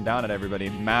hill looking down at everybody,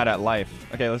 mad at life.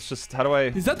 Okay, let's just, how do I...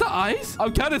 Is that the eyes?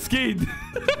 I'm kind of scared.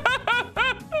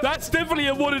 That's definitely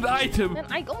a wanted item. And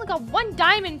I only got 1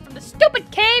 diamond from the stupid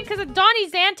cave because of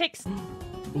Donnie's antics.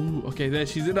 Ooh, okay, there.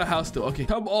 She's in her house still. Okay,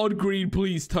 come on, green,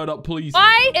 please. Turn up, please.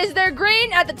 Why is there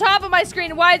green at the top of my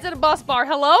screen? Why is it a bus bar?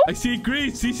 Hello? I see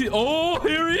green. See. Oh,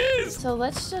 here he is. So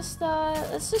let's just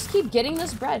keep getting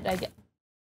this bread.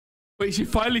 Wait, she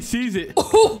finally sees it.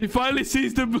 She finally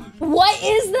sees the... What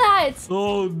is that?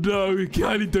 Oh, no.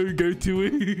 Kylie, don't go to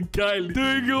it. Kylie,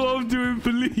 don't go up to it,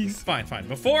 please. Fine.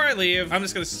 Before I leave, I'm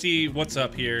just gonna see what's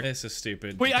up here. This is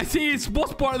stupid. Wait, I see his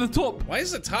boss part at the top. Why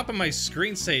does the top of my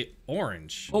screen say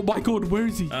orange? Oh, my God. Where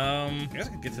is he? I guess I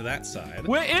can get to that side.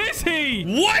 Where is he?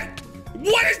 What?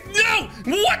 What is... No!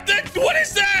 What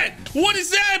is that? What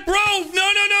is that, bro? No.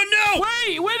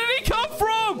 Wait, where did he come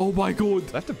from? Oh, my God.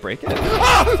 Do I have to break it? What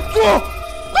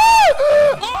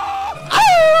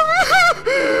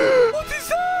is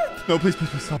that? No, please,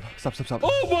 stop.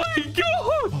 Oh, my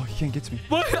God. Oh, he can't get to me.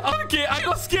 Okay, I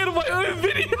got scared of my own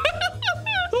video.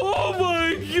 Oh,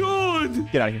 my God.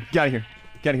 Get out of here.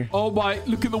 Oh, my.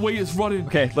 Look at the way it's running.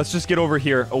 Okay, let's just get over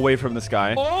here, away from this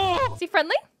guy. Oh, Is he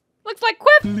friendly? Looks like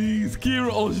Quip. please,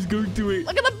 Kira. Oh, she's going to it.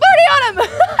 Look at the booty on him.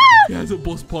 He has a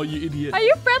boss part, you idiot. Are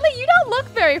you friendly? You don't look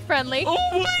very friendly. Oh,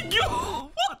 my God.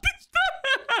 What is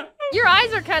that? Your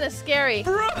eyes are kind of scary.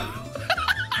 Bro. What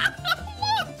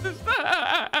is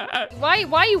that? Why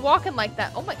are you walking like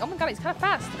that? Oh my God, he's kind of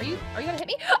fast. Are you gonna hit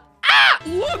me? Ah!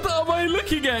 What am I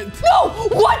looking at? No!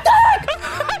 What the heck?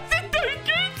 Don't get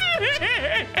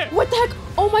it. What the heck?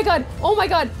 Oh my God.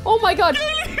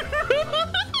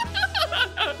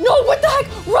 No, what the heck?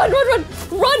 Run.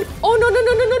 Oh, no.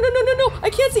 I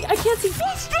can't see.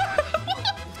 What's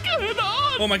going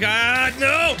on? Oh my God,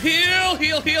 no! Heal!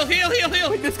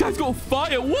 Wait, this guy's got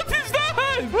fire. What is that?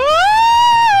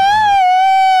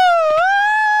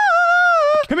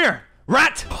 Come here,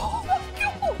 rat! Oh my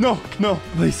God. No,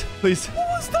 please. What was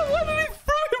that? Why did he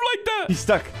throw him like that?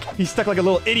 He's stuck like a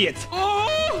little idiot.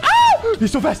 Oh! Ow!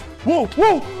 He's so fast. Whoa,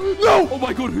 no! Oh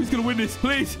my God, who's gonna win this?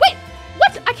 Please. Wait,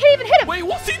 what? I can't even hit him. Wait,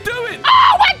 what's he doing?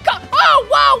 Oh my God! Oh,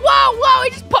 whoa! He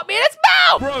just put me in his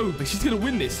mouth. Bro, she's gonna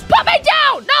win this. Put me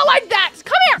down! Not like that!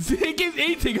 Come here! He keeps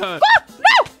eating her. Ah,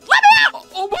 no! Let me out!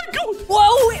 Oh my God.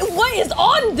 Whoa, what is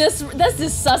on this? This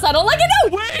is sus. I don't like it.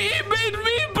 No! Wait, it made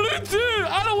me blue too.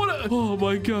 I don't wanna. Oh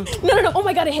my God. No. Oh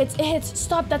my God, it hits.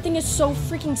 Stop. That thing is so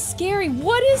freaking scary.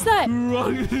 What is that?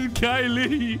 Run,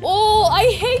 Kylie. Oh,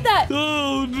 I hate that.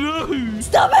 Oh no.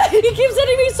 Stop it. He keeps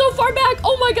hitting me so far back.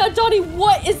 Oh my God, Donnie,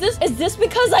 what is this? Is this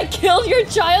because I killed your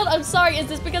child? I'm sorry. Is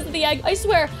this because of the egg? I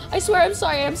swear. I'm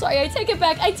sorry. I take it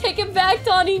back,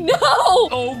 Donnie. No.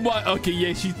 Oh my. Okay,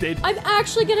 yeah, she's dead. I'm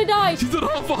actually gonna die. She's at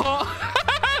half a heart.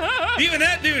 Even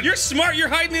that, dude, you're smart. You're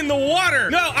hiding in the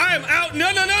water. No, I am out. No.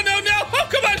 Oh,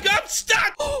 come on, I'm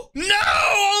stuck. No,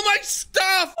 all my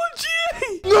stuff. Oh,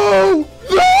 gee. No,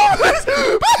 please.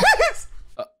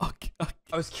 Okay.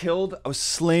 I was killed. I was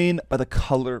slain by the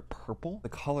color purple.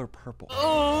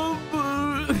 Oh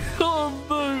no. Oh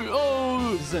no.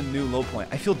 Oh. This is a new low point.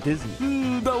 I feel dizzy.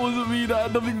 That wasn't me. That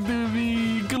had nothing to do with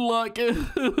me. Good luck. Let me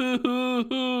out!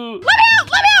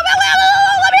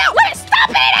 Let me stop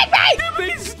eating me!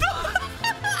 Please stop.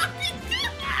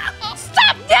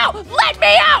 Stop now! Let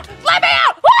me out!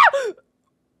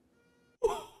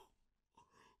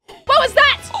 What was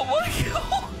that? Oh my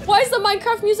God. Why is the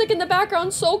Minecraft music in the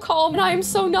background so calm and I am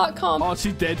so not calm? Oh,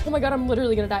 she's dead. Oh my God, I'm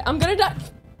literally gonna die. I'm gonna die.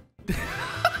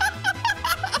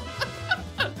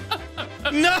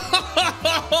 No,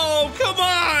 come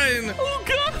on. Oh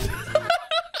God.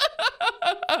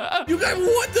 You guys,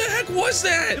 what the heck was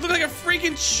that? It looked like a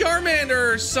freaking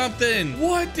Charmander or something.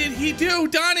 What did he do,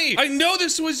 Donnie? I know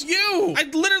this was you. I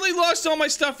literally lost all my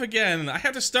stuff again. I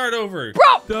have to start over.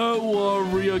 Bro! Don't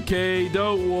worry, okay?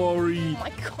 Don't worry. Oh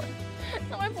my God.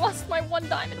 Now I've lost my one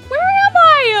diamond. Where am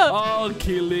I? I'll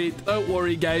kill it. Don't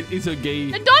worry, guys. It's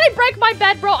okay. Did Donnie break my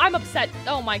bed, bro? I'm upset.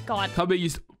 Oh my God. Come here, you.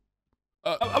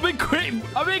 I'm in crave.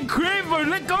 Bro.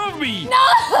 Let go of me. No!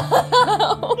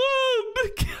 Oh,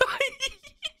 the guy.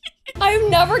 I'm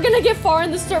never gonna get far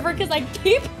in the server because I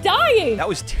keep dying. That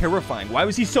was terrifying. Why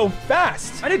was he so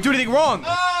fast? I didn't do anything wrong.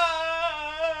 Are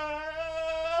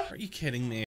you kidding me?